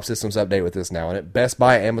GameStop systems update with this now, and at Best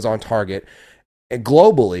Buy, Amazon, Target, and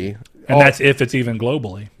globally, and that's if it's even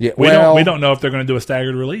globally. Yeah, we don't know if they're going to do a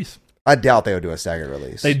staggered release. I doubt they would do a staggered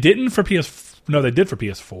release. They didn't for No, they did for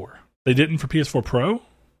PS4. They didn't for PS4 Pro.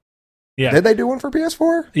 Yeah, did they do one for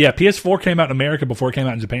PS4? Yeah, PS4 came out in America before it came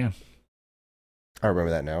out in Japan. I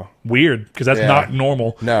remember that now. Weird, because that's not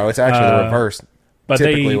normal. No, it's actually the reverse. But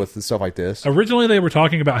typically with stuff like this. Originally, they were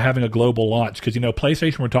talking about having a global launch because,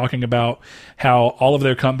 PlayStation were talking about how all of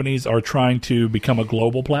their companies are trying to become a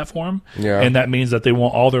global platform. Yeah. And that means that they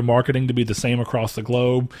want all their marketing to be the same across the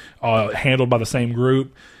globe, handled by the same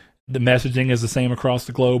group. The messaging is the same across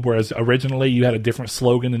the globe, whereas originally you had a different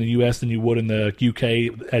slogan in the U.S. than you would in the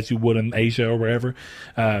UK, as you would in Asia or wherever.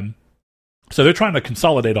 So they're trying to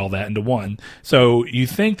consolidate all that into one. So you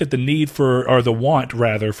think that the need or the want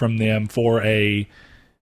rather from them for a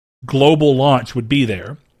global launch would be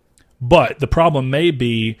there. But the problem may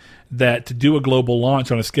be that to do a global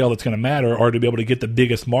launch on a scale that's going to matter, or to be able to get the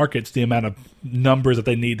biggest markets, the amount of numbers that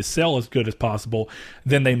they need to sell as good as possible,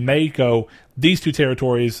 then they may go, these two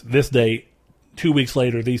territories, this date, 2 weeks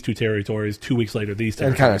later, these two territories, 2 weeks later, these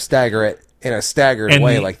territories. And kind of stagger it in a staggered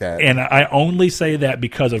way like that. And I only say that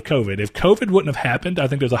because of COVID. If COVID wouldn't have happened, I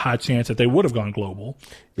think there's a high chance that they would have gone global.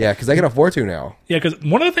 Yeah, because they can afford to now. Yeah, because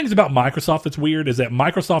one of the things about Microsoft that's weird is that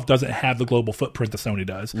Microsoft doesn't have the global footprint that Sony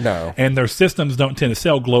does. No. And their systems don't tend to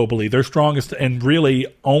sell globally. Their strongest and really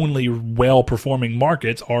only well-performing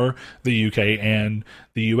markets are the UK and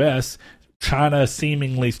the US. China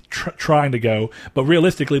seemingly trying to go, but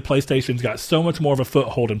realistically, PlayStation's got so much more of a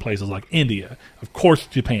foothold in places like India, of course,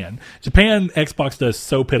 Japan. Xbox does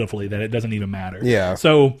so pitifully that it doesn't even matter. Yeah.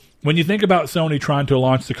 So when you think about Sony trying to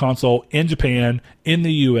launch the console in Japan, in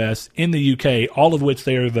the US, in the UK, all of which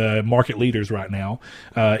they are the market leaders right now,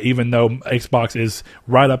 even though Xbox is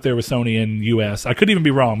right up there with Sony in US. I could even be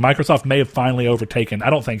wrong. Microsoft may have finally overtaken. I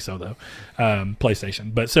don't think so, though,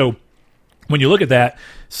 PlayStation. But so when you look at that,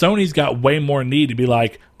 Sony's got way more need to be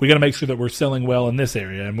like, we got to make sure that we're selling well in this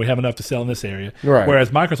area and we have enough to sell in this area. Right. Whereas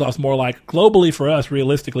Microsoft's more like, globally for us,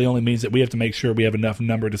 realistically only means that we have to make sure we have enough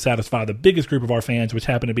number to satisfy the biggest group of our fans, which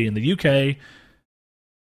happen to be in the UK,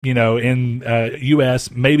 in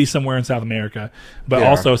US, maybe somewhere in South America. But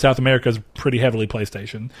also South America is pretty heavily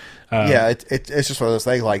PlayStation. It's just one of those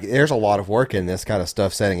things. Like, there's a lot of work in this kind of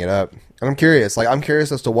stuff, setting it up. And I'm curious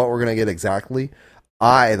as to what we're going to get exactly.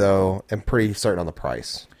 I, though, am pretty certain on the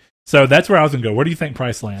price. So that's where I was going to go. Where do you think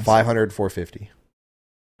price lands? 500, 450.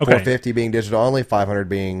 Okay. 450 being digital only, 500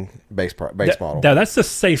 being base model. That's a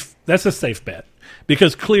safe bet,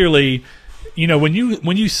 because clearly, when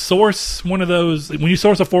you source one of those, when you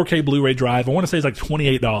source a 4K Blu-ray drive, I want to say it's like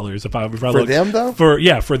 $28 if I for look, them though. For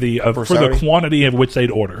the quantity of which they'd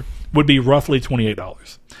order would be roughly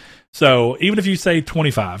 $28. So even if you say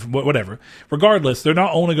 25, whatever, regardless, they're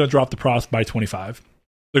not only going to drop the price by 25,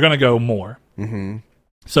 they're going to go more. Mm-hmm.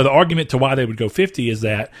 So the argument to why they would go 50 is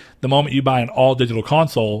that the moment you buy an all digital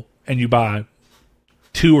console and you buy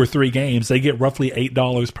 2 or 3 games, they get roughly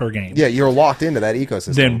 $8 per game. Yeah, you're locked into that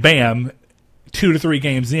ecosystem. Then bam, 2 to 3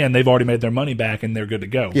 games in, they've already made their money back and they're good to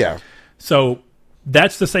go. Yeah. So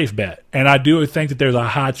that's the safe bet, and I do think that there's a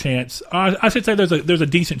high chance. I should say there's a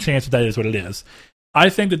decent chance that is what it is. I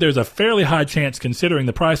think that there's a fairly high chance, considering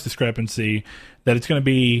the price discrepancy, that it's going to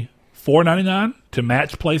be $4.99 to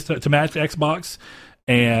match Xbox,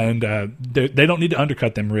 and they don't need to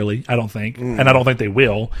undercut them really. I don't think, and I don't think they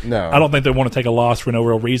will. No, I don't think they want to take a loss for no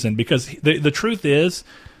real reason, because the truth is,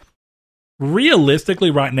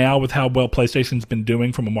 realistically, right now with how well PlayStation's been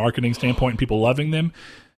doing from a marketing standpoint and people loving them,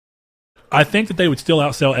 I think that they would still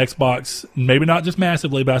outsell Xbox, maybe not just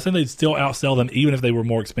massively, but I think they'd still outsell them even if they were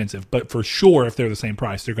more expensive. But for sure, if they're the same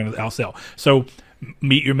price, they're going to outsell. So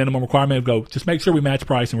meet your minimum requirement of go, just make sure we match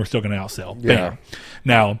price and we're still going to outsell. Yeah. Bam.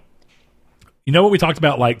 Now, you know what we talked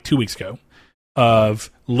about like 2 weeks ago of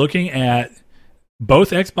looking at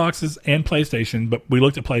both Xboxes and PlayStation, but we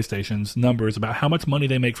looked at PlayStation's numbers about how much money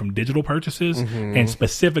they make from digital purchases and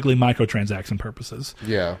specifically microtransaction purposes.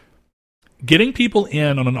 Yeah. Getting people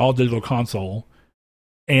in on an all-digital console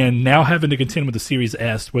and now having to contend with the Series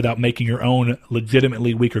S without making your own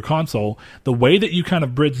legitimately weaker console, the way that you kind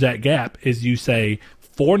of bridge that gap is you say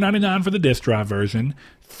 $4.99 for the disc drive version,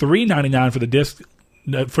 $3.99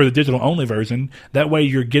 for the digital-only version. That way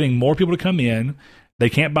you're getting more people to come in. They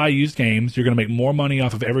can't buy used games. You're going to make more money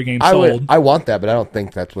off of every game sold. I want that, but I don't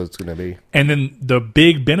think that's what it's going to be. And then the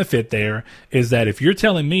big benefit there is that if you're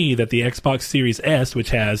telling me that the Xbox Series S, which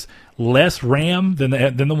has less RAM than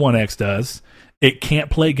the One X does, it can't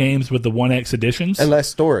play games with the One X editions. And less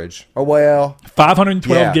storage. Oh, well.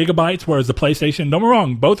 512 gigabytes, whereas the PlayStation, don't get me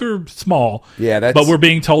wrong, both are small. Yeah, but we're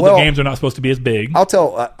being told that games are not supposed to be as big.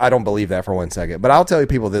 I don't believe that for 1 second, but I'll tell you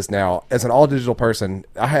people this now. As an all-digital person,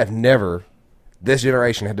 I have never... This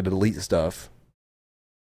generation had to delete stuff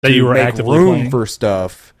that you were make actively room playing for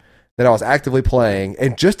stuff that I was actively playing,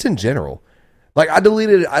 and just in general, like I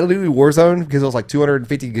deleted Warzone because it was like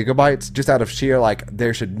 250 gigabytes, just out of sheer like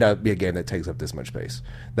there should not be a game that takes up this much space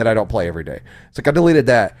that I don't play every day. It's like I deleted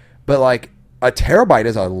that, but like a terabyte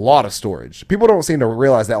is a lot of storage. People don't seem to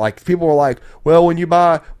realize that. Like people are like, well, when you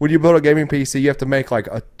build a gaming PC, you have to make like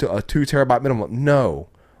a 2 terabyte minimum. No,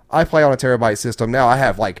 I play on a terabyte system now. I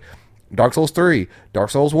have like Dark Souls 3, Dark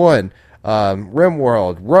Souls 1,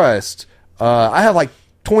 RimWorld, Rust. I have like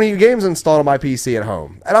 20 games installed on my PC at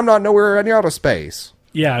home, and I'm not nowhere near out of space.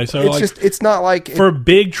 Yeah, so it's not like... For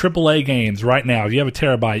big AAA games right now, if you have a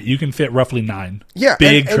terabyte, you can fit roughly 9. Yeah,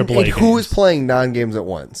 big AAA games. Who is playing 9 games at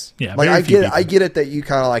once? Yeah, like I get it that you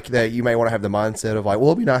kind of like that you may want to have the mindset of like, well,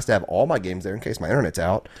 it'd be nice to have all my games there in case my internet's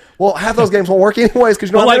out. Well, half those games won't work anyways because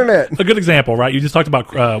you don't have internet. A good example, right? You just talked about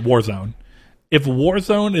Warzone. If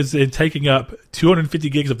Warzone is taking up 250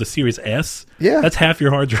 gigs of the Series S, that's half your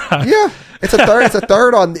hard drive. Yeah, it's a third. It's a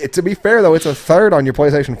third on. To be fair, though, it's a third on your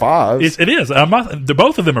PlayStation 5. It is.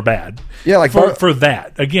 Both of them are bad. Yeah, like for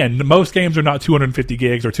that. Again, most games are not 250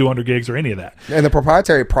 gigs or 200 gigs or any of that. And the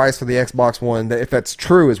proprietary price for the Xbox One, if that's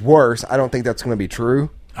true, is worse. I don't think that's going to be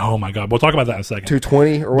true. Oh my God, we'll talk about that in a second.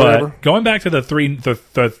 220 or whatever. But going back to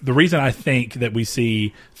the reason I think that we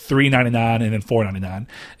see $3.99 and then $4.99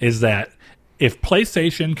 is that if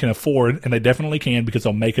PlayStation can afford, and they definitely can because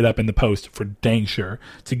they'll make it up in the post for dang sure,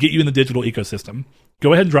 to get you in the digital ecosystem,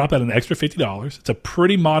 go ahead and drop out an extra $50. It's a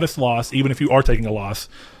pretty modest loss, even if you are taking a loss.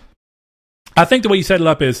 I think the way you set it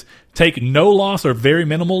up is take no loss or very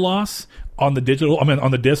minimal loss on the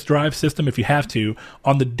on the disk drive system if you have to.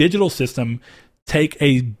 On the digital system, take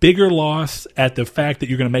a bigger loss at the fact that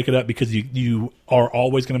you're going to make it up because you are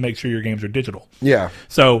always going to make sure your games are digital. Yeah.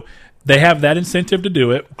 So they have that incentive to do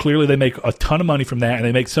it. Clearly, they make a ton of money from that, and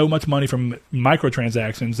they make so much money from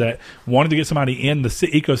microtransactions that wanting to get somebody in the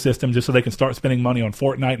ecosystem just so they can start spending money on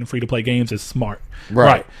Fortnite and free-to-play games is smart.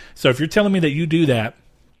 Right. So if you're telling me that you do that,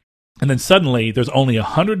 and then suddenly there's only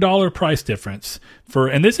 $100 price difference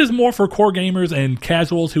and this is more for core gamers and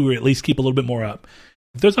casuals who at least keep a little bit more up.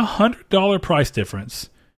 If there's $100 price difference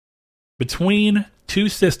between two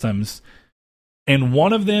systems, and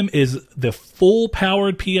one of them is the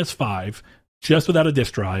full-powered PS5 just without a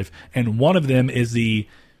disk drive, and one of them is the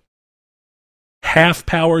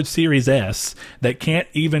half-powered Series S that can't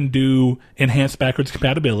even do enhanced backwards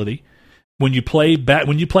compatibility. When you play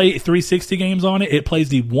 360 games on it, it plays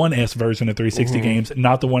the 1S version of 360 games,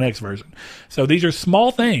 not the 1X version. So these are small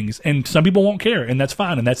things, and some people won't care, and that's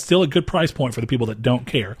fine, and that's still a good price point for the people that don't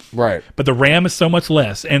care. Right. But the RAM is so much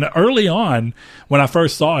less. And early on, when I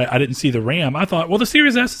first saw it, I didn't see the RAM. I thought, well, the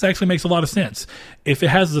Series S actually makes a lot of sense. If it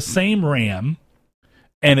has the same RAM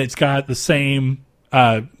and it's got the same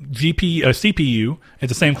CPU at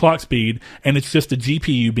the same clock speed, and it's just the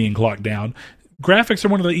GPU being clocked down, graphics are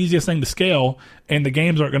one of the easiest things to scale, and the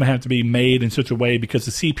games aren't going to have to be made in such a way because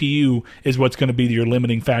the CPU is what's going to be your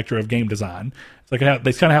limiting factor of game design. It's like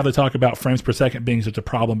that's kind of how they talk about frames per second being such a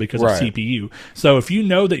problem because of CPU. So if you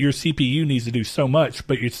know that your CPU needs to do so much,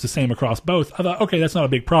 but it's the same across both, I thought, okay, that's not a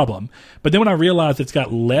big problem. But then when I realized it's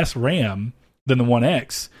got less RAM than the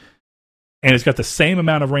 1X, and it's got the same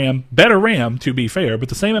amount of RAM, better RAM to be fair, but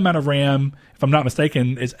the same amount of RAM, if I'm not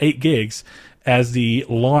mistaken, is 8 gigs as the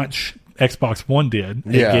launch Xbox One did.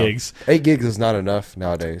 8 gigs. 8 gigs is not enough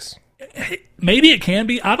nowadays. Maybe it can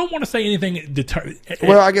be. I don't want to say anything.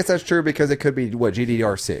 Well, I guess that's true because it could be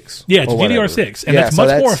GDDR6. Yeah, it's GDDR6, and it's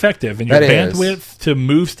much more effective, and your bandwidth to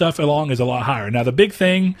move stuff along is a lot higher. Now, the big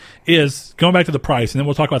thing is going back to the price, and then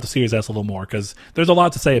we'll talk about the Series S a little more because there's a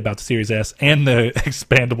lot to say about the Series S and the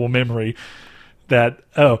expandable memory. But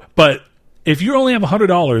if you only have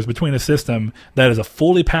 $100 between a system that is a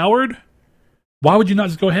fully powered, why would you not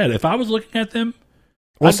just go ahead? If I was looking at them,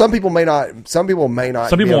 well, some people may not. Some people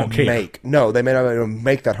won't care. They may not be able to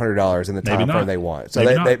make that $100 in the time frame they want.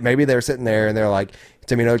 So maybe they're sitting there and they're like,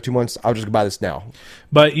 "It's another 2 months. I'll just buy this now."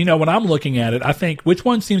 But when I'm looking at it, I think which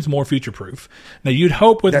one seems more future proof. Now, you'd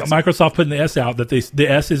hope with Microsoft putting the S out that the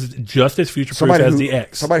S is just as future proof as the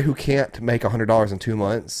X. Somebody who can't make $100 in 2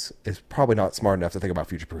 months is probably not smart enough to think about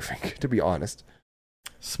future proofing. To be honest.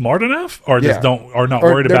 Smart enough, or just not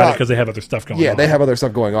worried about it because they have other stuff going on. Yeah, they have other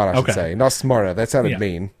stuff going on. I should say, not smart enough. That sounded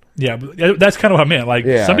mean. Yeah, but that's kind of what I meant. Like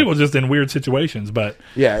some people are just in weird situations, but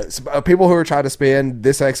people who are trying to spend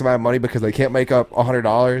this X amount of money because they can't make up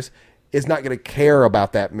 $100 is not going to care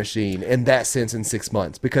about that machine in that sense in 6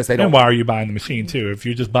 months because they don't. And why are you buying the machine too? If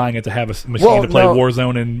you're just buying it to have a machine to play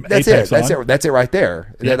Warzone and Apex on, that's it right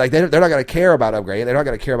there. Yeah. They're not going to care about upgrading. They're not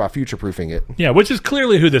going to care about future proofing it. Yeah, which is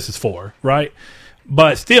clearly who this is for, right?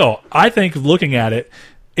 But still, I think looking at it,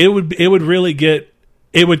 it would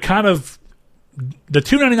kind of, the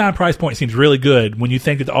 $299 price point seems really good when you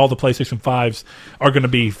think that all the PlayStation 5s are going to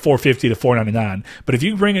be $450 to $499. But if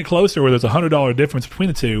you bring it closer where there's a $100 difference between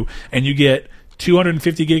the two and you get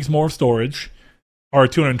 250 gigs more of storage or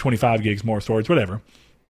 225 gigs more of storage, whatever,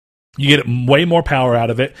 you get way more power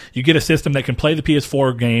out of it. You get a system that can play the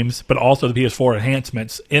PS4 games, but also the PS4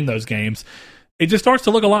 enhancements in those games. It just starts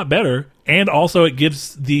to look a lot better, and also it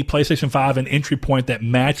gives the PlayStation 5 an entry point that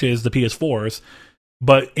matches the PS4's,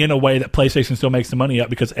 but in a way that PlayStation still makes the money up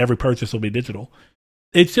because every purchase will be digital.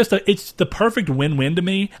 It's the perfect win-win to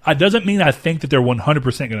me. It doesn't mean I think that they're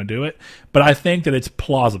 100% going to do it, but I think that it's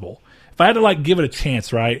plausible. If I had to give it a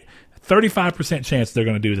chance, right, 35% chance they're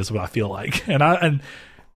going to do this is what I feel like. And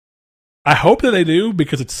I hope that they do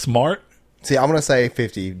because it's smart. See, I'm going to say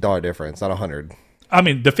 $50 difference, not $100. I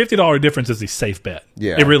mean, the $50 difference is a safe bet.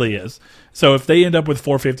 Yeah. It really is. So if they end up with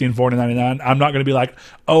 $450 and $499, I'm not going to be like,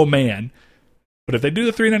 oh, man. But if they do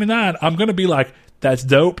the $399, I'm going to be like, that's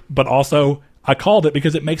dope. But also, I called it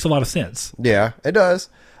because it makes a lot of sense. Yeah, it does.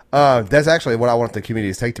 That's actually what I want the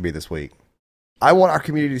community's take to be this week. I want our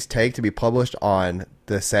community's take to be published on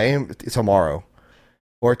the same tomorrow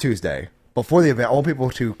or Tuesday. Before the event, I want people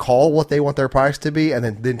to call what they want their price to be, and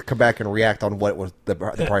then come back and react on what was the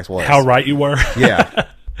price was. How right you were. Yeah.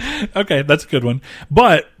 Okay, that's a good one.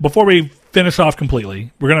 But before we finish off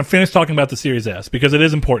completely, we're going to finish talking about the Series S because it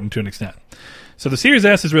is important to an extent. So the Series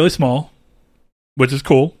S is really small, which is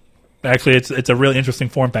cool. Actually, it's a really interesting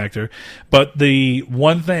form factor. But the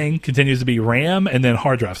one thing continues to be RAM and then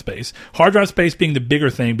hard drive space. Hard drive space being the bigger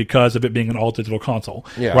thing because of it being an all-digital console.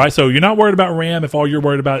 Yeah. Right? So you're not worried about RAM if all you're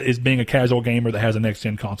worried about is being a casual gamer that has a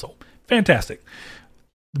next-gen console. Fantastic.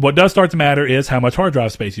 What does start to matter is how much hard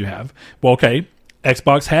drive space you have. Well, okay,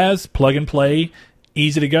 Xbox has plug-and-play,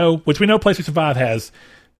 easy to go, which we know PlayStation 5 has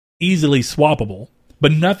easily swappable.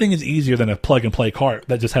 But nothing is easier than a plug-and-play cart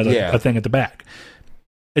that just has a thing at the back.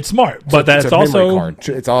 It's smart, but that's also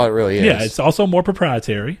it's all it really is. Yeah, it's also more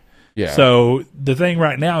proprietary. Yeah. So the thing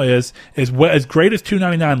right now is what, as great as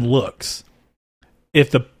 $299 looks, if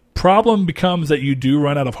the problem becomes that you do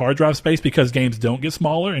run out of hard drive space because games don't get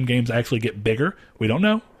smaller and games actually get bigger, we don't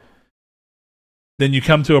know. Then you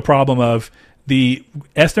come to a problem of The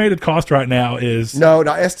estimated cost right now is No,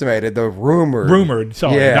 not estimated. The rumored.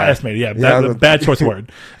 Sorry, Yeah. not estimated. Yeah, Yeah, that, bad choice of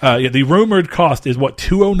word. The rumored cost is what,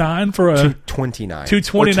 $209 for a 229.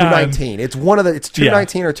 $229. Or 219. It's one of the. It's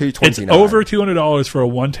 219 or It's 229. over $200 for a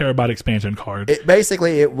 1 terabyte expansion card.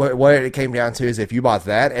 What it came down to is if you bought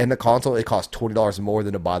that and the console, it costs $20 more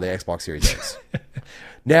than to buy the Xbox Series X.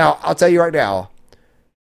 Now, I'll tell you right now,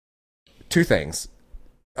 two things.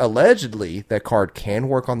 Allegedly, that card can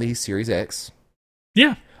work on the Series X.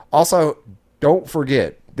 Yeah. Also, don't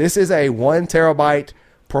forget, this is a 1 terabyte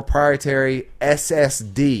proprietary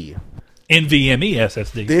SSD. NVMe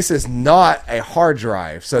SSD. This is not a hard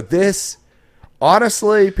drive. So this,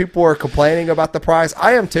 honestly, people are complaining about the price.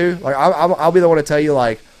 I am too. Like I'll be the one to tell you,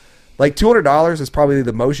 like $200 is probably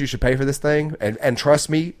the most you should pay for this thing. And trust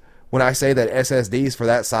me when I say that SSDs for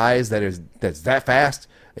that size that's that fast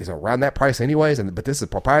is around that price anyways. But this is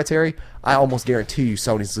proprietary. I almost guarantee you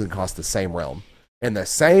Sony's is going to cost the same realm. In the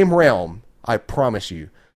same realm, I promise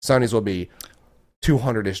you, Sony's will be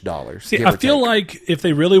 $200-ish. See, I feel like if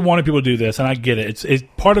they really wanted people to do this, and I get it, it's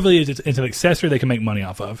part of it is it's an accessory they can make money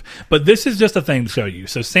off of. But this is just a thing to show you.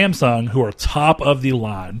 So Samsung, who are top of the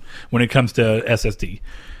line when it comes to SSD,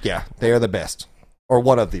 yeah, they are the best, or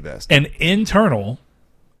one of the best. an internal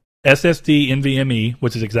SSD NVMe,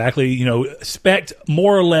 which is exactly, spec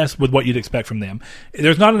more or less with what you'd expect from them.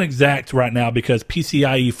 There's not an exact right now because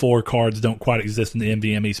PCIe 4 cards don't quite exist in the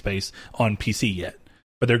NVMe space on PC yet.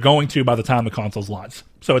 But they're going to by the time the consoles launch.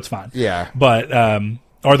 So it's fine. Yeah. But,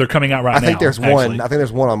 or they're coming out right now. I think there's one. I think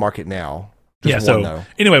there's one on market now. Just yeah, one, so though.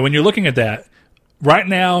 Anyway, when you're looking at that, right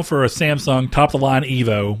now for a Samsung top-of-the-line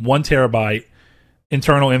Evo, 1 terabyte,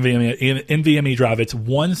 internal NVMe drive, it's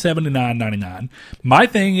 $179.99. My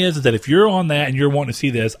thing is that if you're on that and you're wanting to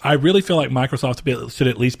see this, I really feel like Microsoft should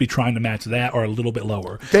at least be trying to match that or a little bit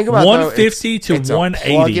lower. Think about 150 though, to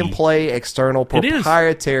 180. A plug and play external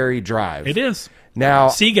proprietary drive. It is. Now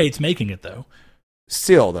Seagate's making it though.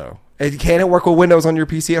 Still though, can it work with Windows on your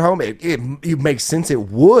PC at home? It makes sense it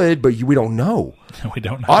would, but we don't know. We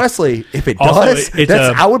don't know. Honestly, if it Also,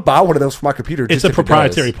 does, I would buy one of those for my computer. It's a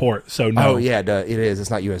proprietary port, so no. Oh yeah, it is. It's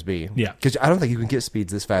not USB. Yeah, because I don't think you can get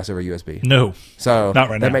speeds this fast over USB. No, so not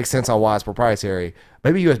right now. That makes sense on why it's proprietary.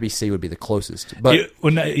 Maybe USB-C would be the closest, but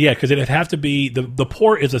yeah, because it'd have to be the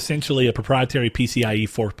port is essentially a proprietary PCIe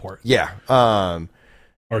 4 port. Yeah,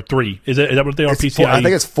 or 3. Is that what they are? PCIe. I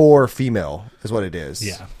think it's 4 female is what it is.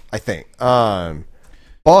 Yeah, I think. But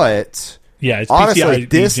yeah, it's honestly,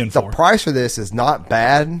 PCIe the price for this is not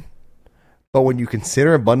bad. But when you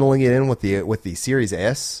consider bundling it in with the Series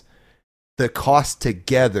S, the cost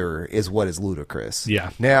together is what is ludicrous. Yeah.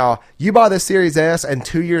 Now, you buy the Series S and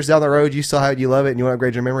 2 years down the road, you still have it, you love it, and you want to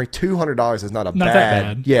upgrade your memory, $200 is not that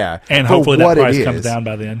bad. Yeah. And hopefully that price comes down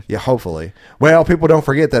by then. Yeah, hopefully. Well, people don't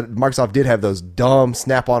forget that Microsoft did have those dumb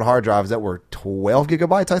Snap-on hard drives that were 12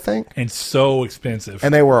 gigabytes, I think. And so expensive.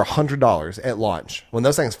 And they were $100 at launch. When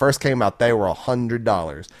those things first came out, they were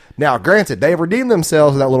 $100. Now, granted, they've redeemed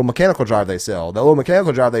themselves with that little mechanical drive they sell. The little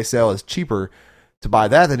mechanical drive they sell is cheaper to buy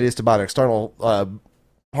that than it is to buy an external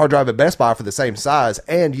hard drive at Best Buy for the same size,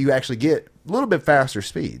 and you actually get a little bit faster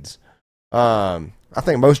speeds. I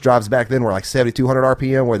think most drives back then were like 7,200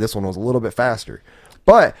 RPM, where this one was a little bit faster.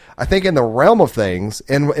 But I think in the realm of things,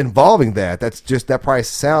 involving that price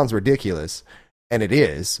sounds ridiculous, and it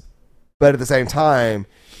is. But at the same time,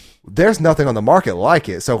 there's nothing on the market like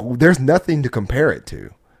it, so there's nothing to compare it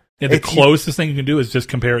to. Yeah, the closest thing you can do is just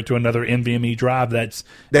compare it to another NVMe drive that's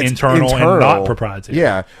internal and not proprietary.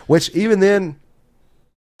 Yeah, which even then,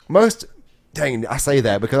 I say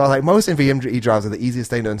that because I was like, most NVMe drives are the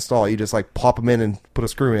easiest thing to install. You just like pop them in and put a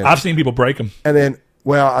screw in. I've seen people break them. And then,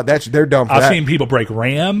 they're dumb for that. I've seen people break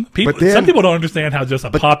RAM. Some people don't understand how just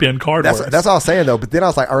a pop-in card works. That's all I was saying, though. But then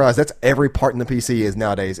I realized that's every part in the PC is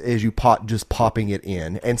nowadays, is you just popping it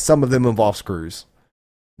in. And some of them involve screws.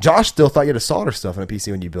 Josh still thought you had to solder stuff in a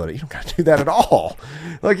PC when you build it. You don't got to do that at all.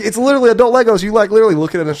 Like, it's literally adult Legos. You literally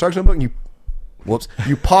look at an instruction book and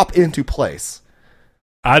you pop into place.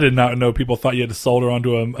 I did not know people thought you had to solder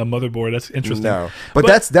onto a motherboard. That's interesting. No, but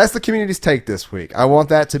that's the community's take this week. I want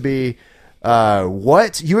that to be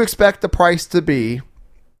what you expect the price to be,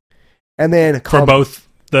 and then for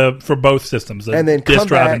both systems, and then disk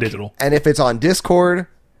drive and digital. And if it's on Discord,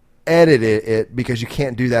 edit it because you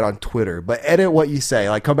can't do that on Twitter. But edit what you say.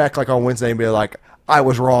 Like, come back like on Wednesday and be like, I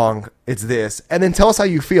was wrong. It's this, and then tell us how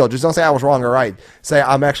you feel. Just don't say I was wrong or right. Say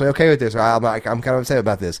I'm actually okay with this, or I'm kind of upset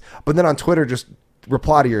about this. But then on Twitter, just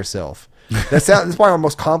reply to yourself. That's probably our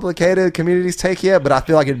most complicated communities take yet, but I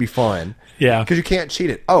feel like it'd be fun. Yeah, because you can't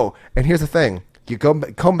cheat it. Oh, and here's the thing: you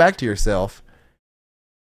come back to yourself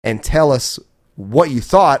and tell us what you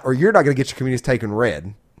thought, or you're not going to get your community's take in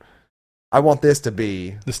red. I want this to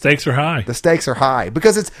be The stakes are high. the stakes are high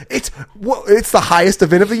because it's the highest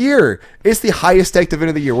event of the year. It's the highest staked event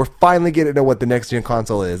of the year. We're finally getting to know what the next gen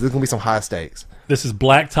console is. There's gonna be some high stakes. This is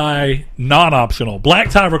black tie non-optional. Black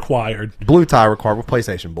tie required. Blue tie required with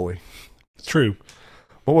PlayStation, boy. It's true.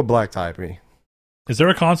 What would black tie be? Is there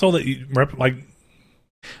a console that you like?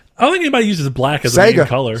 I don't think anybody uses black as a main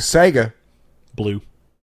color. Sega. Blue.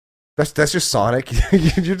 That's just Sonic.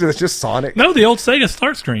 That's just Sonic. No, the old Sega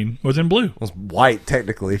start screen was in blue. It was white,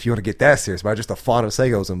 technically, if you want to get that serious, but just the font of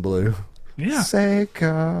Sega was in blue. Yeah.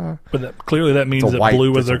 Sega. But clearly that means that white,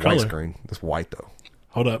 blue was their white color. Screen. It's white, though.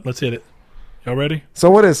 Hold up. Let's hit it. Y'all ready? So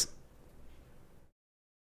what is...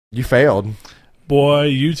 You failed. Boy,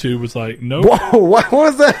 YouTube was like, nope. Whoa, what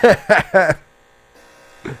was that?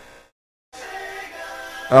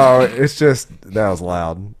 Oh, it's just... That was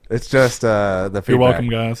loud. It's just the feedback. You're welcome,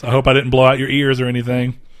 guys. I hope I didn't blow out your ears or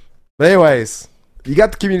anything. But anyways, you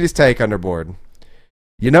got the community's take underboard.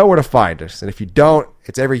 You know where to find us. And if you don't,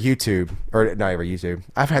 it's every YouTube. Or not every YouTube.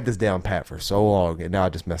 I've had this down pat for so long, and now I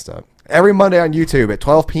just messed up. Every Monday on YouTube at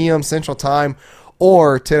 12 p.m. Central Time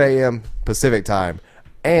or 10 a.m. Pacific Time.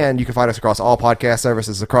 And you can find us across all podcast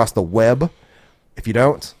services across the web. If you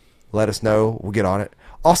don't, let us know. We'll get on it.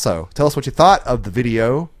 Also, tell us what you thought of the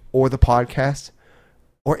video or the podcast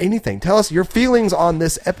or anything. Tell us your feelings on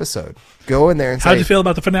this episode. Go in there and say... How'd you feel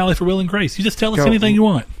about the finale for Will and Grace? You just tell us anything you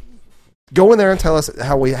want. Go in there and tell us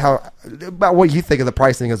how about what you think of the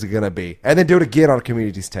pricing is going to be. And then do it again on a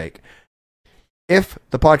community's take. If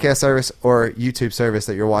the podcast service or YouTube service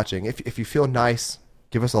that you're watching, if you feel nice,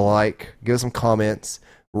 give us a like, give us some comments,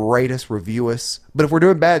 rate us, review us. But if we're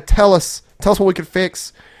doing bad, tell us what we can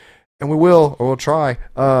fix. And we will, or we'll try.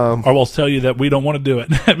 Or we'll tell you that we don't want to do it.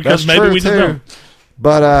 Because maybe we just don't.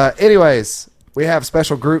 But anyways, we have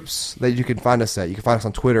special groups that you can find us at. You can find us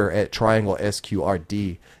on Twitter at Triangle SQRD.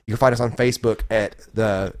 You can find us on Facebook at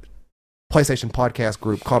the PlayStation Podcast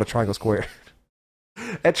group called a Triangle Square.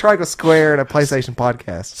 At Triangle Square and a PlayStation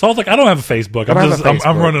Podcast. So I was like, I don't have a Facebook.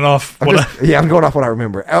 I'm running off. I'm going off what I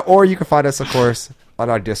remember. Or you can find us, of course, on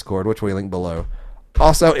our Discord, which we link below.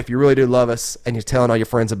 Also, if you really do love us and you're telling all your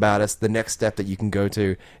friends about us, the next step that you can go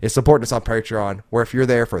to is supporting us on Patreon, where if you're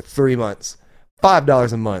there for 3 months,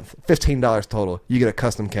 $5 a month, $15 total, you get a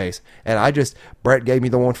custom case. And Brett gave me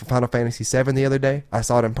the one for Final Fantasy VII the other day. I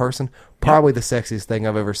saw it in person. Probably the sexiest thing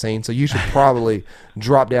I've ever seen. So you should probably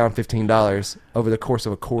drop down $15 over the course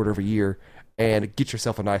of a quarter of a year and get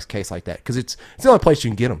yourself a nice case like that. Because it's the only place you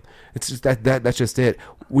can get them. It's just that's just it.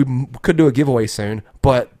 We could do a giveaway soon,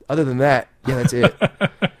 but other than that, yeah, that's it.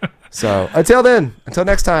 So until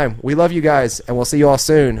next time, we love you guys, and we'll see you all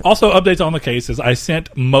soon. Also, updates on the cases. I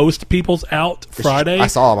sent most people's out Friday. I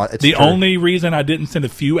saw them. The only reason I didn't send a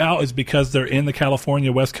few out is because they're in the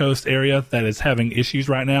California West Coast area that is having issues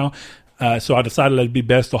right now. So I decided it'd be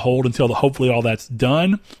best to hold until hopefully all that's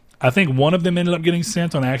done. I think one of them ended up getting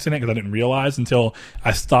sent on accident because I didn't realize until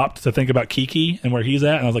I stopped to think about Kiki and where he's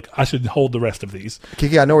at, and I was like, I should hold the rest of these.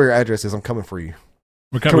 Kiki, I know where your address is. I'm coming for you.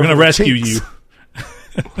 We're going to rescue you.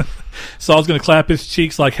 Saul's going to clap his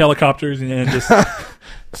cheeks like helicopters and just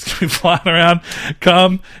be flying around.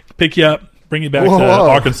 Come, pick you up, bring you back to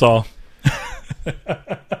Arkansas.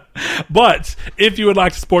 But if you would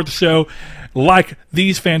like to support the show like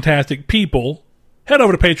these fantastic people, head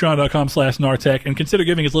over to patreon.com/Nartech and consider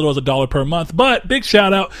giving as little as $1 per month. But big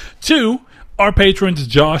shout out to our patrons,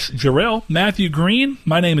 Josh Jarrell, Matthew Green,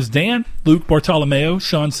 my name is Dan, Luke Bartolomeo,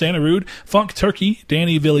 Sean Santarud, Funk Turkey,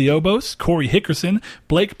 Danny Villiobos, Corey Hickerson,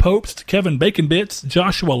 Blake Popst, Kevin Baconbits,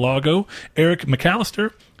 Joshua Lago, Eric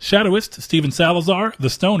McAllister, Shadowist, Steven Salazar, The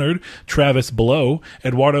Stonard, Travis Blow,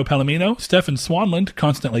 Eduardo Palomino, Stefan Swanland,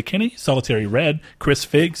 Constantly Kenny, Solitary Red, Chris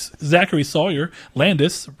Figs, Zachary Sawyer,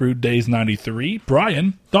 Landis, Rude Days 93,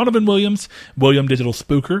 Brian, Donovan Williams, William Digital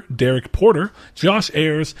Spooker, Derek Porter, Josh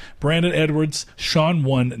Ayers, Brandon Edwards, Sean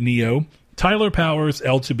 1 Neo, Tyler Powers,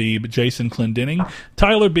 El Chabib, Jason Clendenning,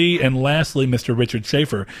 Tyler B., and lastly, Mr. Richard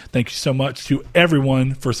Schaefer. Thank you so much to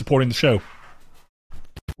everyone for supporting the show.